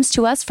topic comes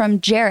to us from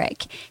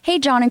Jarek. Hey,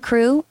 John and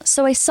crew.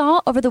 So I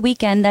saw over the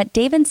weekend that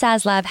David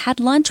Zaslav had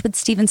lunch with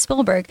Steven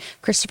Spielberg,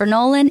 Christopher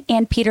Nolan,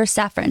 and Peter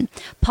Safran,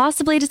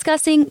 possibly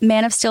discussing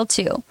Man of Steel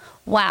 2.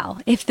 Wow,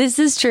 if this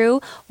is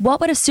true, what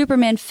would a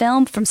Superman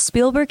film from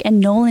Spielberg and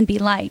Nolan be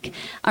like?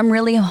 I'm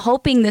really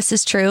hoping this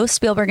is true.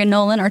 Spielberg and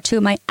Nolan are 2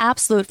 of my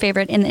absolute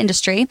favorite in the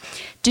industry.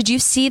 Did you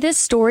see this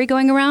story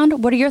going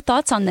around? What are your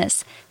thoughts on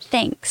this?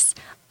 Thanks.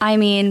 I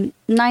mean,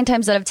 9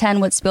 times out of 10,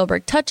 what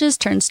Spielberg touches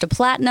turns to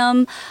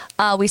platinum.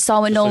 We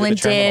saw what Nolan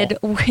did.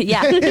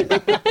 Yeah.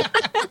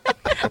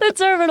 The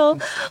terminal.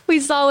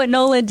 We saw what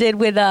Nolan did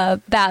with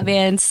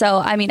Batman. So,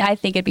 I mean, I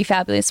think it'd be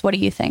fabulous. What do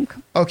you think?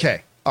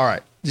 Okay. All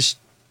right. Just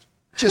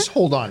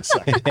hold on a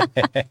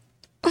second.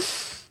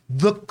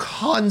 The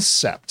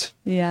concept.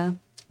 Yeah.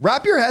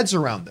 Wrap your heads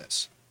around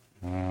this.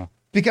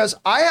 Because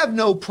I have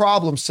no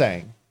problem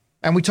saying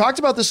And we talked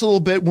about this a little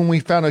bit when we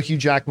found out Hugh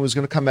Jackman was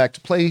going to come back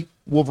to play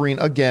Wolverine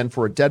again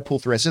for a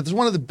Deadpool 3. I said, this is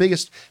one of the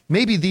biggest,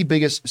 maybe the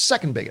biggest,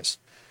 second biggest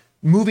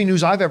movie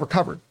news I've ever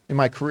covered in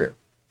my career.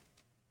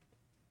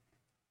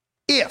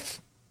 If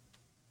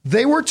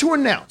they were to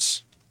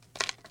announce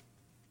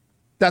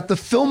that the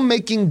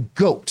filmmaking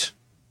GOAT,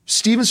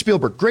 Steven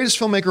Spielberg, greatest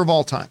filmmaker of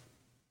all time,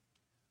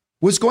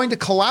 was going to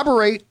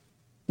collaborate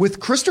with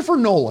Christopher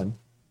Nolan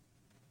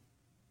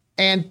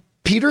and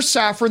Peter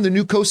Safran, the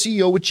new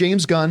co-CEO with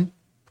James Gunn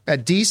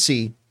at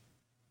DC,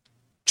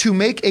 to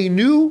make a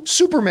new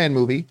Superman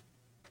movie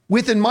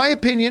with, in my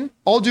opinion,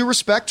 all due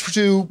respect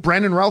to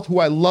Brandon Routh, who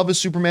I love as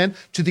Superman,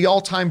 to the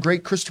all-time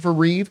great Christopher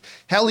Reeve,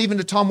 hell, even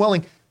to Tom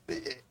Welling,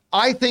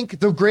 I think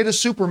the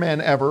greatest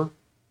Superman ever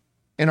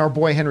in our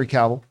boy Henry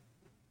Cavill,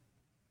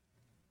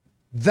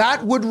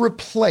 that would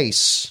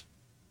replace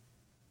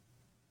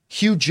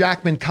Hugh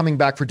Jackman coming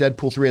back for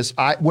Deadpool 3 as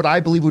what I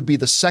believe would be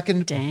the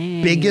second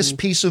biggest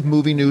piece of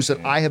movie news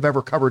that I have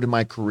ever covered in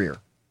my career.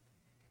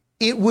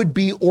 It would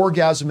be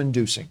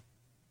orgasm-inducing.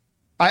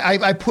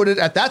 I put it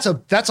at,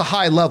 that's a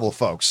high level,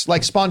 folks.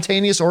 Like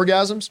spontaneous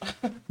orgasms,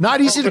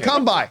 not easy to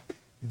come by.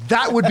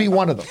 That would be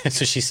one of them. That's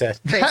what she said.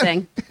 Great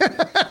thing.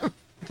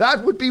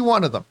 That would be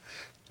one of them.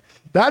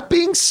 That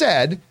being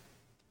said,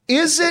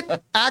 is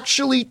it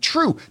actually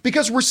true?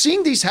 Because we're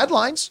seeing these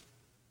headlines,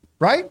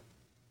 right?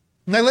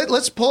 Now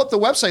let's pull up the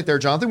website there,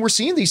 Jonathan. We're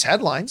seeing these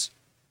headlines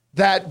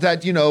that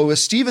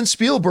Steven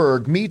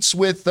Spielberg meets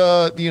with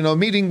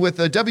meeting with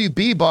a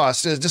WB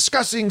boss,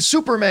 discussing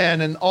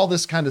Superman and all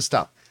this kind of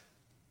stuff.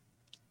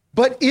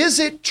 But is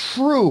it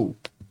true?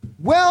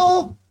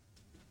 Well,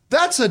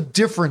 that's a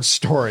different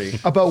story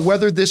about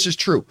whether this is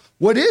true.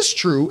 What is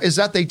true is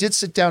that they did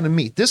sit down and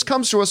meet. This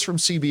comes to us from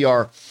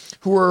CBR,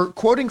 who are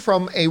quoting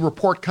from a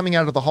report coming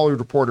out of the Hollywood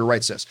Reporter,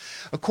 writes this.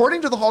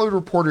 According to the Hollywood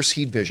Reporter's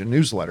Heat Vision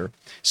newsletter,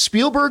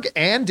 Spielberg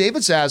and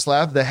David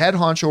Zaslav, the head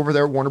honcho over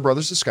there at Warner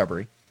Brothers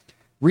Discovery,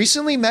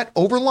 recently met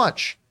over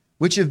lunch,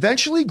 which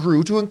eventually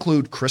grew to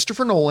include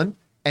Christopher Nolan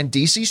and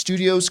DC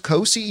Studios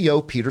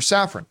co-CEO Peter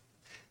Safran.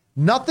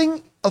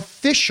 Nothing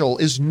official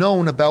is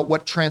known about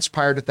what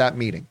transpired at that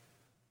meeting,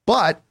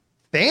 but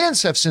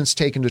fans have since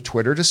taken to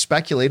Twitter to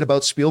speculate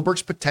about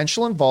Spielberg's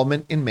potential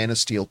involvement in Man of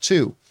Steel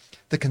 2.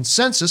 The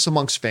consensus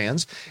amongst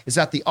fans is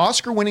that the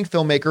Oscar-winning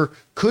filmmaker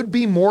could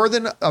be more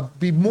than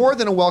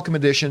a welcome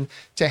addition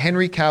to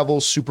Henry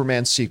Cavill's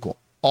Superman sequel.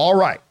 All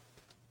right,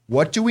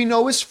 what do we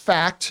know is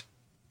fact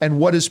and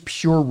what is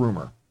pure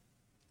rumor?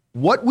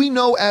 What we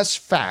know as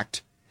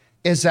fact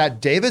is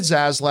that David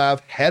Zaslav,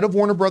 head of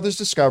Warner Brothers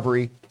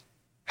Discovery,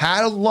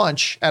 had a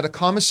lunch at a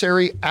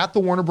commissary at the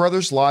Warner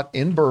Brothers lot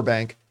in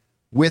Burbank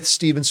with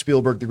Steven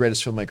Spielberg, the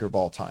greatest filmmaker of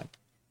all time.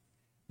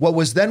 What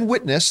was then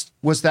witnessed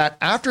was that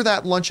after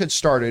that lunch had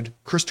started,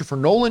 Christopher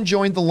Nolan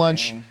joined the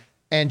lunch,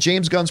 and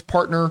James Gunn's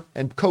partner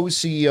and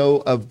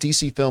co-CEO of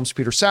DC Films,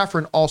 Peter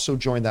Safran, also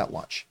joined that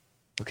lunch.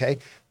 Okay?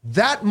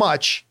 That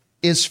much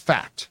is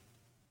fact.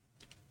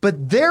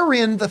 But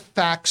therein the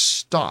facts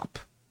stop.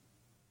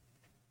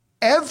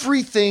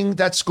 Everything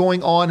that's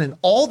going on and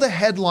all the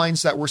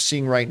headlines that we're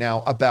seeing right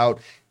now about,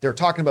 they're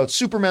talking about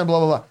Superman, blah,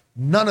 blah, blah,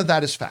 none of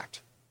that is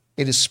fact.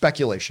 It is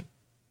speculation.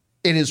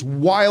 It is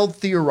wild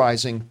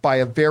theorizing by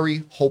a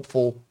very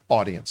hopeful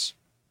audience,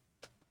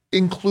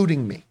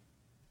 including me,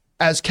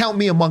 as count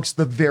me amongst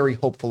the very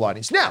hopeful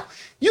audience. Now,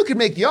 you could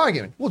make the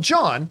argument, well,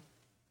 John,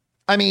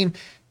 I mean,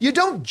 you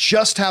don't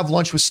just have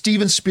lunch with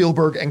Steven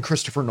Spielberg and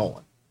Christopher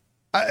Nolan.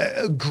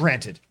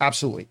 Granted,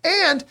 absolutely.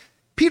 And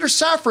Peter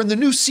Safran, the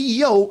new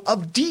CEO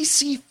of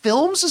DC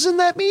Films, is in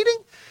that meeting.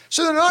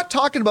 So they're not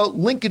talking about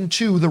Lincoln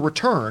 2, The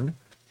Return.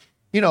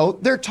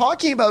 They're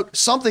talking about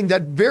something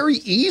that very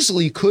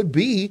easily could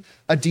be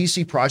a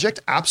DC project.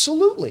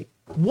 Absolutely.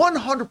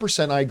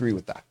 100% I agree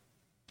with that.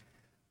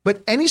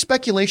 But any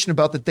speculation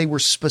about that they were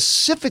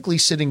specifically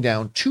sitting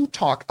down to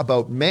talk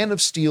about Man of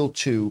Steel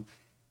 2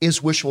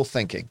 is wishful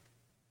thinking.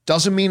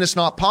 Doesn't mean it's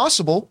not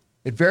possible.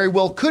 It very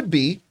well could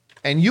be.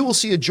 And you will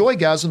see a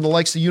joygasm the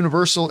likes of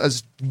Universal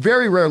as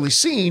very rarely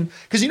seen.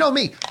 Because you know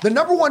me, the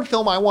number one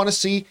film I want to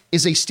see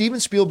is a Steven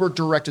Spielberg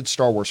directed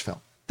Star Wars film.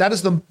 That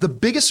is the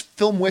biggest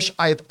film wish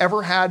I have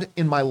ever had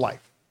in my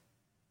life.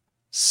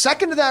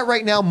 Second to that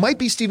right now might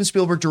be Steven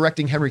Spielberg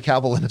directing Henry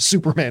Cavill in a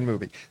Superman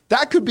movie.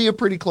 That could be a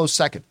pretty close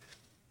second.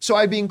 So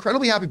I'd be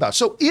incredibly happy about it.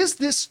 So is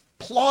this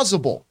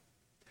plausible?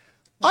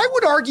 I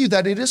would argue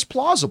that it is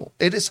plausible.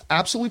 It is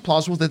absolutely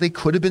plausible that they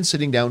could have been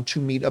sitting down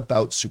to meet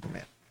about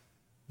Superman.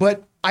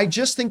 But I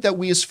just think that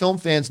we as film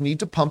fans need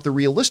to pump the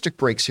realistic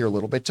brakes here a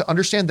little bit to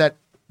understand that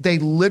they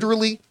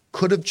literally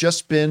could have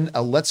just been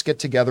a let's get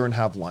together and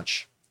have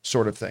lunch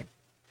sort of thing.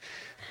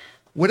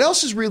 What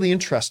else is really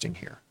interesting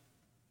here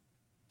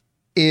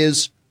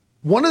is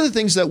one of the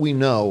things that we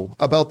know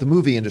about the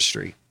movie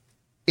industry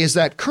is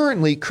that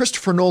currently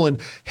Christopher Nolan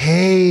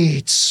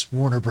hates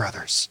Warner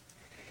Brothers.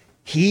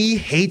 He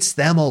hates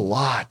them a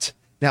lot.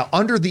 Now,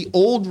 under the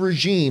old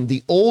regime,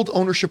 the old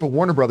ownership of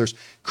Warner Brothers,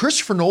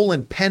 Christopher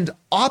Nolan penned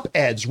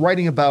op-eds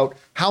writing about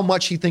how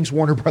much he thinks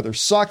Warner Brothers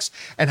sucks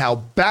and how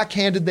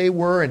backhanded they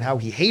were and how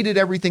he hated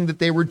everything that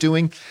they were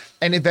doing.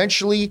 And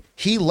eventually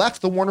he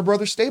left the Warner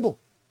Brothers stable.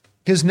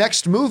 His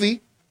next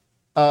movie,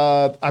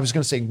 I was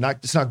going to say,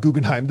 it's not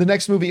Guggenheim. The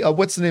next movie,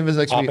 what's the name of his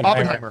next movie?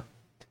 Oppenheimer.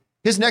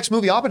 His next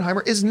movie,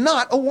 Oppenheimer, is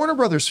not a Warner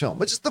Brothers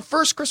film. It's the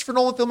first Christopher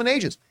Nolan film in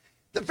ages.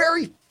 The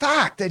very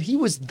fact that he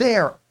was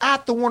there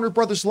at the Warner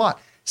Brothers lot,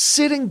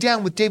 sitting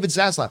down with David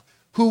Zaslav,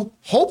 who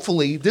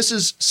hopefully this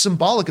is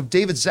symbolic of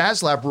David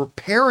Zaslav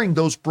repairing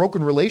those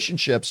broken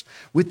relationships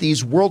with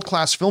these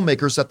world-class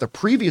filmmakers that the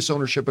previous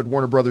ownership at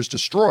Warner Brothers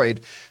destroyed.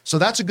 So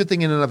that's a good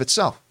thing in and of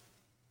itself.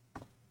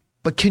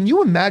 But can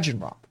you imagine,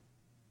 Rob,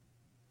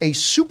 a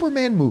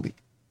Superman movie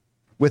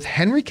with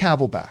Henry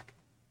Cavill back,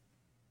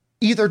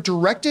 either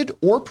directed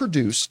or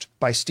produced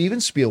by Steven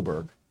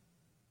Spielberg,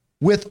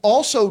 with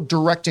also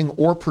directing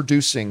or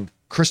producing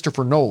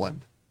Christopher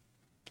Nolan?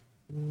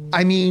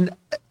 I mean,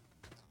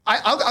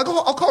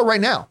 I'll call it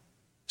right now.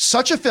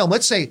 Such a film,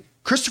 let's say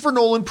Christopher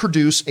Nolan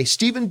produced a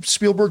Steven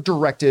Spielberg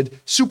directed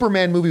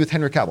Superman movie with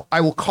Henry Cavill.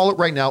 I will call it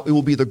right now. It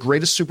will be the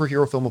greatest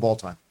superhero film of all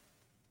time.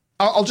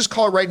 I'll just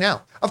call it right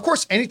now. Of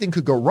course, anything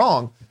could go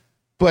wrong,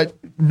 but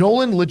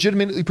Nolan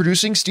legitimately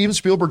producing, Steven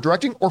Spielberg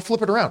directing, or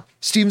flip it around.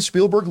 Steven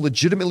Spielberg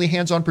legitimately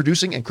hands-on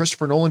producing and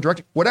Christopher Nolan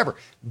directing, whatever.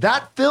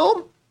 That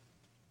film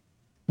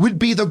would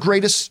be the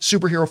greatest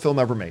superhero film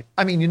ever made.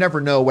 I mean, you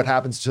never know what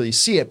happens until you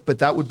see it, but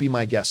that would be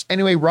my guess.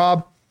 Anyway,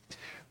 Rob,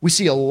 we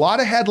see a lot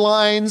of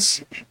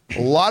headlines,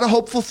 a lot of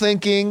hopeful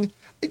thinking.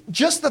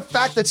 Just the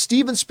fact that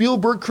Steven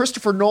Spielberg,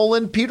 Christopher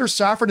Nolan, Peter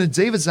Safran, and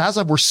David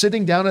Zaslav were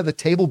sitting down at the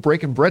table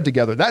breaking bread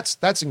together.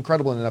 That's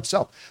incredible in and of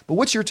itself. But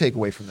what's your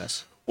takeaway from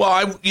this?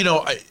 Well,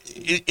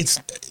 it's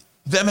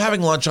them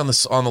having lunch on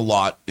the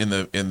lot in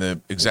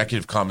the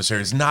executive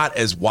commissary is not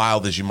as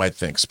wild as you might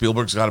think.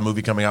 Spielberg's got a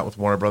movie coming out with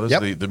Warner Brothers,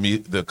 yep.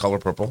 the Color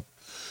Purple.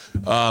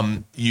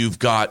 You've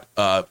got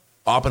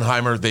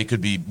Oppenheimer. They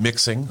could be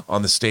mixing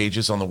on the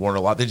stages on the Warner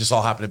lot. They just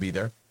all happen to be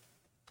there,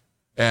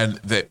 and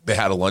they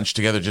had a lunch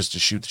together just to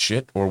shoot the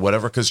shit or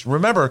whatever. Because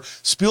remember,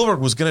 Spielberg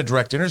was going to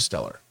direct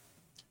Interstellar,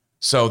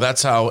 so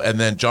that's how. And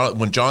then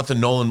when Jonathan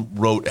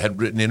Nolan had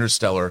written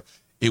Interstellar,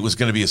 it was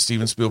going to be a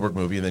Steven Spielberg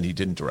movie, and then he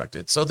didn't direct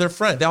it. So they're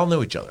friends. They all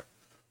know each other.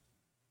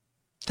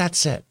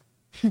 That's it.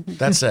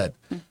 That's it.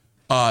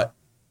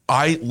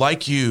 I,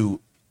 like you,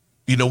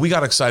 we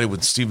got excited when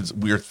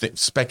we were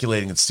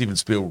speculating that Steven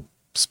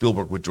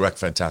Spielberg would direct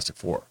Fantastic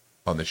Four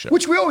on this show.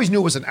 Which we always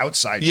knew was an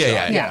outside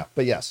shot. Yeah.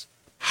 But yes.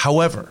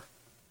 However,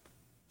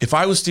 if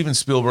I was Steven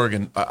Spielberg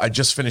and I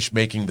just finished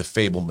making The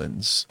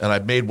Fabelmans, and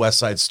I've made West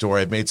Side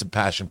Story, I've made some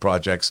passion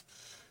projects,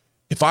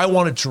 if I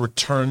wanted to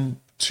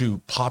return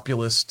to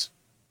populist,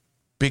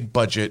 big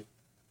budget,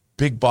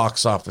 big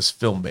box office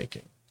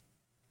filmmaking,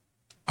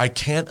 I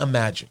can't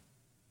imagine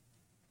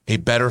a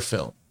better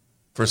film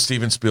for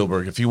Steven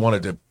Spielberg if he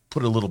wanted to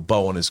put a little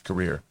bow on his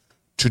career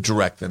to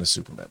direct than a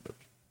Superman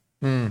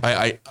movie.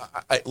 I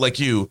like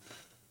you,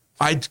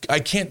 I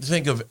can't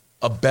think of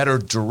a better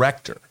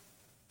director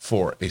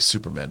for a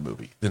Superman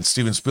movie than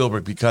Steven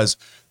Spielberg, because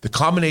the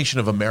combination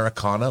of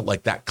Americana,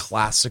 like that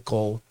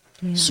classical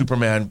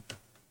Superman,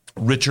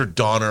 Richard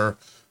Donner,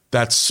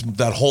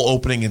 that whole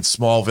opening in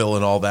Smallville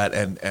and all that,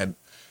 and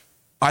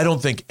I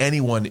don't think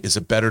anyone is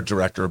a better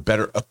director or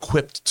better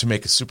equipped to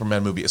make a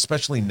Superman movie,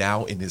 especially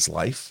now in his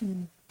life,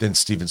 than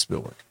Steven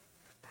Spielberg.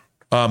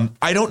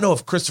 I don't know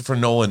if Christopher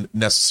Nolan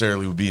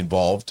necessarily would be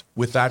involved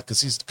with that,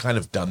 because he's kind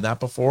of done that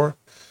before.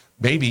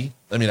 Maybe.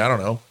 I mean, I don't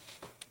know.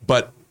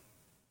 But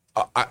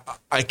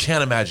I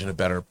can't imagine a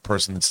better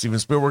person than Steven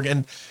Spielberg,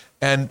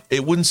 and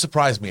it wouldn't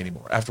surprise me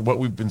anymore after what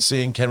we've been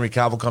seeing, Henry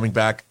Cavill coming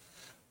back.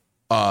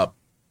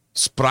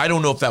 But I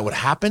don't know if that would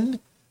happen,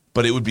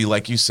 but it would be,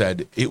 like you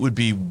said, it would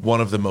be one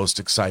of the most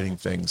exciting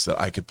things that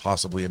I could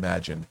possibly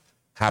imagine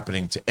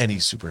happening to any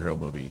superhero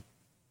movie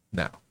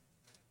now.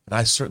 And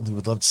I certainly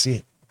would love to see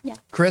it. Yeah.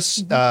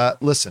 Chris,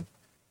 listen,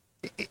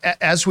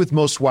 as with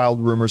most wild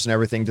rumors and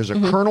everything, there's a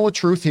kernel of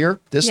truth here.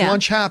 This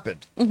lunch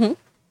happened.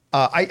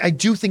 I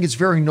do think it's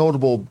very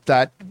notable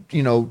that,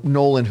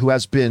 Nolan, who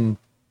has been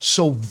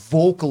so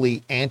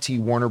vocally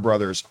anti-Warner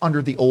Brothers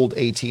under the old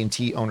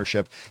AT&T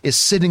ownership, is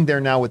sitting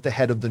there now with the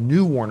head of the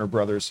new Warner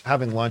Brothers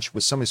having lunch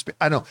with somebody.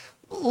 I don't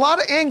know, a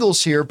lot of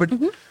angles here, but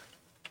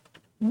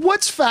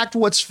what's fact,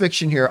 what's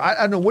fiction here? I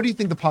don't know. What do you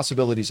think the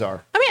possibilities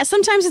are? I mean,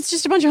 sometimes it's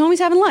just a bunch of homies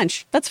having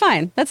lunch. That's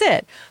fine. That's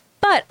it.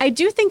 But I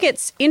do think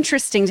it's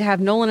interesting to have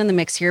Nolan in the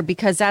mix here,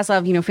 because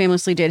Zaslav,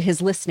 famously did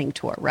his listening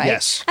tour, right?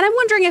 Yes. And I'm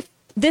wondering if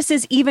this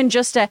is even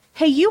just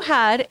hey, you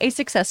had a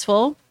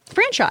successful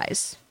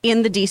franchise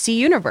in the DC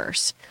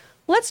universe.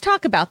 Let's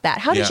talk about that.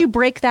 How did you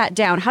break that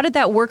down? How did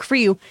that work for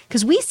you?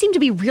 Because we seem to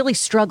be really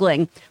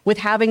struggling with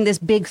having this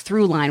big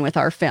through line with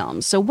our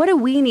films. So what do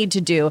we need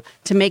to do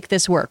to make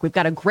this work? We've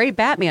got a great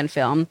Batman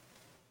film.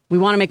 We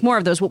want to make more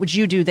of those. What would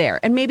you do there?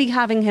 And maybe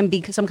having him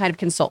be some kind of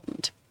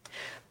consultant.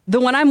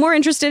 The one I'm more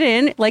interested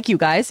in, like you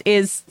guys,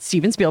 is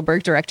Steven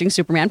Spielberg directing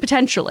Superman,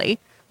 potentially.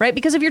 right?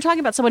 Because if you're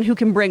talking about someone who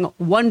can bring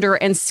wonder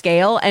and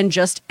scale and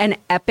just an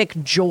epic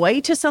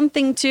joy to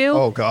something too,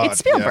 Oh, God, it's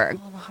Spielberg,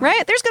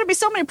 right? There's going to be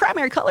so many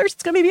primary colors.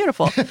 It's going to be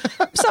beautiful.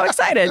 I'm so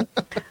excited.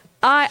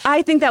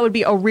 I think that would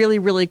be a really,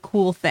 really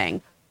cool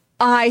thing.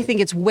 I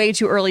think it's way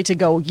too early to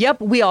go, yep,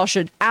 we all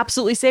should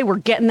absolutely say we're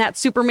getting that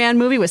Superman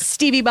movie with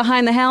Stevie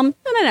behind the helm.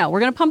 No. We're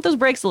going to pump those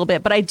brakes a little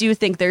bit, but I do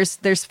think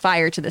there's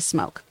fire to this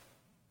smoke.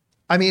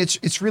 I mean,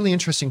 it's really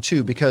interesting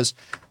too, because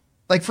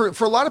like for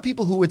a lot of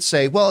people who would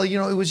say, well, you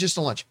know, it was just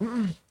a lunch.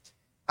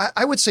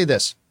 I would say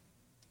this.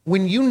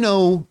 When you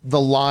know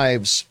the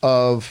lives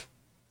of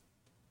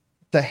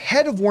the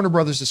head of Warner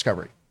Brothers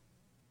Discovery,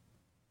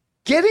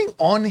 getting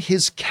on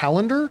his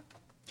calendar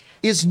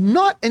is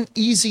not an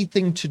easy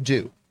thing to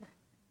do.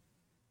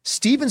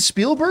 Steven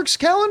Spielberg's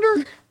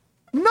calendar,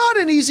 not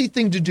an easy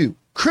thing to do.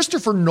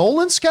 Christopher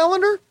Nolan's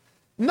calendar,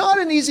 not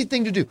an easy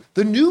thing to do.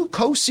 The new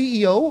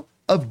co-CEO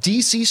of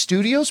DC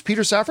Studios,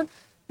 Peter Safran,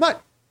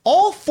 not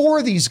all four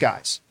of these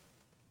guys.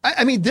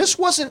 I mean, this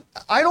wasn't,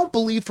 I don't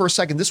believe for a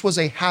second this was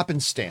a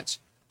happenstance.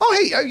 Oh,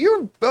 hey,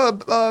 you're in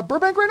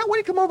Burbank right now? Why don't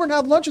you come over and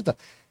have lunch with them?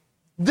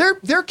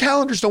 Their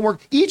calendars don't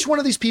work. Each one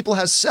of these people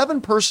has 7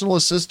 personal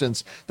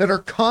assistants that are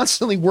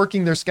constantly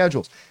working their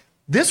schedules.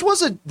 This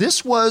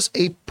was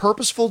a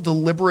purposeful,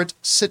 deliberate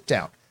sit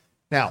down.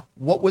 Now,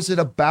 what was it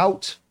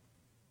about?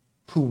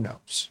 Who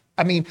knows?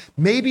 I mean,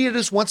 maybe it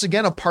is once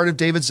again a part of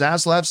David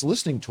Zaslav's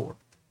listening tour.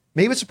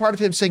 Maybe it's a part of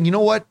him saying, you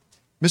know what,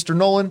 Mr.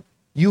 Nolan,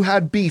 you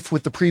had beef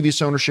with the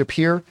previous ownership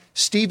here.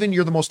 Steven,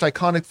 you're the most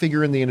iconic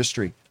figure in the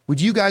industry. Would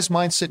you guys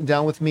mind sitting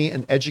down with me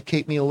and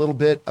educate me a little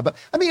bit about,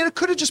 I mean, it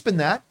could have just been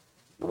that.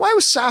 Why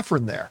was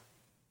Safran there?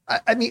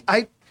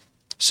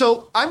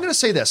 So I'm going to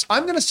say this.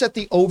 I'm going to set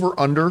the over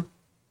under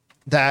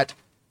that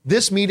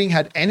this meeting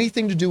had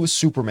anything to do with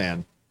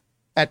Superman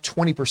at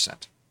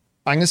 20%.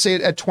 I'm going to say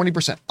it at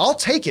 20%. I'll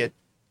take it.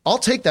 I'll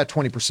take that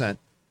 20%,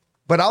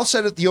 but I'll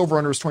set it the over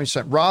under is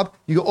 20%. Rob,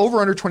 you go over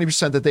under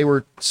 20% that they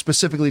were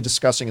specifically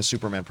discussing a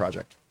Superman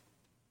project.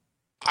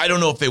 I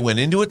don't know if they went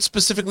into it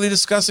specifically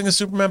discussing a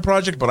Superman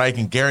project, but I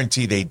can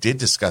guarantee they did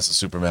discuss a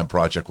Superman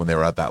project when they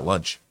were at that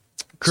lunch.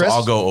 Chris, so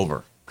I'll go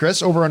over.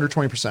 Chris, over under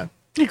 20%.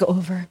 I go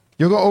over.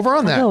 You'll go over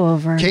on that. I'll go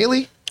over.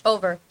 Kaylee?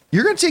 Over.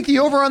 You're going to take the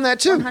over on that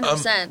too.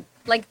 100%.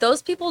 Like,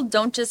 those people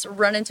don't just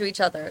run into each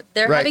other.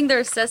 They're Right. having their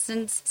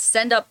assistants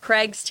send up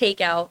Craig's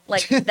takeout.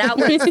 Like, that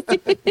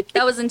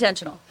was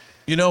intentional.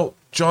 You know,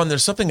 John,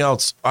 there's something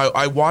else.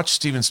 I watched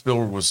Steven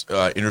Spielberg was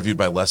interviewed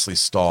by Leslie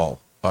Stahl.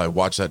 I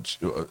watched that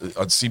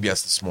on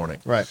CBS this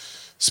morning. Right.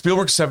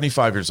 Spielberg's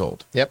 75 years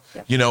old. Yep.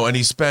 You know, and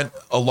he spent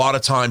a lot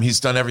of time. He's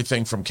done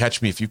everything from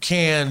Catch Me If You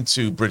Can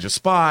to Bridge of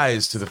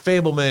Spies to The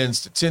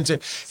Fabelmans to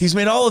Tintin. He's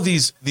made all of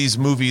these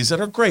movies that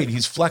are great.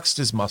 He's flexed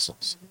his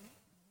muscles.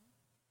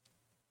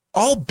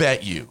 I'll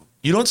bet you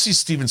don't see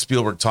Steven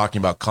Spielberg talking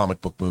about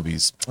comic book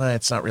movies.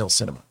 It's not real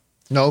cinema.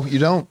 No, you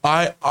don't.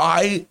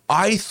 I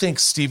think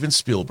Steven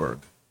Spielberg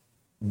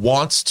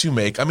wants to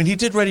make, I mean, he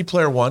did Ready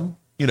Player One,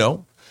 you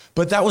know,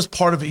 but that was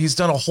part of it. He's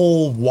done a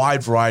whole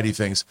wide variety of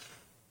things.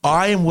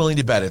 I am willing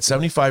to bet at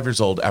 75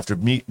 years old, after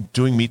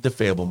doing Meet the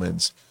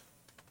Fabelmans,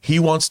 he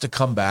wants to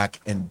come back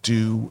and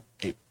do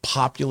a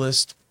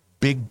populist,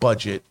 big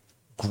budget,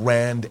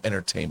 grand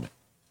entertainment.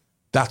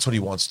 That's what he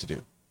wants to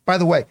do. By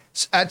the way,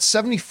 at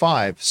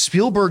 75,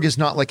 Spielberg is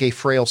not like a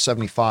frail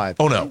 75.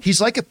 Oh, no.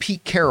 He's like a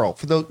Pete Carroll.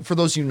 For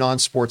those of you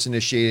non-sports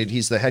initiated,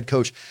 he's the head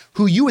coach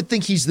who you would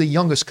think he's the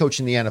youngest coach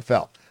in the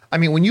NFL. I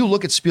mean, when you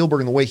look at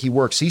Spielberg and the way he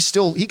works, he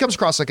comes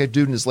across like a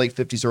dude in his late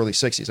 50s, early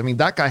 60s. I mean,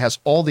 that guy has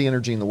all the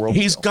energy in the world.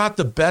 He's got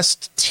the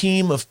best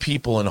team of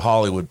people in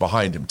Hollywood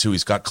behind him, too.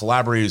 He's got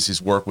collaborators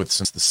he's worked with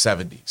since the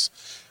 70s.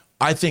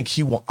 I think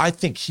he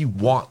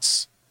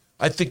wants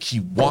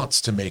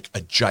to make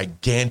a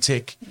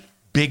gigantic,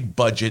 big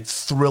budget,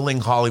 thrilling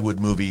Hollywood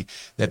movie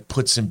that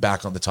puts him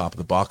back on the top of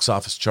the box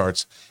office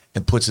charts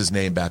and puts his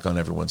name back on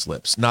everyone's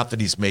lips. Not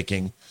that he's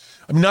making,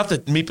 I mean, not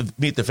that Meet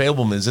the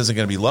Fabelmans isn't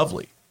going to be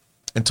lovely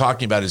and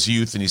talking about his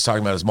youth, and he's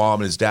talking about his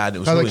mom and his dad. And it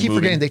was really I keep moving.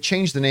 Forgetting they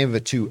changed the name of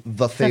it to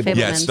The Fabelmans.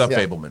 Yeah, it's The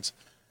Fabelmans.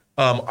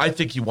 I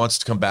think he wants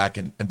to come back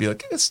and be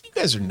like, yes, you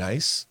guys are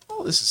nice.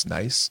 Oh, this is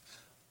nice.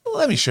 Well,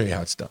 let me show you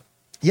how it's done.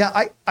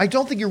 Yeah, I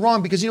don't think you're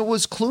wrong, because, you know,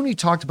 was Clooney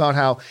talked about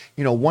how,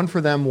 you know, one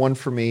for them, one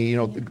for me, you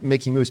know,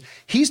 making movies.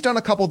 He's done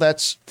a couple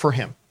that's for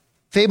him.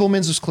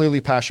 Fabelmans was clearly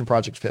a passion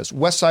project for his.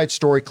 West Side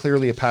Story,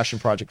 clearly a passion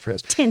project for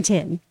his.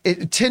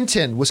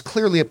 Tintin was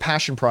clearly a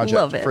passion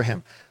project for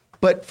him.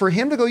 But for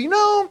him to go, you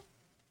know,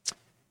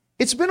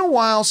 it's been a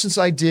while since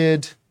I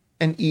did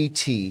an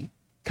E.T.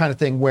 kind of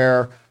thing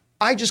where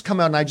I just come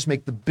out and I just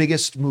make the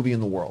biggest movie in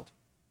the world.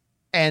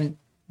 And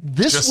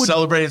this Just would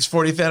celebrate its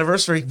 40th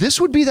anniversary. This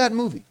would be that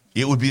movie.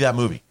 It would be that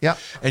movie. Yeah.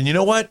 And you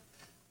know what?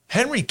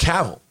 Henry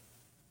Cavill,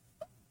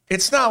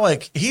 it's not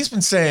like he's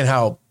been saying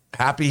how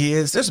happy he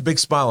is. There's a big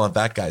smile on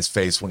that guy's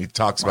face when he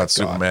talks about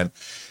Superman.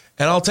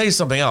 And I'll tell you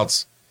something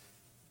else.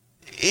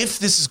 If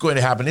this is going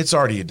to happen, it's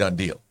already a done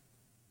deal.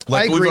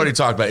 Like we've already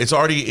talked about it. It's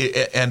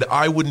already, and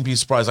I wouldn't be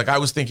surprised. Like, I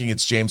was thinking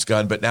it's James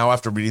Gunn, but now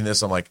after reading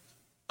this, I'm like,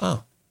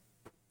 oh.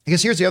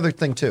 Because here's the other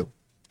thing too.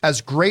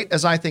 as great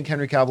as I think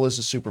Henry Cavill is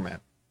as Superman,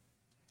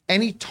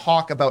 any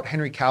talk about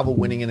Henry Cavill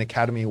winning an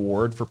Academy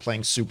Award for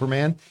playing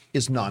Superman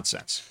is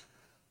nonsense.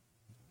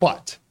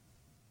 But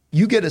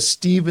you get a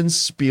Steven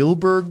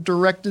Spielberg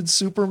directed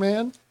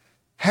Superman.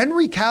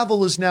 Henry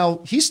Cavill is now,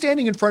 he's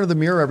standing in front of the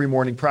mirror every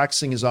morning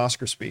practicing his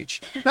Oscar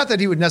speech. Not that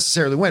he would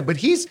necessarily win, but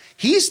he's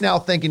now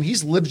thinking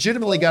he's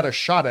legitimately got a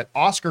shot at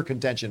Oscar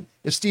contention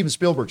if Steven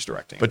Spielberg's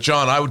directing. But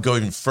John, I would go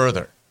even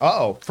further.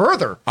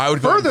 Further? I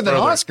would go further than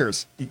further.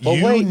 Oscars.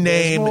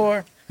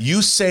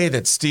 You say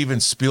that Steven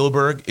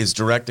Spielberg is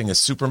directing a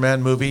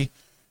Superman movie.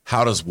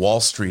 How does Wall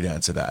Street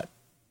answer that?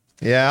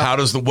 Yeah.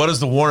 What does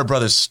the Warner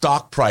Brothers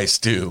stock price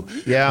do?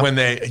 Yeah. When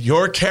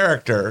your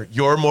character,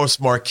 your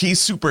most marquee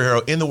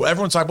superhero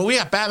everyone's talking, but we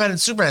have Batman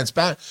and Superman.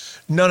 It's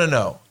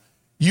No.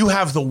 You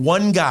have the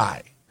one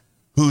guy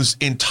whose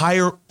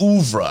entire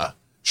oeuvre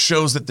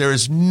shows that there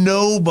is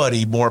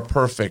nobody more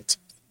perfect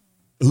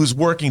who's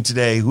working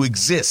today, who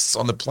exists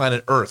on the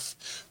planet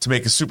Earth to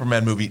make a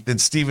Superman movie than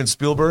Steven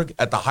Spielberg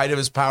at the height of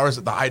his powers,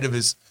 at the height of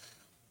his.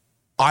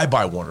 I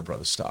buy Warner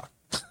Brothers stock.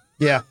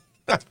 Yeah.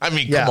 I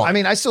mean, yeah, come on. I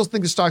mean, I still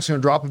think the stock's going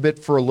to drop a bit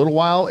for a little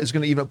while. It's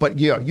going to but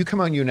yeah, you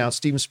come out and you announce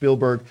Steven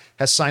Spielberg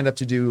has signed up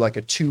to do like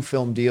a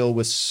 2-film deal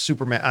with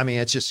Superman. I mean,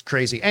 it's just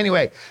crazy.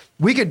 Anyway,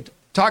 we could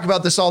talk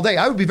about this all day.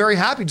 I would be very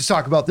happy to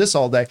talk about this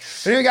all day.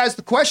 But anyway, guys,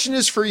 the question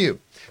is for you.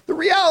 The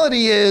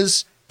reality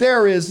is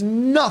there is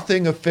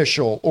nothing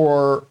official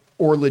or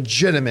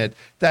legitimate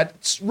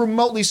that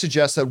remotely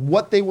suggests that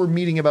what they were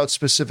meeting about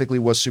specifically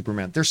was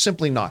Superman. There's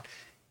simply not.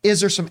 Is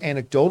there some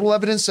anecdotal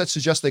evidence that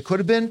suggests they could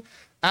have been?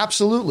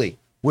 Absolutely.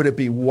 Would it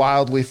be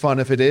wildly fun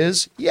if it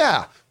is?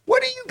 Yeah.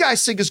 What do you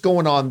guys think is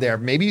going on there?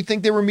 Maybe you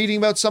think they were meeting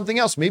about something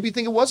else. Maybe you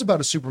think it was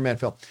about a Superman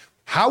film.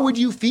 How would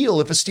you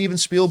feel if a Steven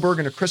Spielberg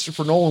and a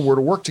Christopher Nolan were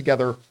to work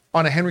together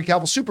on a Henry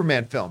Cavill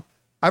Superman film?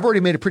 I've already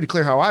made it pretty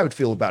clear how I would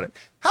feel about it.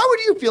 How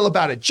would you feel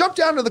about it? Jump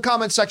down to the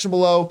comment section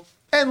below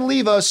and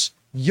leave us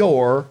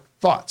your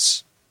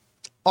thoughts.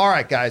 All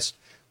right, guys.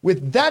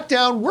 With that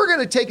down, we're going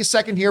to take a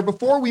second here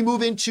before we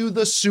move into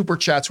the super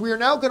chats. We are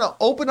now going to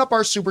open up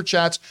our super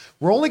chats.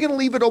 We're only going to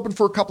leave it open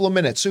for a couple of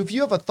minutes. So if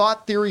you have a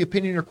thought, theory,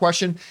 opinion, or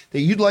question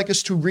that you'd like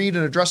us to read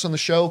and address on the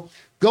show,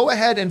 go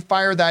ahead and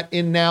fire that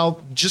in now.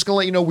 Just going to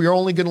let you know we're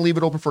only going to leave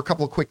it open for a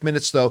couple of quick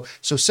minutes, though.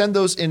 So send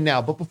those in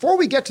now. But before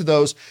we get to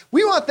those,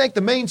 we want to thank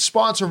the main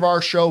sponsor of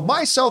our show,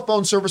 my cell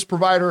phone service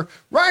provider,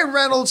 Ryan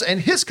Reynolds,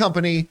 and his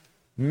company,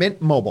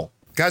 Mint Mobile.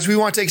 Guys, we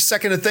want to take a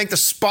second to thank the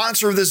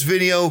sponsor of this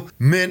video,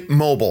 Mint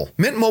Mobile.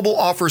 Mint Mobile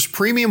offers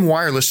premium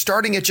wireless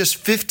starting at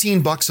just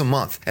 $15 a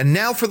month. And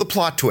now for the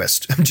plot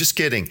twist. I'm just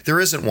kidding.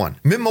 There isn't one.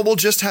 Mint Mobile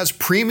just has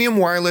premium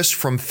wireless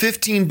from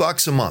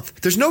 $15 a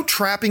month. There's no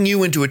trapping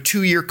you into a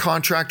 2-year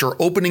contract or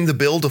opening the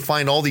bill to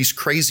find all these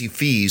crazy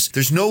fees.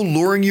 There's no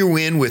luring you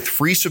in with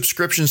free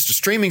subscriptions to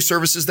streaming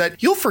services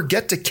that you'll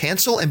forget to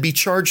cancel and be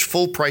charged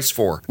full price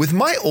for. With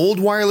my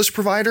old wireless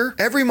provider,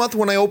 every month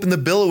when I opened the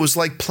bill, it was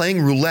like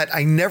playing roulette.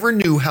 I never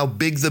knew how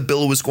big the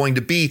bill was going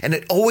to be, and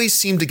it always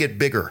seemed to get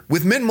bigger.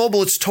 With Mint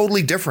Mobile, it's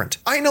totally different.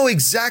 I know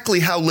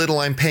exactly how little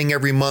I'm paying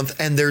every month,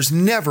 and there's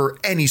never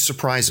any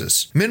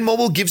surprises. Mint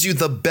Mobile gives you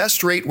the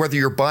best rate whether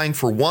you're buying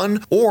for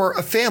one or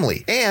a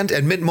family. And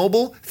at Mint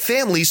Mobile,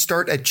 families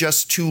start at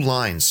just 2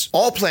 lines.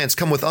 All plans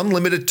come with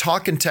unlimited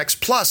talk and text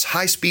plus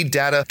high-speed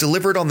data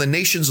delivered on the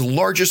nation's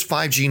largest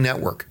 5G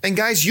network. And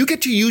guys, you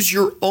get to use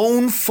your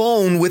own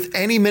phone with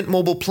any Mint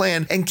Mobile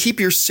plan and keep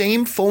your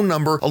same phone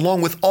number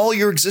along with all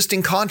your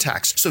existing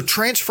contacts. So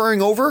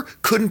transferring over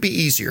couldn't be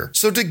easier.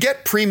 So to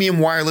get premium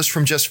wireless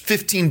from just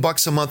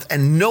 $15 a month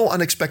and no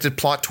unexpected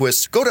plot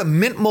twists, go to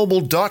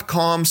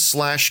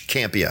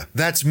mintmobile.com/Campia.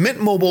 That's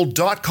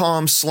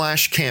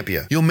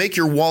mintmobile.com/Campia. You'll make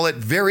your wallet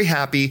very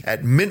happy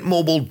at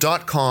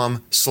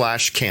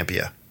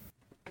mintmobile.com/Campia.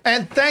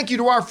 And thank you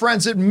to our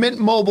friends at Mint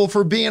Mobile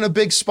for being a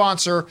big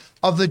sponsor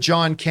of the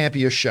John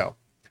Campia Show.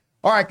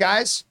 All right,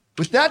 guys.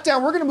 With that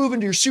down, we're going to move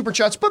into your super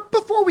chats. But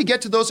before we get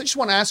to those, I just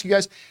want to ask you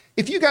guys,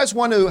 if you guys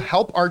want to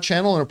help our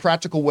channel in a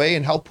practical way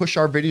and help push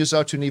our videos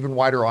out to an even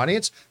wider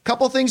audience, a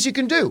couple of things you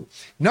can do.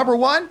 Number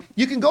one,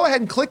 you can go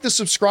ahead and click the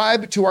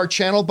subscribe to our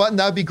channel button.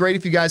 That would be great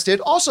if you guys did.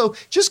 Also,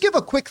 just give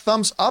a quick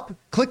thumbs up.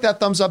 Click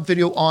that thumbs up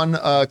video on,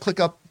 click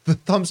up the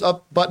thumbs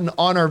up button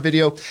on our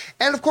video.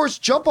 And of course,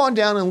 jump on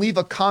down and leave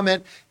a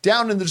comment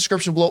down in the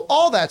description below.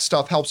 All that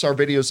stuff helps our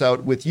videos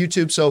out with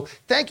YouTube. So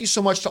thank you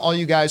so much to all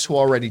you guys who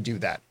already do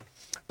that.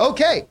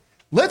 Okay,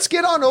 let's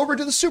get on over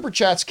to the super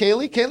chats,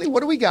 Kaylee. Kaylee, what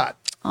do we got?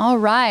 All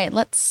right,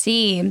 let's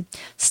see.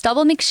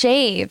 Stubble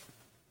McShave.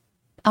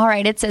 All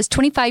right, it says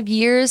 25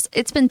 years.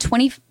 It's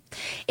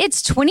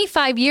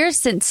 25 years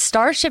since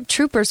Starship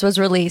Troopers was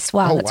released.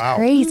 Wow, that's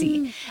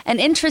crazy. An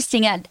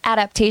interesting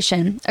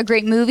adaptation, a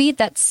great movie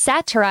that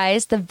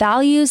satirized the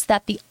values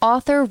that the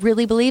author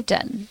really believed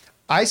in.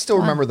 I still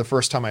remember the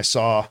first time I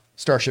saw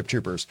Starship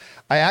Troopers.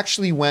 I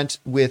actually went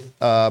with...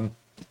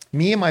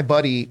 me and my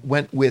buddy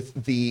went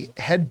with the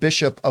head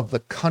bishop of the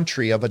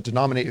country of a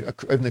denomination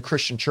in the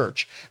Christian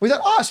church. We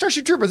thought,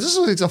 Starship Troopers, this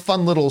is a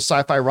fun little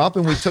sci-fi romp.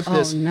 And we took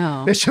this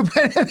bishop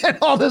and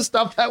all the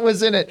stuff that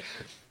was in it.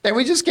 And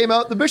we just came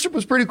out. The bishop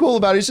was pretty cool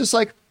about it. He's just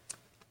like,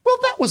 well,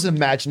 that was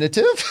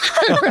imaginative.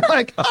 And we're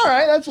like, all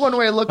right, that's one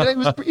way to look at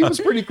it. He was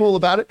pretty cool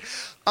about it.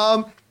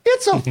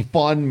 It's a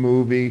fun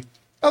movie.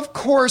 Of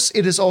course,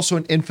 it is also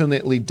an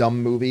infinitely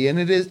dumb movie, and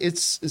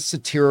it's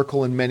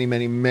satirical in many,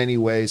 many, many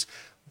ways.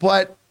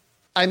 But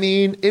I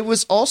mean, it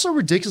was also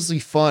ridiculously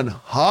fun,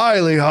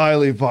 highly,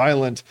 highly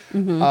violent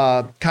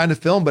kind of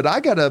film. But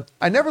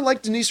I never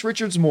liked Denise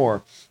Richards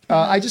more.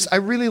 I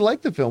really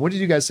like the film. What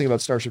did you guys think about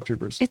Starship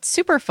Troopers? It's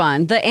super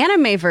fun. The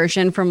anime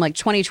version from like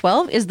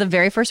 2012 is the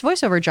very first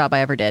voiceover job I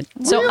ever did.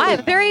 So Really? I have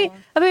a very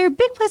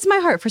big place in my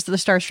heart for the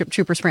Starship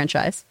Troopers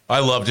franchise. I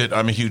loved it.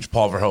 I'm a huge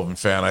Paul Verhoeven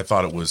fan. I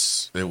thought it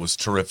was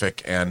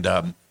terrific. And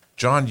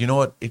John, you know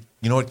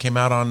what came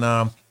out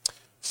on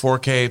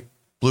 4K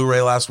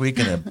Blu-ray last week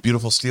in a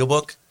beautiful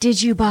steelbook?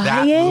 Did you buy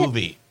That it?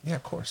 movie. Yeah,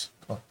 of course.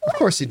 Of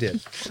course he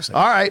did.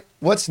 All right,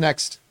 what's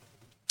next?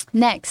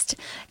 Next,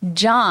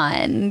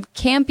 John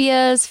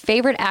Campia's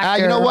favorite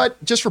actor. You know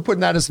what? Just for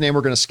putting that as a name,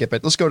 we're going to skip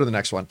it. Let's go to the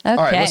next one. All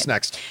right, Okay. what's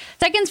next?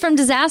 Seconds from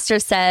Disaster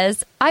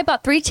says, I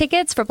bought 3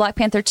 tickets for Black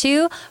Panther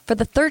 2 for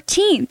the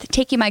 13th,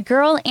 taking my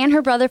girl and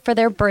her brother for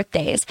their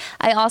birthdays.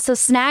 I also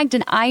snagged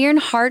an Iron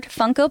Heart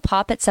Funko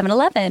Pop at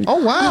 7-Eleven.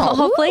 Oh, wow.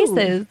 All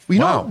places. You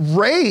Wow. know,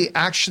 Ray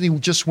actually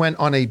just went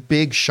on a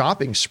big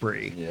shopping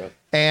spree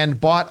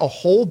and bought a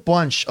whole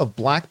bunch of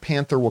Black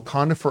Panther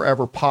Wakanda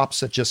Forever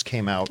pops that just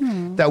came out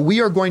that we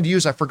are going to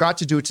use. I forgot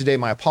to do it today,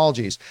 my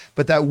apologies,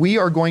 but that we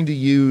are going to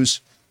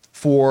use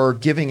for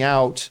giving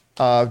out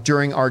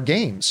during our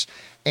games.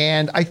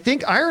 And I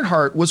think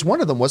Ironheart was one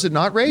of them, was it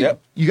not, Ray?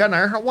 Yep. You got an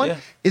Ironheart one? Yeah.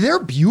 They're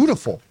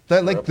beautiful.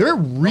 They're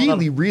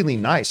really, really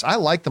nice. I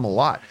like them a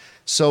lot.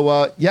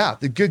 So yeah,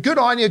 good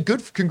on you.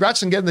 Good,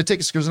 congrats on getting the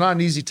tickets because it's not an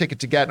easy ticket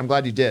to get. I'm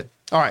glad you did.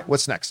 All right,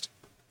 what's next?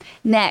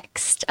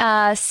 Next,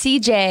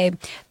 CJ.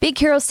 Big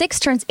Hero 6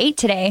 turns 8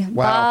 today.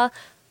 Wow.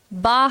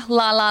 Bah,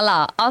 la, la,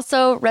 la.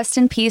 Also, rest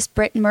in peace,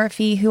 Britt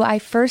Murphy, who I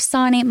first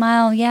saw in 8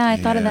 Mile. Yeah, I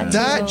thought of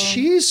that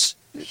too.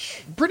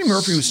 Brittany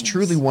Murphy was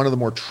truly one of the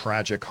more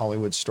tragic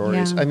Hollywood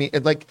stories. Yeah. I mean,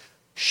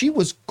 she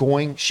was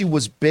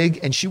big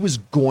and she was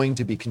going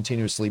to be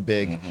continuously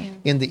big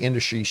in the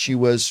industry. She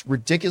was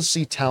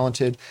ridiculously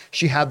talented.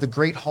 She had the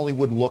great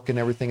Hollywood look and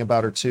everything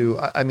about her too.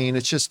 I mean,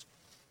 it's just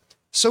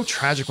so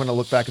tragic when I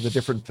look back at the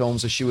different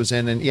films that she was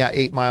in. And yeah,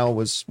 8 Mile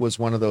was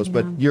one of those,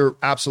 but you're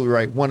absolutely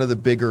right. One of the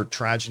bigger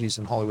tragedies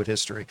in Hollywood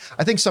history.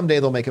 I think someday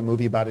they'll make a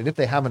movie about it if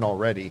they haven't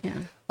already.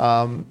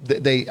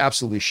 They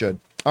absolutely should.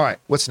 All right,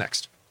 what's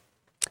next?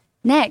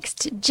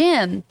 Next,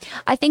 Jim.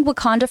 I think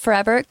Wakanda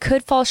Forever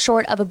could fall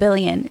short of $1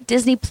 billion.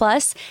 Disney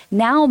Plus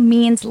now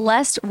means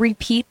less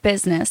repeat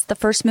business. The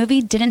first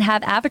movie didn't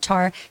have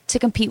Avatar to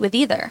compete with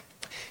either.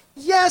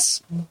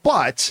 Yes,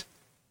 but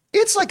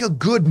it's like a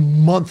good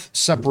month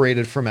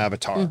separated from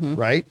Avatar,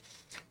 right?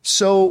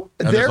 So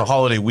And there's a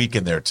holiday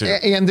weekend there too.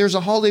 And there's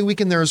a holiday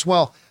weekend there as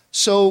well.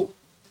 So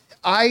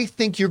I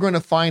think you're going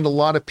to find a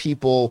lot of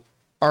people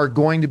are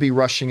going to be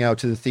rushing out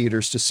to the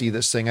theaters to see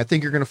this thing. I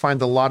think you're going to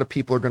find a lot of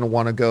people are going to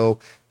want to go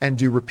and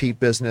do repeat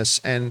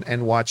business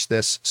and watch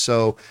this.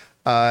 So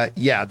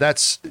yeah,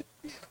 that's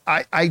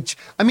I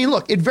mean,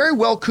 look, it very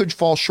well could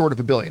fall short of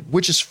 $1 billion,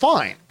 which is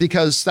fine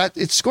because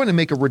it's going to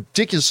make a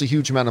ridiculously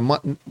huge amount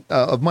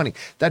of money.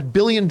 That $1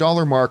 billion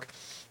mark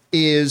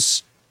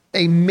is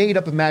a made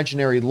up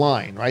imaginary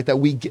line, right? That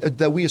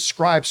we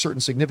ascribe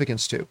certain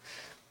significance to.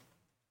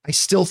 I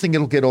still think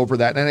it'll get over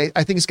that. And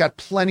I think it's got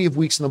plenty of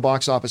weeks in the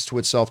box office to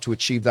itself to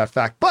achieve that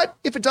fact. But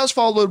if it does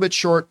fall a little bit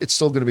short, it's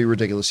still going to be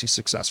ridiculously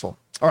successful.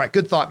 All right,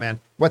 good thought, man.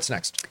 What's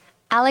next?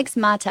 Alex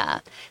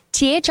Mata.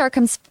 THR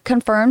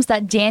confirms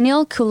that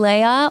Daniel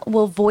Kaluuya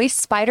will voice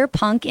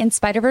Spider-Punk in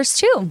Spider-Verse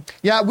 2.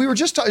 Yeah, we were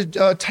just,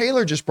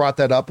 Taylor just brought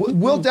that up.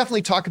 We'll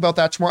definitely talk about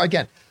that tomorrow.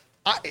 Again,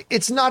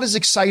 it's not as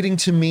exciting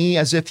to me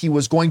as if he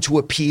was going to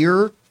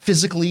appear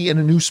physically in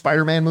a new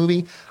Spider-Man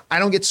movie. I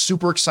don't get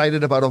super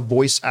excited about a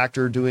voice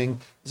actor doing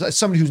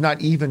somebody who's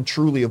not even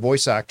truly a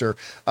voice actor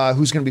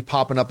who's going to be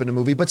popping up in a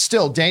movie. But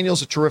still,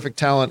 Daniel's a terrific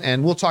talent,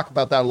 and we'll talk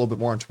about that a little bit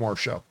more on tomorrow's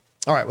show.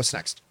 All right, what's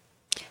next?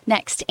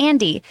 Next,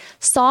 Andy.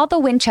 Saw the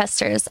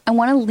Winchesters. I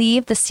want to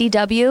leave the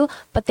CW,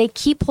 but they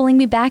keep pulling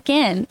me back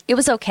in. It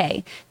was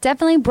okay.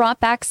 Definitely brought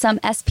back some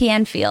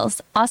SPN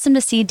feels. Awesome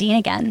to see Dean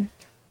again.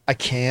 I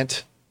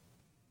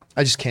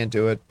just can't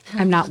do it.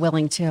 I'm not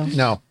willing to.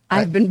 No.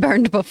 I've been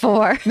burned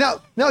before.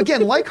 Now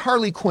again, like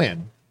Harley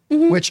Quinn,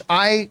 which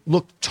I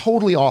looked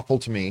totally awful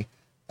to me,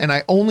 and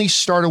I only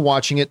started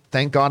watching it,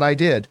 thank God I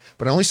did,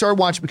 but I only started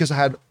watching because I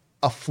had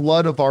a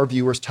flood of our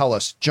viewers tell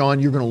us, John,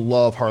 you're going to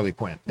love Harley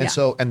Quinn.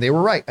 And they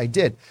were right, I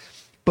did.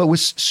 But with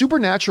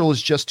Supernatural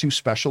is just too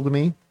special to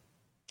me.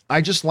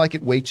 I just like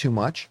it way too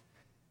much.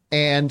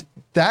 And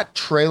that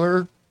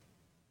trailer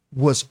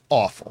was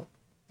awful.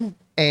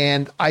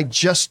 And I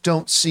just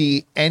don't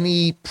see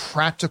any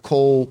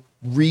practical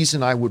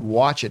reason I would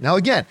watch it. Now,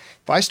 again,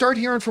 if I start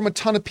hearing from a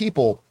ton of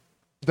people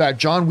that,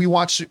 John, we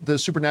watched the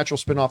Supernatural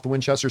spinoff, The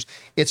Winchesters,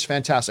 it's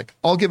fantastic,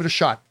 I'll give it a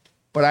shot.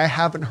 But I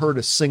haven't heard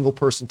a single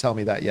person tell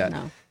me that yet.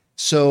 No.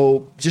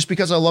 So just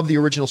because I love the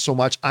original so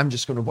much, I'm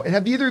just going to avoid.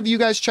 Have either of you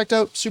guys checked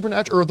out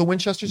Supernatural or The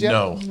Winchesters yet?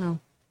 No.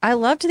 I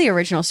loved the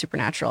original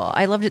Supernatural.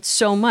 I loved it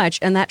so much,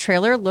 and that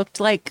trailer looked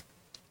like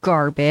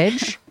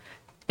garbage.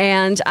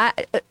 And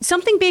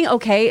something being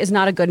okay is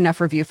not a good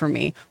enough review for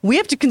me. We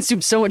have to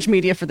consume so much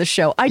media for the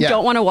show. I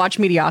don't want to watch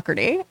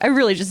mediocrity. I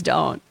really just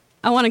don't.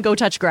 I want to go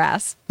touch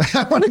grass.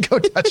 I want to go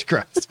touch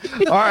grass.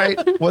 All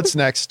right, what's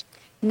next?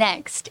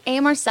 Next, A.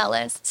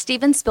 Marcellus.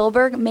 Steven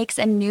Spielberg makes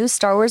a new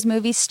Star Wars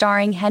movie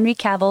starring Henry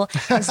Cavill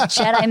as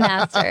Jedi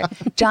Master.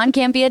 John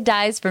Campea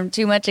dies from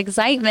too much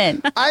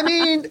excitement. I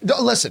mean,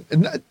 listen,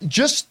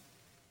 just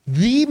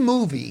the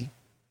movie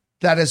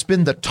that has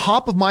been the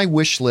top of my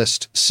wish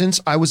list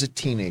since I was a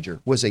teenager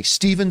was a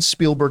Steven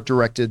Spielberg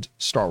directed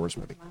Star Wars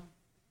movie.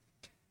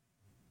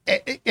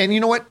 And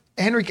you know what?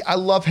 I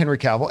love Henry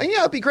Cavill. And yeah,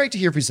 it'd be great to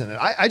hear if he's in it.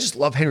 I just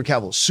love Henry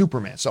Cavill as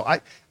Superman. So I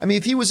mean,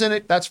 if he was in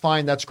it, that's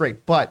fine. That's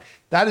great. But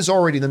that is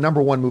already the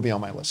number one movie on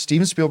my list.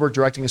 Steven Spielberg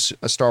directing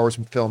a Star Wars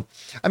film.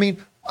 I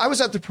mean, I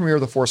was at the premiere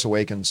of The Force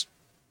Awakens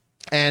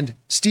and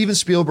Steven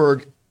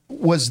Spielberg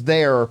was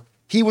there.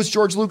 He was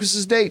George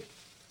Lucas's date.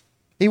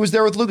 He was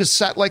there with Lucas,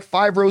 sat like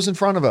 5 rows in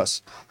front of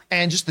us.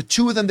 And just the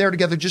two of them there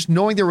together, just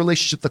knowing their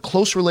relationship, the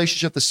close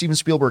relationship that Steven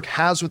Spielberg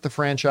has with the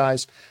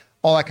franchise,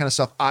 all that kind of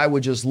stuff. I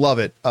would just love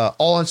it,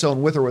 all on its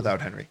own, with or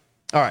without Henry.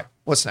 All right,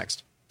 what's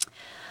next?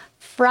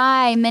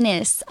 Fry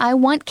Menace. I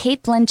want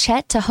Kate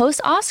Blanchett to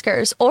host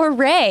Oscars or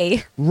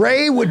Ray.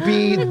 Ray would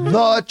be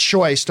the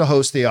choice to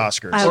host the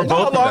Oscars. Or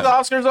both how long the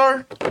Oscars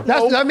are?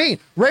 That's what I mean.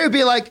 Ray would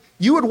be like,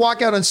 you would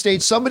walk out on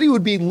stage, somebody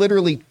would be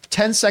literally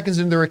 10 seconds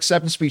into their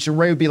acceptance speech, and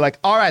Ray would be like,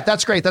 all right,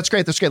 that's great. Let's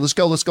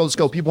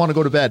go. People want to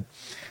go to bed.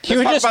 He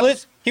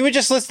would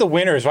just list the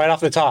winners right off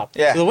the top.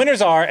 Yeah. So the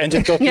winners are, and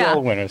just go through all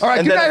the winners. All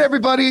right, good night,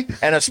 everybody.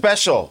 And a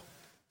special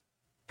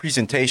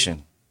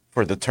presentation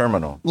for the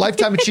Terminal.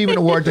 Lifetime Achievement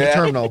Award to the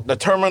Terminal. The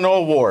Terminal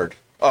Award.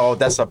 Oh,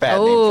 that's a bad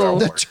name for an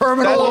award. The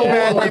Terminal Award.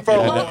 That's a bad name for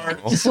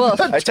an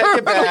award. I take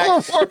it back.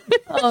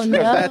 Oh, no.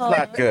 That's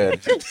not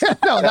good.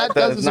 No, that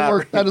doesn't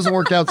work. That doesn't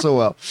work out so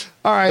well.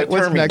 All right,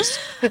 what's next?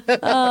 Okay.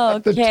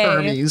 The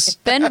termies.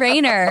 Ben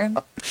Rayner.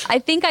 I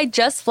think I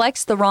just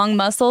flexed the wrong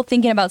muscle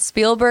thinking about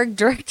Spielberg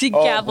directing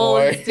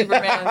Cavill and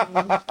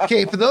Superman.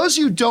 Okay, for those of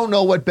you who don't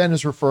know what Ben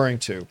is referring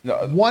to,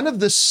 one of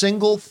the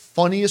single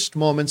funniest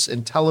moments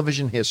in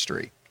television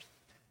history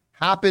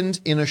happened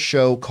in a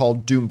show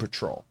called Doom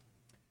Patrol,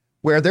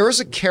 where there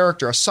is a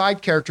character, a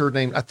side character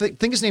named, I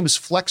think his name is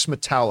Flex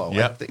Metallo.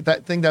 Yeah. I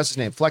think that's his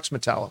name, Flex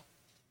Metallo.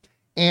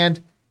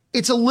 And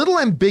it's a little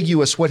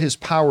ambiguous what his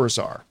powers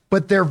are,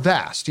 but they're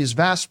vast, his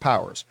vast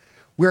powers,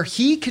 where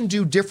he can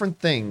do different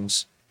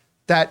things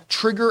that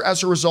trigger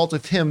as a result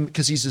of him,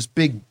 because he's this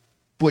big,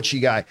 butchy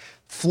guy,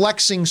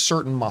 flexing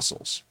certain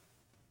muscles.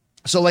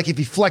 So like if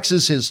he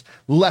flexes his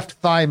left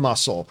thigh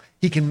muscle,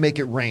 he can make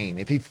it rain.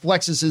 If he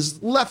flexes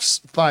his left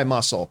thigh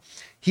muscle,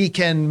 he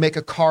can make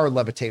a car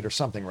levitate or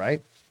something,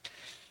 right?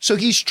 So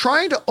he's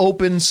trying to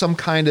open some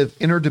kind of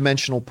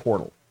interdimensional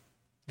portal.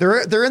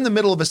 They're in the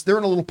middle of they're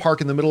in a little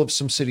park in the middle of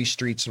some city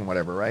streets and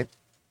whatever, right?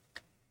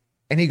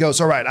 And he goes,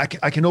 all right,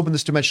 I can open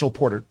this dimensional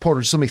portal.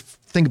 Just let me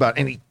think about it.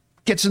 And he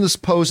gets in this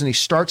pose and he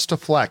starts to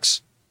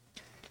flex.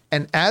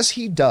 And as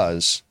he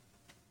does,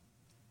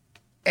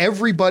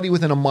 everybody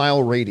within a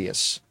mile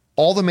radius,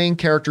 all the main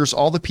characters,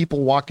 all the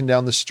people walking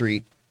down the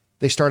street,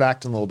 they start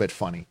acting a little bit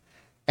funny.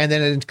 And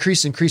then it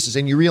increases,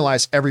 and you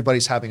realize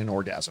everybody's having an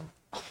orgasm.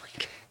 Oh my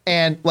God.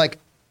 And like,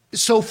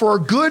 so for a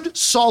good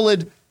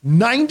solid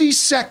 90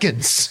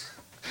 seconds,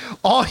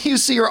 all you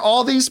see are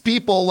all these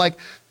people like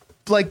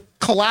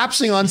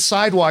collapsing on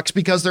sidewalks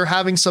because they're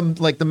having some,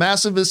 like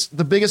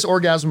the biggest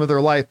orgasm of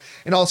their life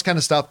and all this kind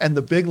of stuff. And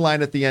the big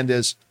line at the end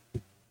is,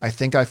 I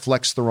think I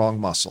flexed the wrong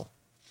muscle.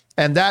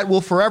 And that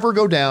will forever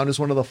go down as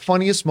one of the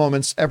funniest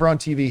moments ever on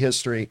TV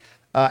history.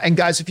 And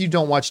guys, if you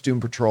don't watch Doom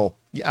Patrol,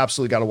 you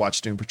absolutely got to watch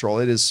Doom Patrol.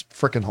 It is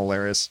freaking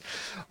hilarious.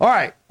 All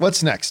right,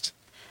 what's next?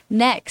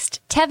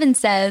 Next, Tevin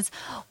says,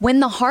 when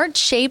the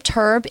heart-shaped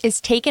herb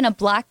is taken, a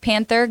Black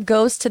Panther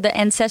goes to the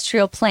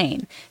ancestral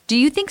plane. Do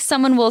you think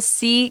someone will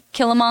see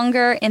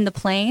Killmonger in the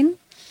plane?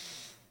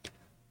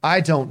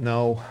 I don't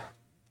know.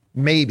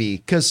 Maybe,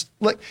 because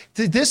like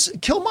this,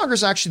 Killmonger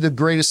is actually the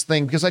greatest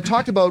thing, because I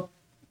talked about,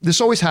 this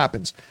always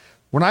happens.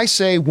 When I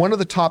say one of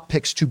the top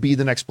picks to be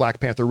the next Black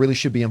Panther really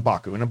should be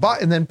M'Baku.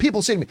 And then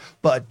people say to me,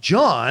 but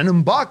John,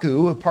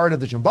 M'Baku, a part of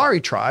the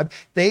Jambari tribe,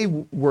 they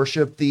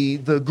worship the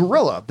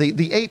gorilla,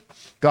 the ape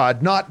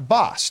god, not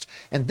Bast.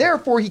 And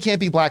therefore he can't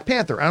be Black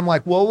Panther. And I'm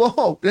like,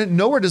 whoa,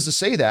 nowhere does it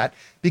say that,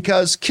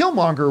 because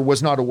Killmonger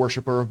was not a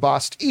worshiper of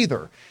Bast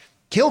either.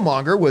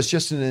 Killmonger was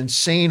just an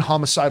insane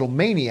homicidal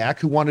maniac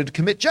who wanted to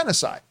commit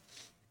genocide.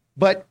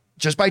 But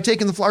just by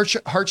taking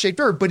the heart-shaped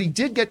herb, but he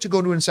did get to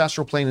go to an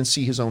ancestral plane and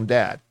see his own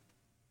dad.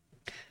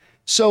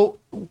 So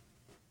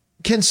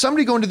can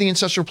somebody go into the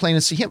ancestral plane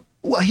and see him?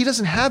 Well, he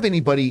doesn't have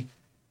anybody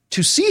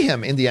to see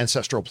him in the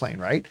ancestral plane,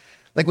 right?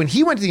 Like when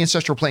he went to the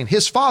ancestral plane,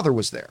 his father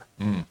was there.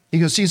 He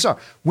goes see his father.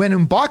 When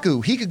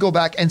M'Baku, he could go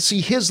back and see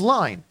his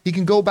line. He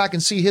can go back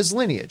and see his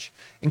lineage,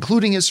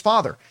 including his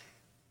father.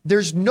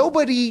 there's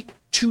nobody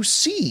to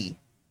see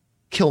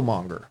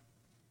Killmonger.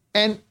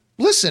 And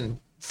listen,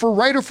 for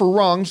right or for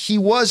wrong, he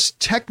was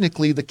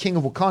technically the king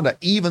of Wakanda,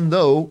 even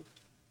though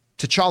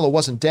T'Challa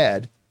wasn't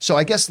dead. So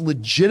I guess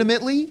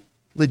legitimately,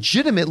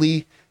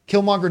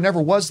 Killmonger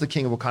never was the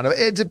king of Wakanda.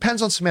 It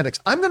depends on semantics.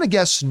 I'm going to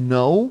guess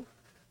no,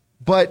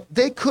 but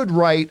they could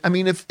write. I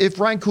mean, if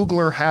Ryan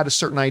Coogler had a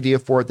certain idea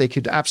for it, they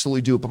could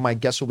absolutely do it, but my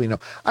guess will be no.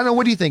 I don't know.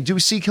 What do you think? Do we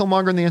see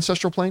Killmonger in the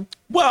ancestral plane?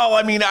 Well,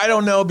 I mean, I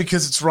don't know,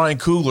 because it's Ryan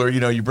Coogler. You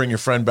know, you bring your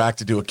friend back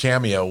to do a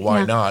cameo.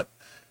 Why not?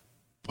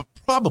 But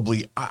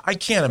probably, I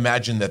can't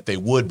imagine that they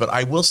would. But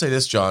I will say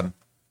this, John.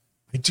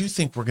 I do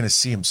think we're going to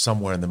see him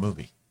somewhere in the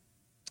movie.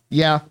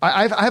 Yeah,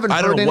 I haven't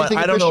heard anything official.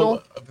 I don't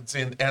know if it's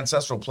in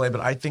ancestral play,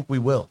 but I think we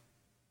will.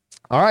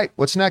 All right,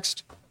 what's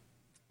next?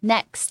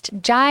 Next,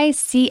 Jai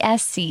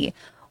CSC.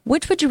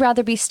 Which would you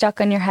rather be stuck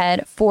on your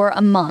head for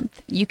a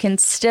month? You can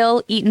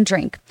still eat and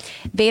drink.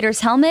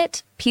 Vader's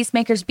helmet,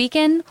 Peacemaker's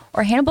beacon,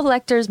 or Hannibal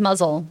Lecter's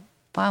muzzle?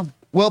 Wow.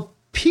 Well,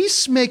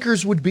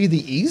 Peacemaker's would be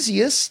the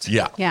easiest.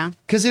 Yeah. Yeah.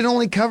 Because it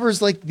only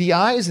covers like the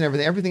eyes and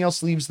everything. Everything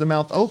else leaves the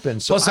mouth open.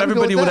 So Plus,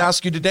 everybody would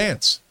ask you to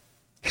dance.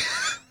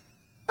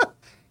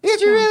 If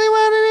you really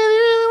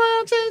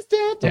want to taste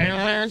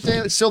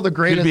it, it's still the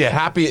greatest.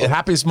 It'd be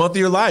happiest month of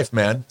your life,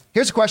 man.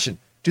 Here's a question.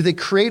 Do they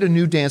create a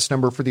new dance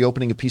number for the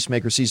opening of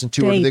Peacemaker season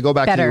 2, or do they go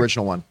back to the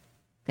original one?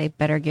 They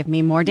better give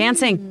me more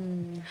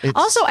dancing.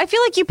 Also, I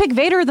feel like you pick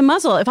Vader or the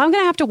muzzle. If I'm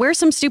going to have to wear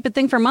some stupid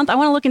thing for a month, I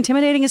want to look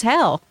intimidating as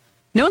hell.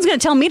 No one's going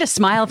to tell me to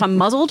smile if I'm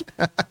muzzled.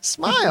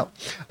 Smile.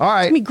 All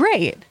right. It's going to be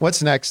great.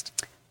 What's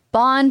next?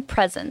 Bond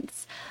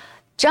presents.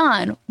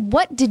 John,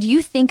 what did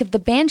you think of the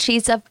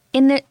Banshees of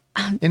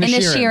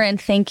Inisherin?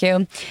 Thank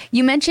you.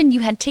 You mentioned you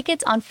had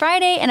tickets on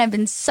Friday, and I've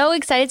been so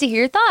excited to hear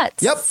your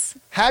thoughts. Yep.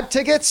 Had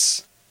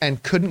tickets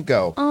and couldn't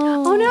go.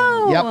 Oh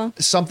no.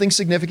 Yep. Something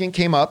significant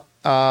came up.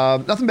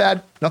 Nothing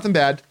bad.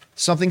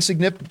 Something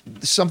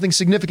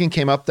significant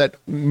came up that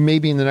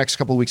maybe in the next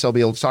couple of weeks I'll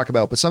be able to talk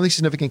about. But something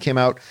significant came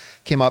up,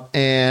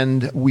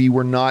 and we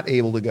were not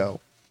able to go.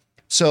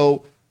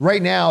 So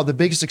right now, the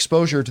biggest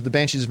exposure to the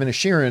Banshees of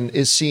Inisherin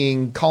is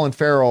seeing Colin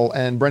Farrell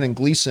and Brendan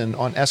Gleeson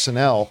on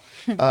SNL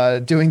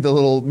doing the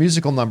little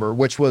musical number,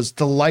 which was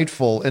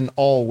delightful in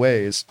all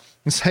ways.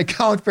 It's like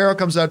Colin Farrell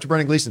comes out to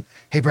Brendan Gleeson.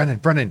 Hey,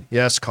 Brendan.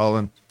 Yes,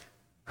 Colin.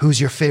 Who's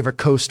your favorite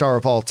co-star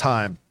of all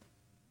time?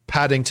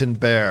 Paddington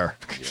Bear.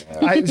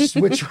 Yeah.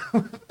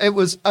 It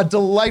was a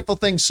delightful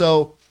thing.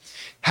 So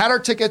had our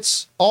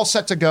tickets all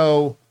set to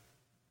go.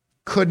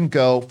 Couldn't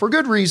go for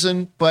good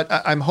reason, but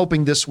I'm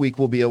hoping this week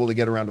we'll be able to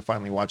get around to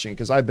finally watching it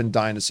because I've been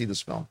dying to see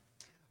this film.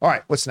 All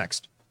right, what's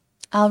next?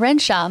 Al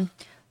Renshaw.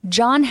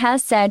 John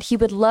has said he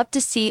would love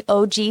to see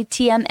OG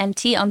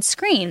TMNT on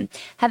screen.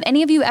 Have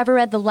any of you ever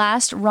read the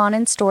last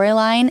Ronin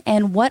storyline,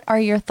 and what are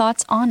your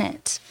thoughts on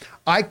it?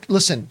 I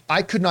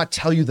could not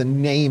tell you the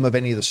name of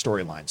any of the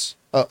storylines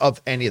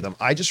of any of them.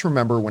 I just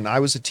remember when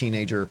I was a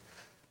teenager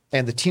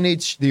and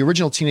the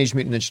original Teenage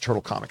Mutant Ninja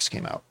Turtle comics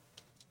came out.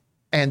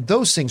 And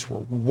those things were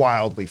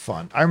wildly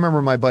fun. I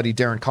remember my buddy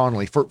Darren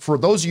Connolly. For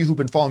those of you who've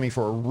been following me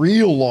for a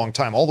real long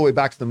time, all the way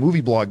back to the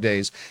movie blog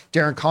days,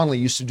 Darren Connolly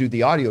used to do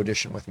the audio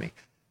edition with me.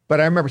 But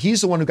I remember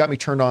he's the one who got me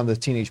turned on to the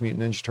Teenage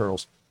Mutant Ninja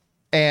Turtles.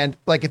 And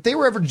like, if they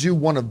were ever to do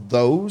one of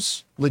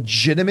those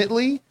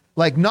legitimately,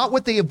 like not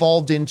what they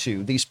evolved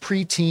into, these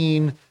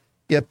preteen,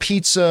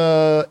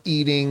 pizza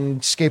eating,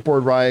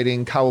 skateboard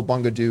riding,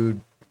 cowabunga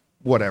dude,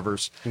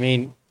 whatevers. You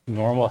mean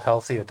normal,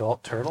 healthy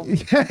adult turtle?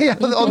 Yeah.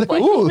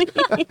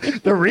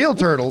 The real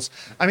turtles.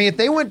 I mean, if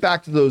they went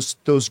back to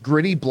those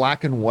gritty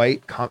black and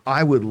white,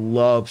 I would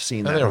love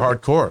seeing that. They're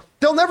hardcore.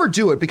 They'll never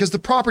do it because the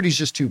property's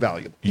just too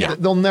valuable. Yeah.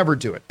 They'll never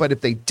do it. But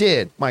if they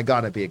did, my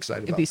God, I'd be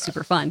excited It'd be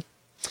super fun.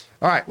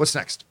 All right, what's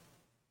next?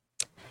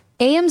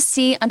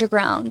 AMC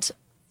Underground.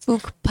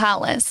 Fook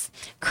Palace.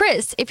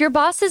 Chris, if your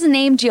boss is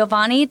named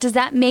Giovanni, does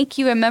that make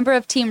you a member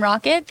of Team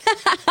Rocket?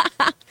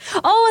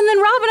 Oh, and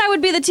then Rob and I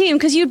would be the team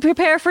because you'd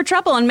prepare for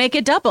trouble and make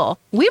it double.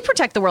 We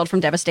protect the world from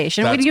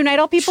devastation. We'd unite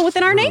all people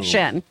within our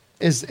nation.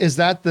 Is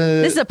that the...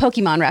 This is a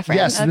Pokemon reference.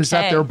 Yes, okay. Is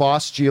that their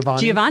boss,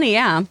 Giovanni? Giovanni,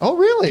 yeah. Oh,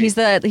 really? He's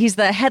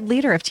the head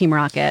leader of Team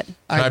Rocket. Can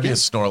I be a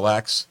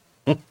Snorlax?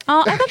 Oh,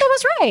 I thought that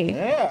was right.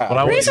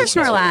 Yeah. Razor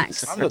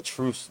Snorlax. I'm the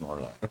true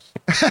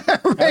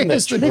Snorlax. Ray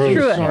is the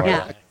true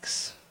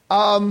Snorlax.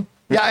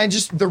 Yeah, and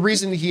just the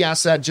reason he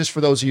asked that, just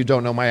for those of you who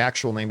don't know, my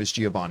actual name is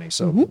Giovanni.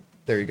 So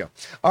there you go.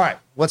 All right,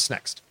 what's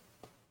next?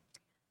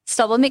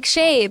 Stubble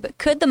McShabe.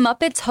 Could the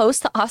Muppets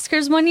host the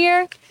Oscars one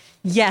year?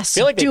 Yes, I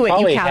feel like they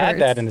probably had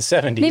that in the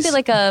 70s. Maybe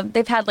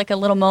they've had like a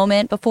little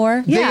moment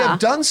before. They have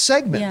done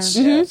segments.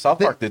 Yeah, South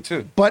Park did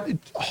too. But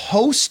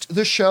host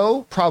the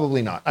show,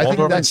 probably not. I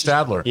think that's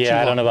Stadler.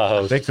 Yeah, I don't know about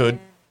host. They could.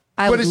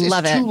 I would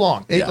love it. It's too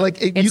long. Yeah.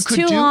 You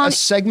could do a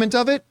segment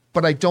of it,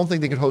 but I don't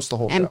think they could host the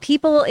whole show. And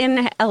people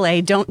in LA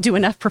don't do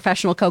enough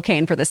professional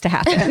cocaine for this to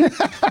happen.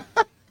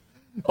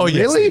 Oh, yes,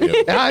 really? they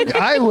do.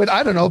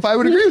 I don't know if I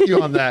would agree with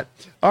you on that.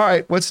 All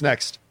right, what's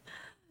next?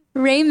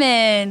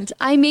 Raymond,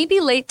 I may be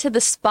late to the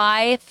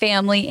Spy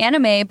Family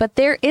anime, but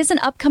there is an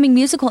upcoming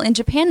musical in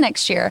Japan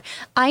next year.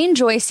 I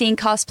enjoy seeing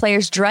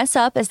cosplayers dress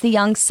up as the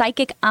young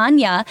psychic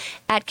Anya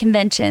at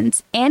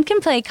conventions and can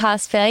play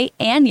cosplay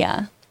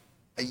Anya.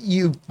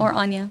 Or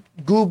Anya.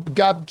 Goob,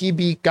 gob,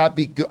 gibi,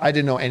 gobi. I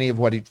didn't know any of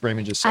what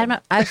Raymond just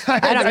said. I don't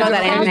know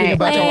that anime.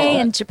 Play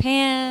in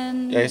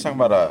Japan. Yeah, he's talking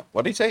about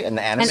what did he say? An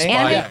anime?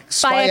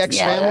 Spy X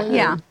Family?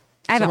 Yeah.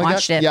 I haven't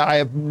watched it. Yeah,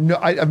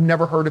 I've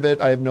never heard of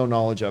it. I have no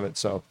knowledge of it.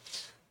 So,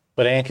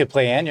 But Anne could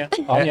play Anya.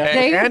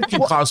 Anne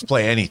can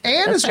cosplay anything.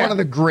 Anne is one of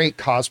the great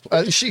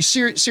cosplay. She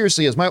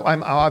seriously is.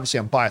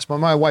 I'm biased, but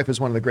my wife is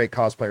one of the great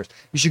cosplayers.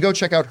 You should go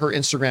check out her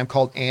Instagram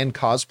called Anne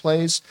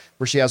Cosplays,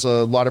 where she has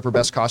a lot of her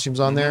best costumes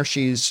on there.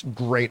 She's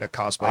great at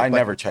cosplay. I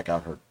never check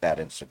out that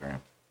Instagram.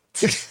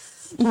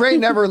 Ray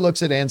never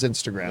looks at Anne's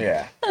Instagram.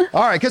 Yeah.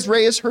 All right, because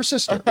Ray is her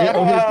sister.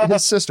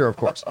 His sister, of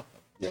course.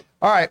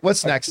 All right,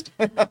 what's next?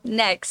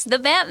 Next, the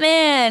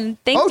Batman.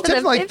 Thanks for the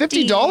tipping like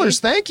 $50.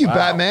 Thank you,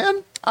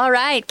 Batman. All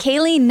right,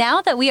 Kaylee,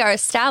 now that we are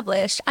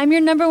established, I'm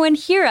your number one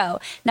hero.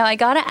 Now, I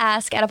got to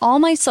ask, out of all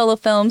my solo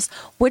films,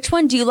 which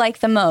one do you like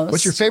the most?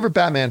 What's your favorite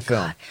Batman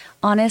film?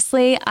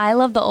 Honestly, I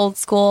love the old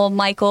school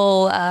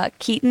Michael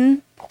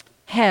Keaton.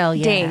 Hell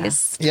yeah.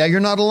 Days. Yeah, you're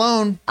not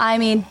alone. I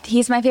mean,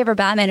 he's my favorite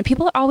Batman, and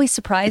people are always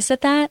surprised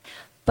at that,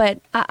 but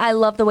I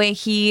love the way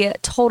he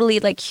totally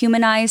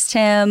humanized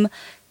him.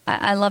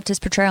 I loved his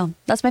portrayal.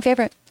 That's my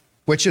favorite.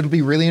 Which it'll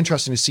be really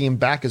interesting to see him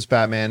back as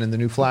Batman in the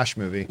new Flash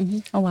movie. Mm-hmm.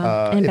 Oh,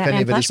 wow. If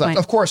any of it is left.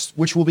 Of course,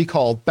 which will be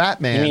called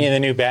Batman. You mean in the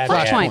new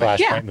Batman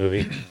Flashpoint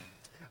movie?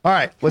 All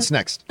right, what's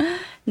next?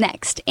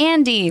 Next,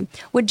 Andy.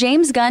 Would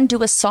James Gunn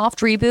do a soft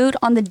reboot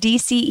on the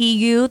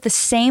DCEU the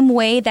same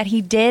way that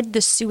he did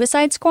the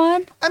Suicide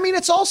Squad? I mean,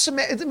 it's all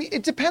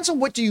it depends on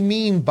what do you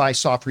mean by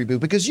soft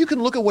reboot, because you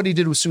can look at what he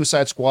did with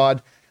Suicide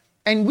Squad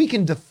and we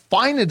can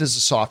define it as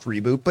a soft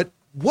reboot, but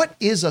what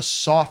is a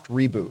soft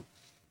reboot?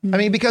 I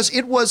mean, because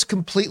it was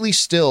completely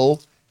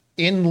still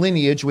in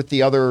lineage with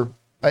the other.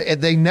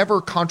 They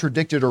never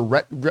contradicted or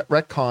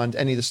retconned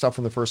any of the stuff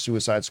from the first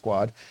Suicide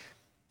Squad.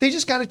 They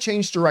just kind of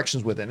changed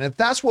directions with it. And if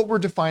that's what we're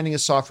defining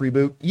as soft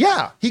reboot,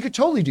 yeah, he could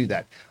totally do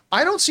that.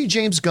 I don't see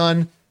James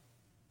Gunn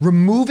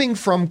removing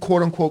from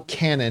quote unquote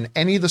canon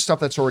any of the stuff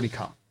that's already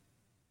come.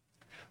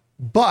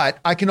 But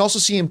I can also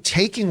see him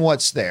taking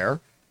what's there,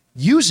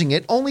 using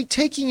it, only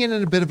taking it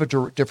in a bit of a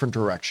different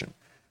direction.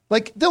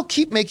 Like, they'll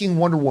keep making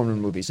Wonder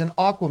Woman movies and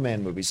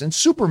Aquaman movies and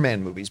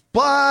Superman movies,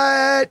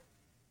 but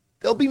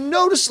they'll be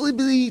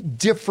noticeably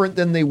different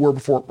than they were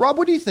before. Rob,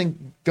 what do you think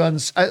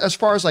Gunn's, as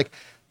far as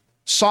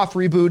soft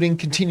rebooting,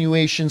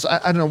 continuations, I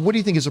don't know, what do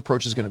you think his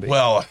approach is going to be?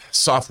 Well,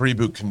 soft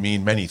reboot can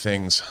mean many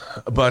things,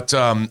 but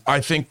I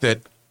think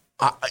that,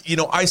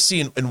 I see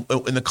in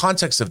the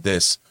context of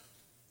this,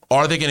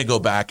 are they going to go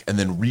back and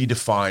then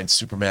redefine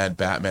Superman,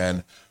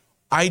 Batman?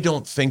 I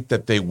don't think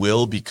that they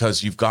will,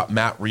 because you've got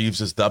Matt Reeves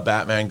as the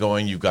Batman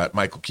going. You've got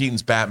Michael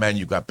Keaton's Batman.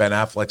 You've got Ben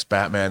Affleck's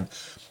Batman.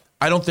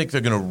 I don't think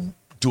they're going to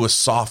do a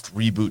soft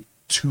reboot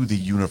to the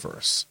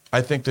universe.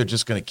 I think they're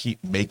just going to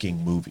keep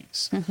making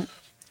movies. Mm-hmm.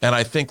 And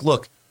I think,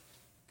 look,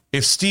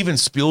 if Steven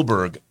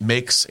Spielberg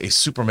makes a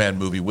Superman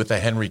movie with a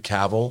Henry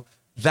Cavill,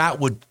 that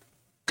would,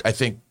 I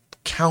think,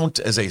 count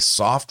as a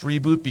soft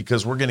reboot,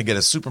 because we're going to get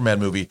a Superman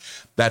movie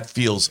that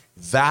feels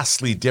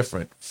vastly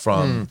different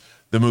from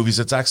the movies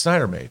that Zack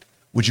Snyder made.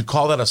 Would you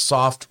call that a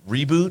soft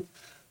reboot?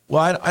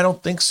 Well, I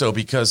don't think so,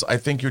 because I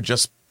think you're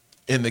just,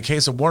 in the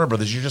case of Warner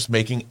Brothers, you're just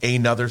making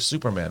another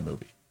Superman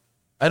movie.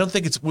 I don't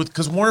think it's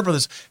because Warner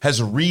Brothers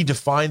has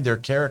redefined their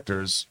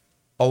characters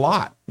a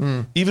lot.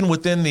 Even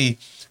within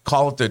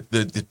call it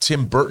the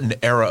Tim Burton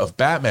era of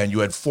Batman,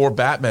 you had 4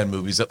 Batman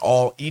movies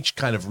that each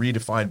kind of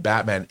redefined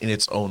Batman in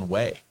its own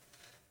way.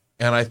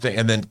 And I think,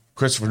 and then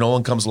Christopher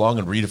Nolan comes along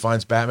and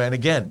redefines Batman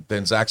again.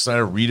 Then Zack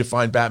Snyder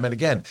redefined Batman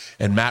again,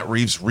 and Matt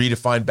Reeves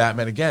redefined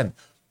Batman again.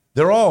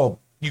 They're all,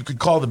 you could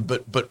call them,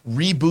 but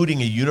rebooting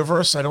a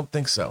universe, I don't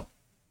think so.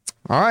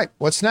 All right,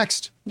 what's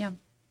next? Yeah.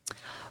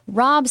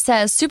 Rob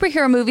says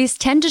superhero movies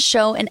tend to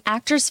show an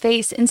actor's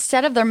face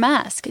instead of their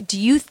mask. Do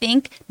you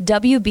think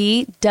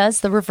WB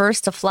does the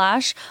reverse to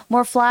Flash?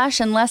 More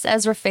Flash and less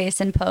Ezra face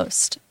in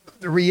post.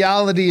 The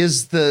reality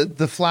is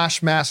the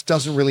Flash mask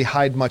doesn't really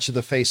hide much of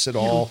the face at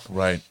all.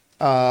 Right.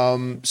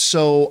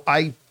 So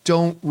I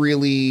don't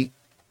really,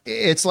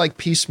 it's like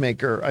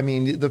Peacemaker. I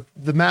mean,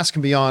 the mask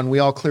can be on. We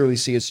all clearly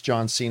see it's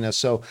John Cena.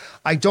 So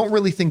I don't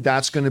really think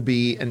that's going to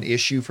be an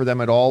issue for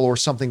them at all, or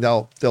something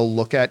they'll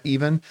look at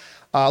even.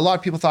 A lot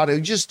of people thought it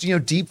would just,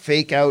 deep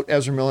fake out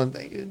Ezra Miller.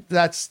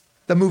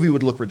 The movie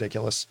would look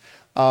ridiculous.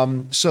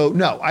 So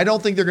no, I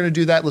don't think they're going to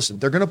do that. Listen,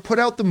 they're going to put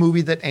out the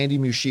movie that Andy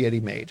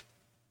Muschietti made.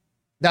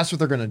 That's what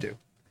they're going to do.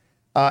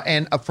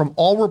 And from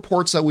all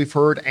reports that we've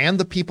heard and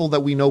the people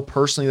that we know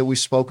personally that we've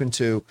spoken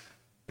to,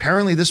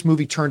 apparently this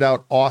movie turned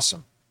out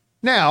awesome.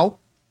 Now,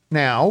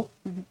 9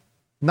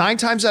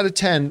 times out of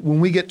 10,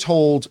 when we get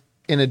told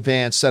in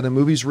advance that a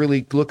movie's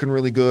really looking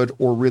really good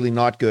or really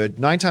not good,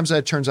 9 times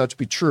that turns out to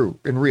be true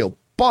and real.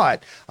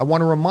 But I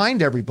want to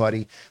remind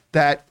everybody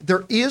that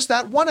there is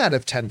that 1 out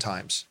of 10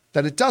 times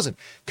that it doesn't.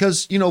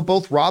 Because,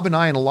 both Rob and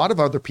I and a lot of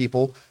other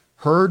people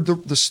heard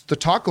the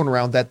talk going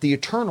around that The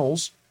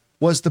Eternals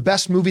was the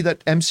best movie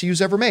that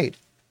MCU's ever made.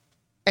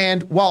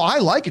 And while I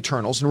like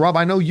Eternals, and Rob,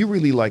 I know you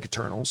really like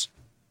Eternals,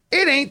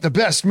 it ain't the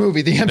best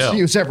movie the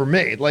MCU's ever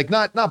made. Like,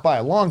 not by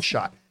a long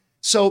shot.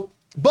 So,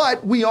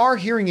 but we are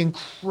hearing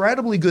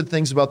incredibly good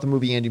things about the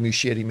movie Andy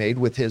Muschietti made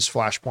with his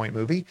Flashpoint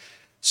movie.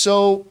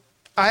 So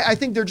I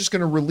think they're just going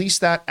to release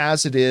that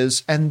as it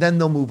is, and then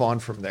they'll move on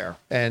from there.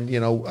 And,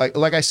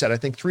 like I said, I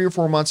think 3 or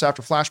 4 months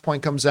after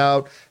Flashpoint comes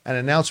out, an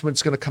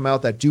announcement's going to come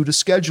out that due to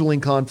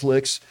scheduling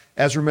conflicts,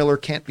 Ezra Miller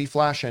can't be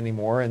Flash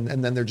anymore, and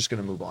then they're just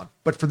going to move on.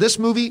 But for this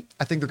movie,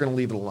 I think they're going to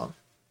leave it alone.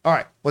 All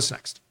right, what's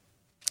next?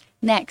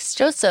 Next,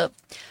 Joseph,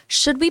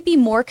 should we be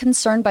more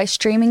concerned by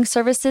streaming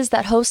services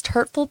that host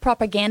hurtful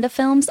propaganda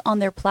films on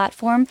their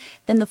platform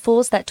than the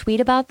fools that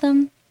tweet about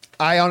them?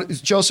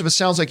 Joseph, it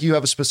sounds like you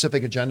have a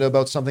specific agenda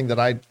about something that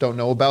I don't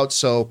know about.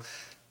 So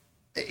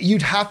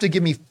you'd have to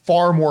give me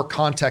far more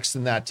context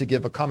than that to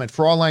give a comment.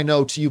 For all I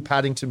know, to you,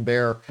 Paddington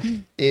Bear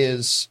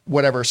is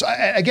whatever. So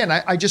again,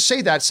 I just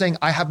say that saying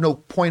I have no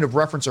point of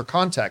reference or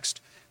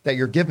context that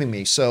you're giving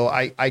me. So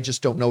I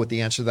just don't know what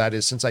the answer to that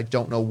is, since I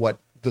don't know what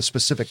the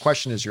specific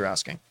question is you're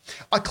asking.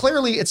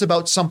 Clearly, it's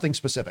about something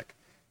specific.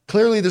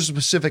 Clearly, there's a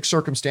specific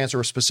circumstance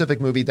or a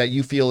specific movie that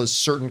you feel is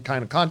certain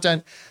kind of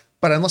content.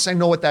 But unless I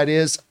know what that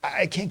is,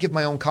 I can't give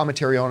my own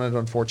commentary on it,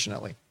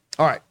 unfortunately.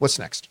 All right, what's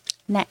next?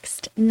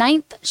 Next,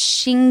 Ninth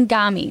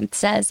Shingami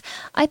says,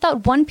 I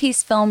thought One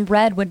Piece film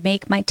Red would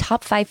make my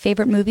top 5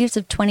 favorite movies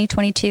of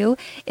 2022.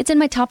 It's in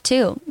my top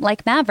 2.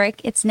 Like Maverick,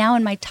 it's now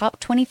in my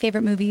top 20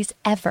 favorite movies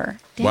ever.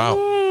 Wow.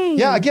 Dang.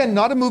 Yeah, again,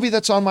 not a movie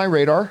that's on my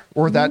radar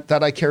or that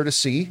I care to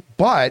see,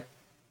 but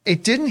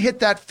it didn't hit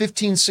that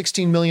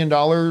 $15-16 million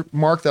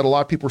mark that a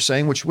lot of people were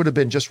saying, which would have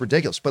been just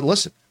ridiculous. But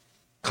listen,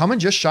 coming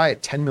just shy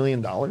at $10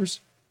 million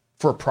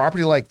for a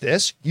property like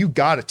this, you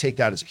got to take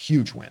that as a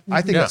huge win.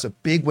 I think that's a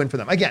big win for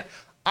them. Again,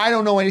 I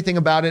don't know anything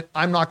about it.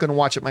 I'm not going to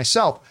watch it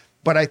myself,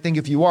 but I think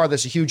if you are,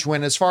 that's a huge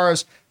win. As far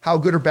as how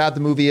good or bad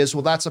the movie is,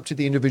 well, that's up to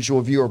the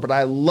individual viewer, but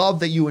I love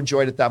that you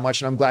enjoyed it that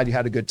much, and I'm glad you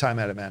had a good time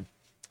at it, man.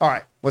 All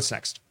right, what's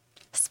next?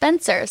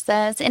 Spencer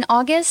says, in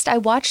August, I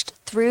watched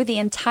through the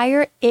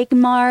entire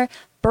Ingmar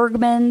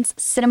Bergman's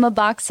cinema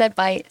box set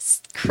by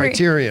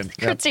Criterion.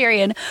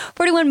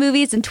 41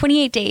 movies in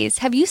 28 days.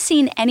 Have you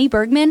seen any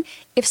Bergman?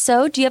 If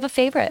so, do you have a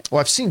favorite?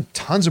 Well, I've seen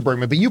tons of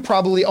Bergman, but you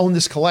probably own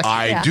this collection.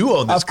 I do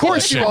own this collection. Of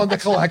course you own the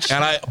collection.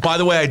 And by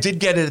the way, I did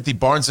get it at the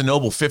Barnes &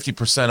 Noble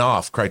 50%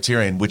 off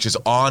Criterion, which is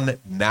on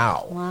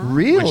now. Wow.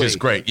 Really? Which is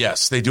great.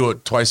 Yes, they do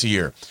it twice a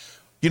year.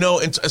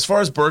 As far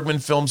as Bergman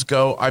films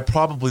go, I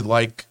probably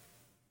like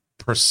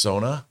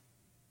Persona,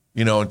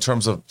 in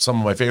terms of some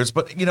of my favorites.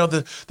 But,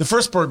 the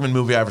first Bergman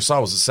movie I ever saw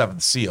was The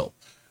Seventh Seal,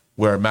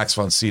 where Max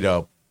von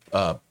Sydow,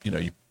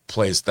 he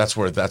plays, that's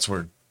where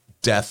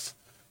Death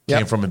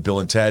came from in Bill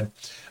and Ted.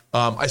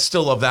 I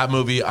still love that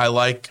movie. I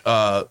like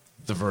The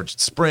Virgin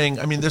Spring.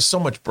 I mean, there's so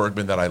much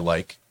Bergman that I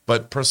like,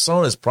 but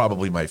Persona is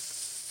probably my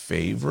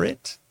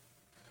favorite.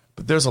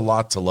 But there's a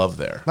lot to love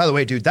there. By the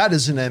way, dude, that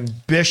is an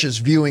ambitious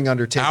viewing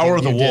undertaking. Hour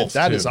of the Wolf.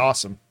 That is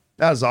awesome.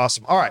 That is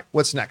awesome. All right,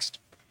 what's next?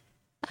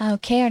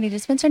 Okay, I need to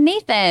Spencer.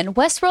 Nathan,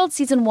 Westworld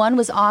season 1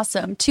 was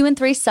awesome. 2 and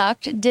 3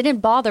 sucked. Didn't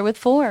bother with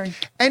 4.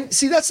 And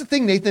see, that's the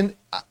thing, Nathan.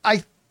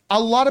 A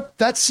lot of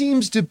that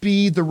seems to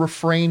be the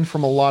refrain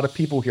from a lot of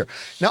people here.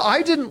 Now,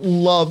 I didn't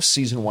love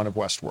season 1 of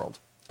Westworld.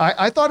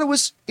 I thought it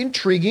was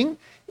intriguing.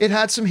 It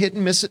had some hit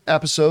and miss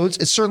episodes.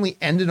 It certainly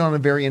ended on a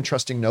very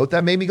interesting note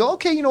that made me go,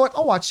 okay, you know what?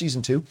 I'll watch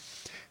season 2.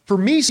 For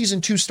me, season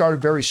 2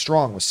 started very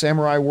strong with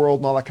Samurai World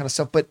and all that kind of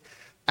stuff. But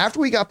after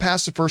we got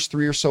past the first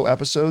 3 or so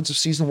episodes of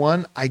season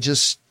 1, I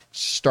just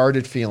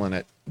started feeling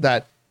it,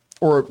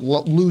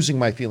 losing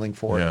my feeling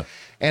for it.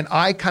 And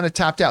I kind of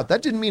tapped out.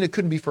 That didn't mean it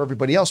couldn't be for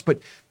everybody else,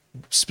 but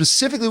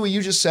specifically what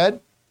you just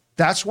said,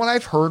 that's what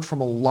I've heard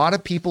from a lot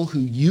of people who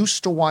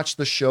used to watch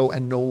the show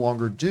and no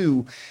longer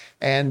do.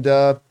 And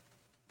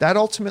that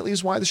ultimately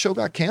is why the show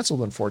got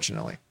canceled,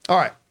 unfortunately. All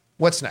right,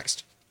 what's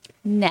next?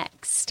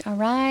 All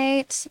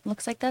right.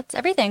 Looks like that's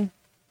everything.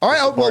 All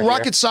right. Well,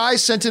 Rocket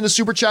Size sent in a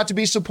super chat to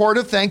be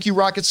supportive. Thank you,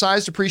 Rocket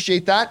Size.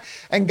 Appreciate that.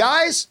 And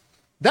guys,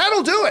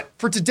 that'll do it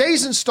for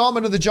today's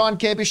installment of the John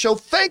Campea Show.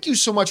 Thank you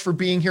so much for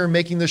being here and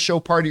making this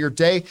show part of your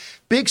day.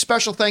 Big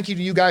special thank you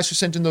to you guys who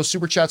sent in those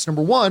super chats.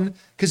 Number 1,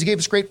 because you gave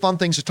us great fun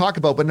things to talk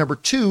about. But number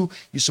 2,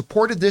 you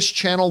supported this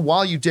channel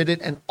while you did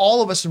it, and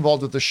all of us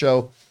involved with the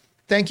show.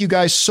 Thank you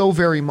guys so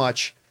very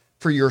much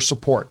for your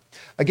support.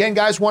 Again,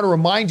 guys, want to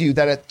remind you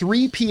that at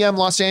 3 p.m.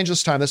 Los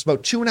Angeles time, that's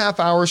about 2.5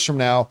 hours from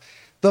now,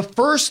 the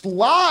first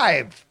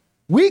live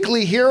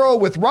Weekly Hero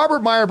with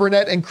Robert Meyer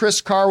Burnett and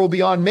Chris Carr will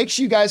be on. Make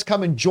sure you guys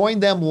come and join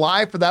them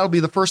live for that. It'll be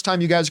the first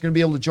time you guys are going to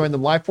be able to join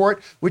them live for it,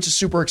 which is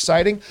super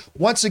exciting.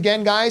 Once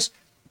again, guys,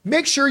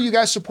 make sure you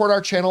guys support our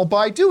channel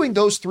by doing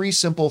those 3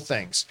 simple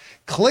things.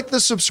 Click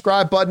the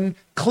subscribe button,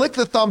 click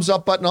the thumbs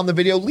up button on the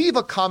video, leave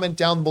a comment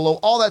down below.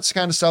 All that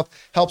kind of stuff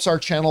helps our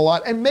channel a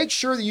lot. And make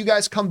sure that you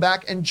guys come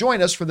back and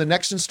join us for the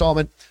next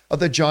installment of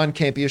the John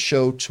Campea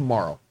Show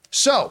tomorrow.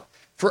 So,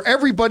 for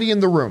everybody in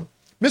the room,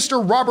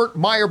 Mr. Robert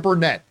Meyer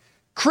Burnett,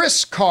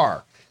 Chris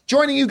Carr.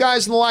 Joining you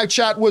guys in the live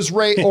chat was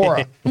Ray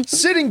Ora.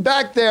 Sitting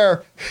back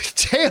there,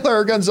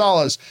 Taylor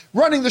Gonzalez.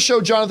 Running the show,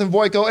 Jonathan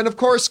Voico. And of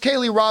course,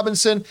 Kaylee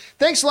Robinson.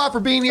 Thanks a lot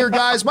for being here,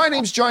 guys. My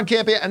name's John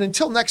Campea. And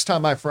until next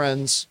time, my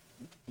friends,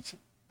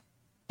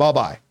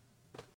 bye-bye.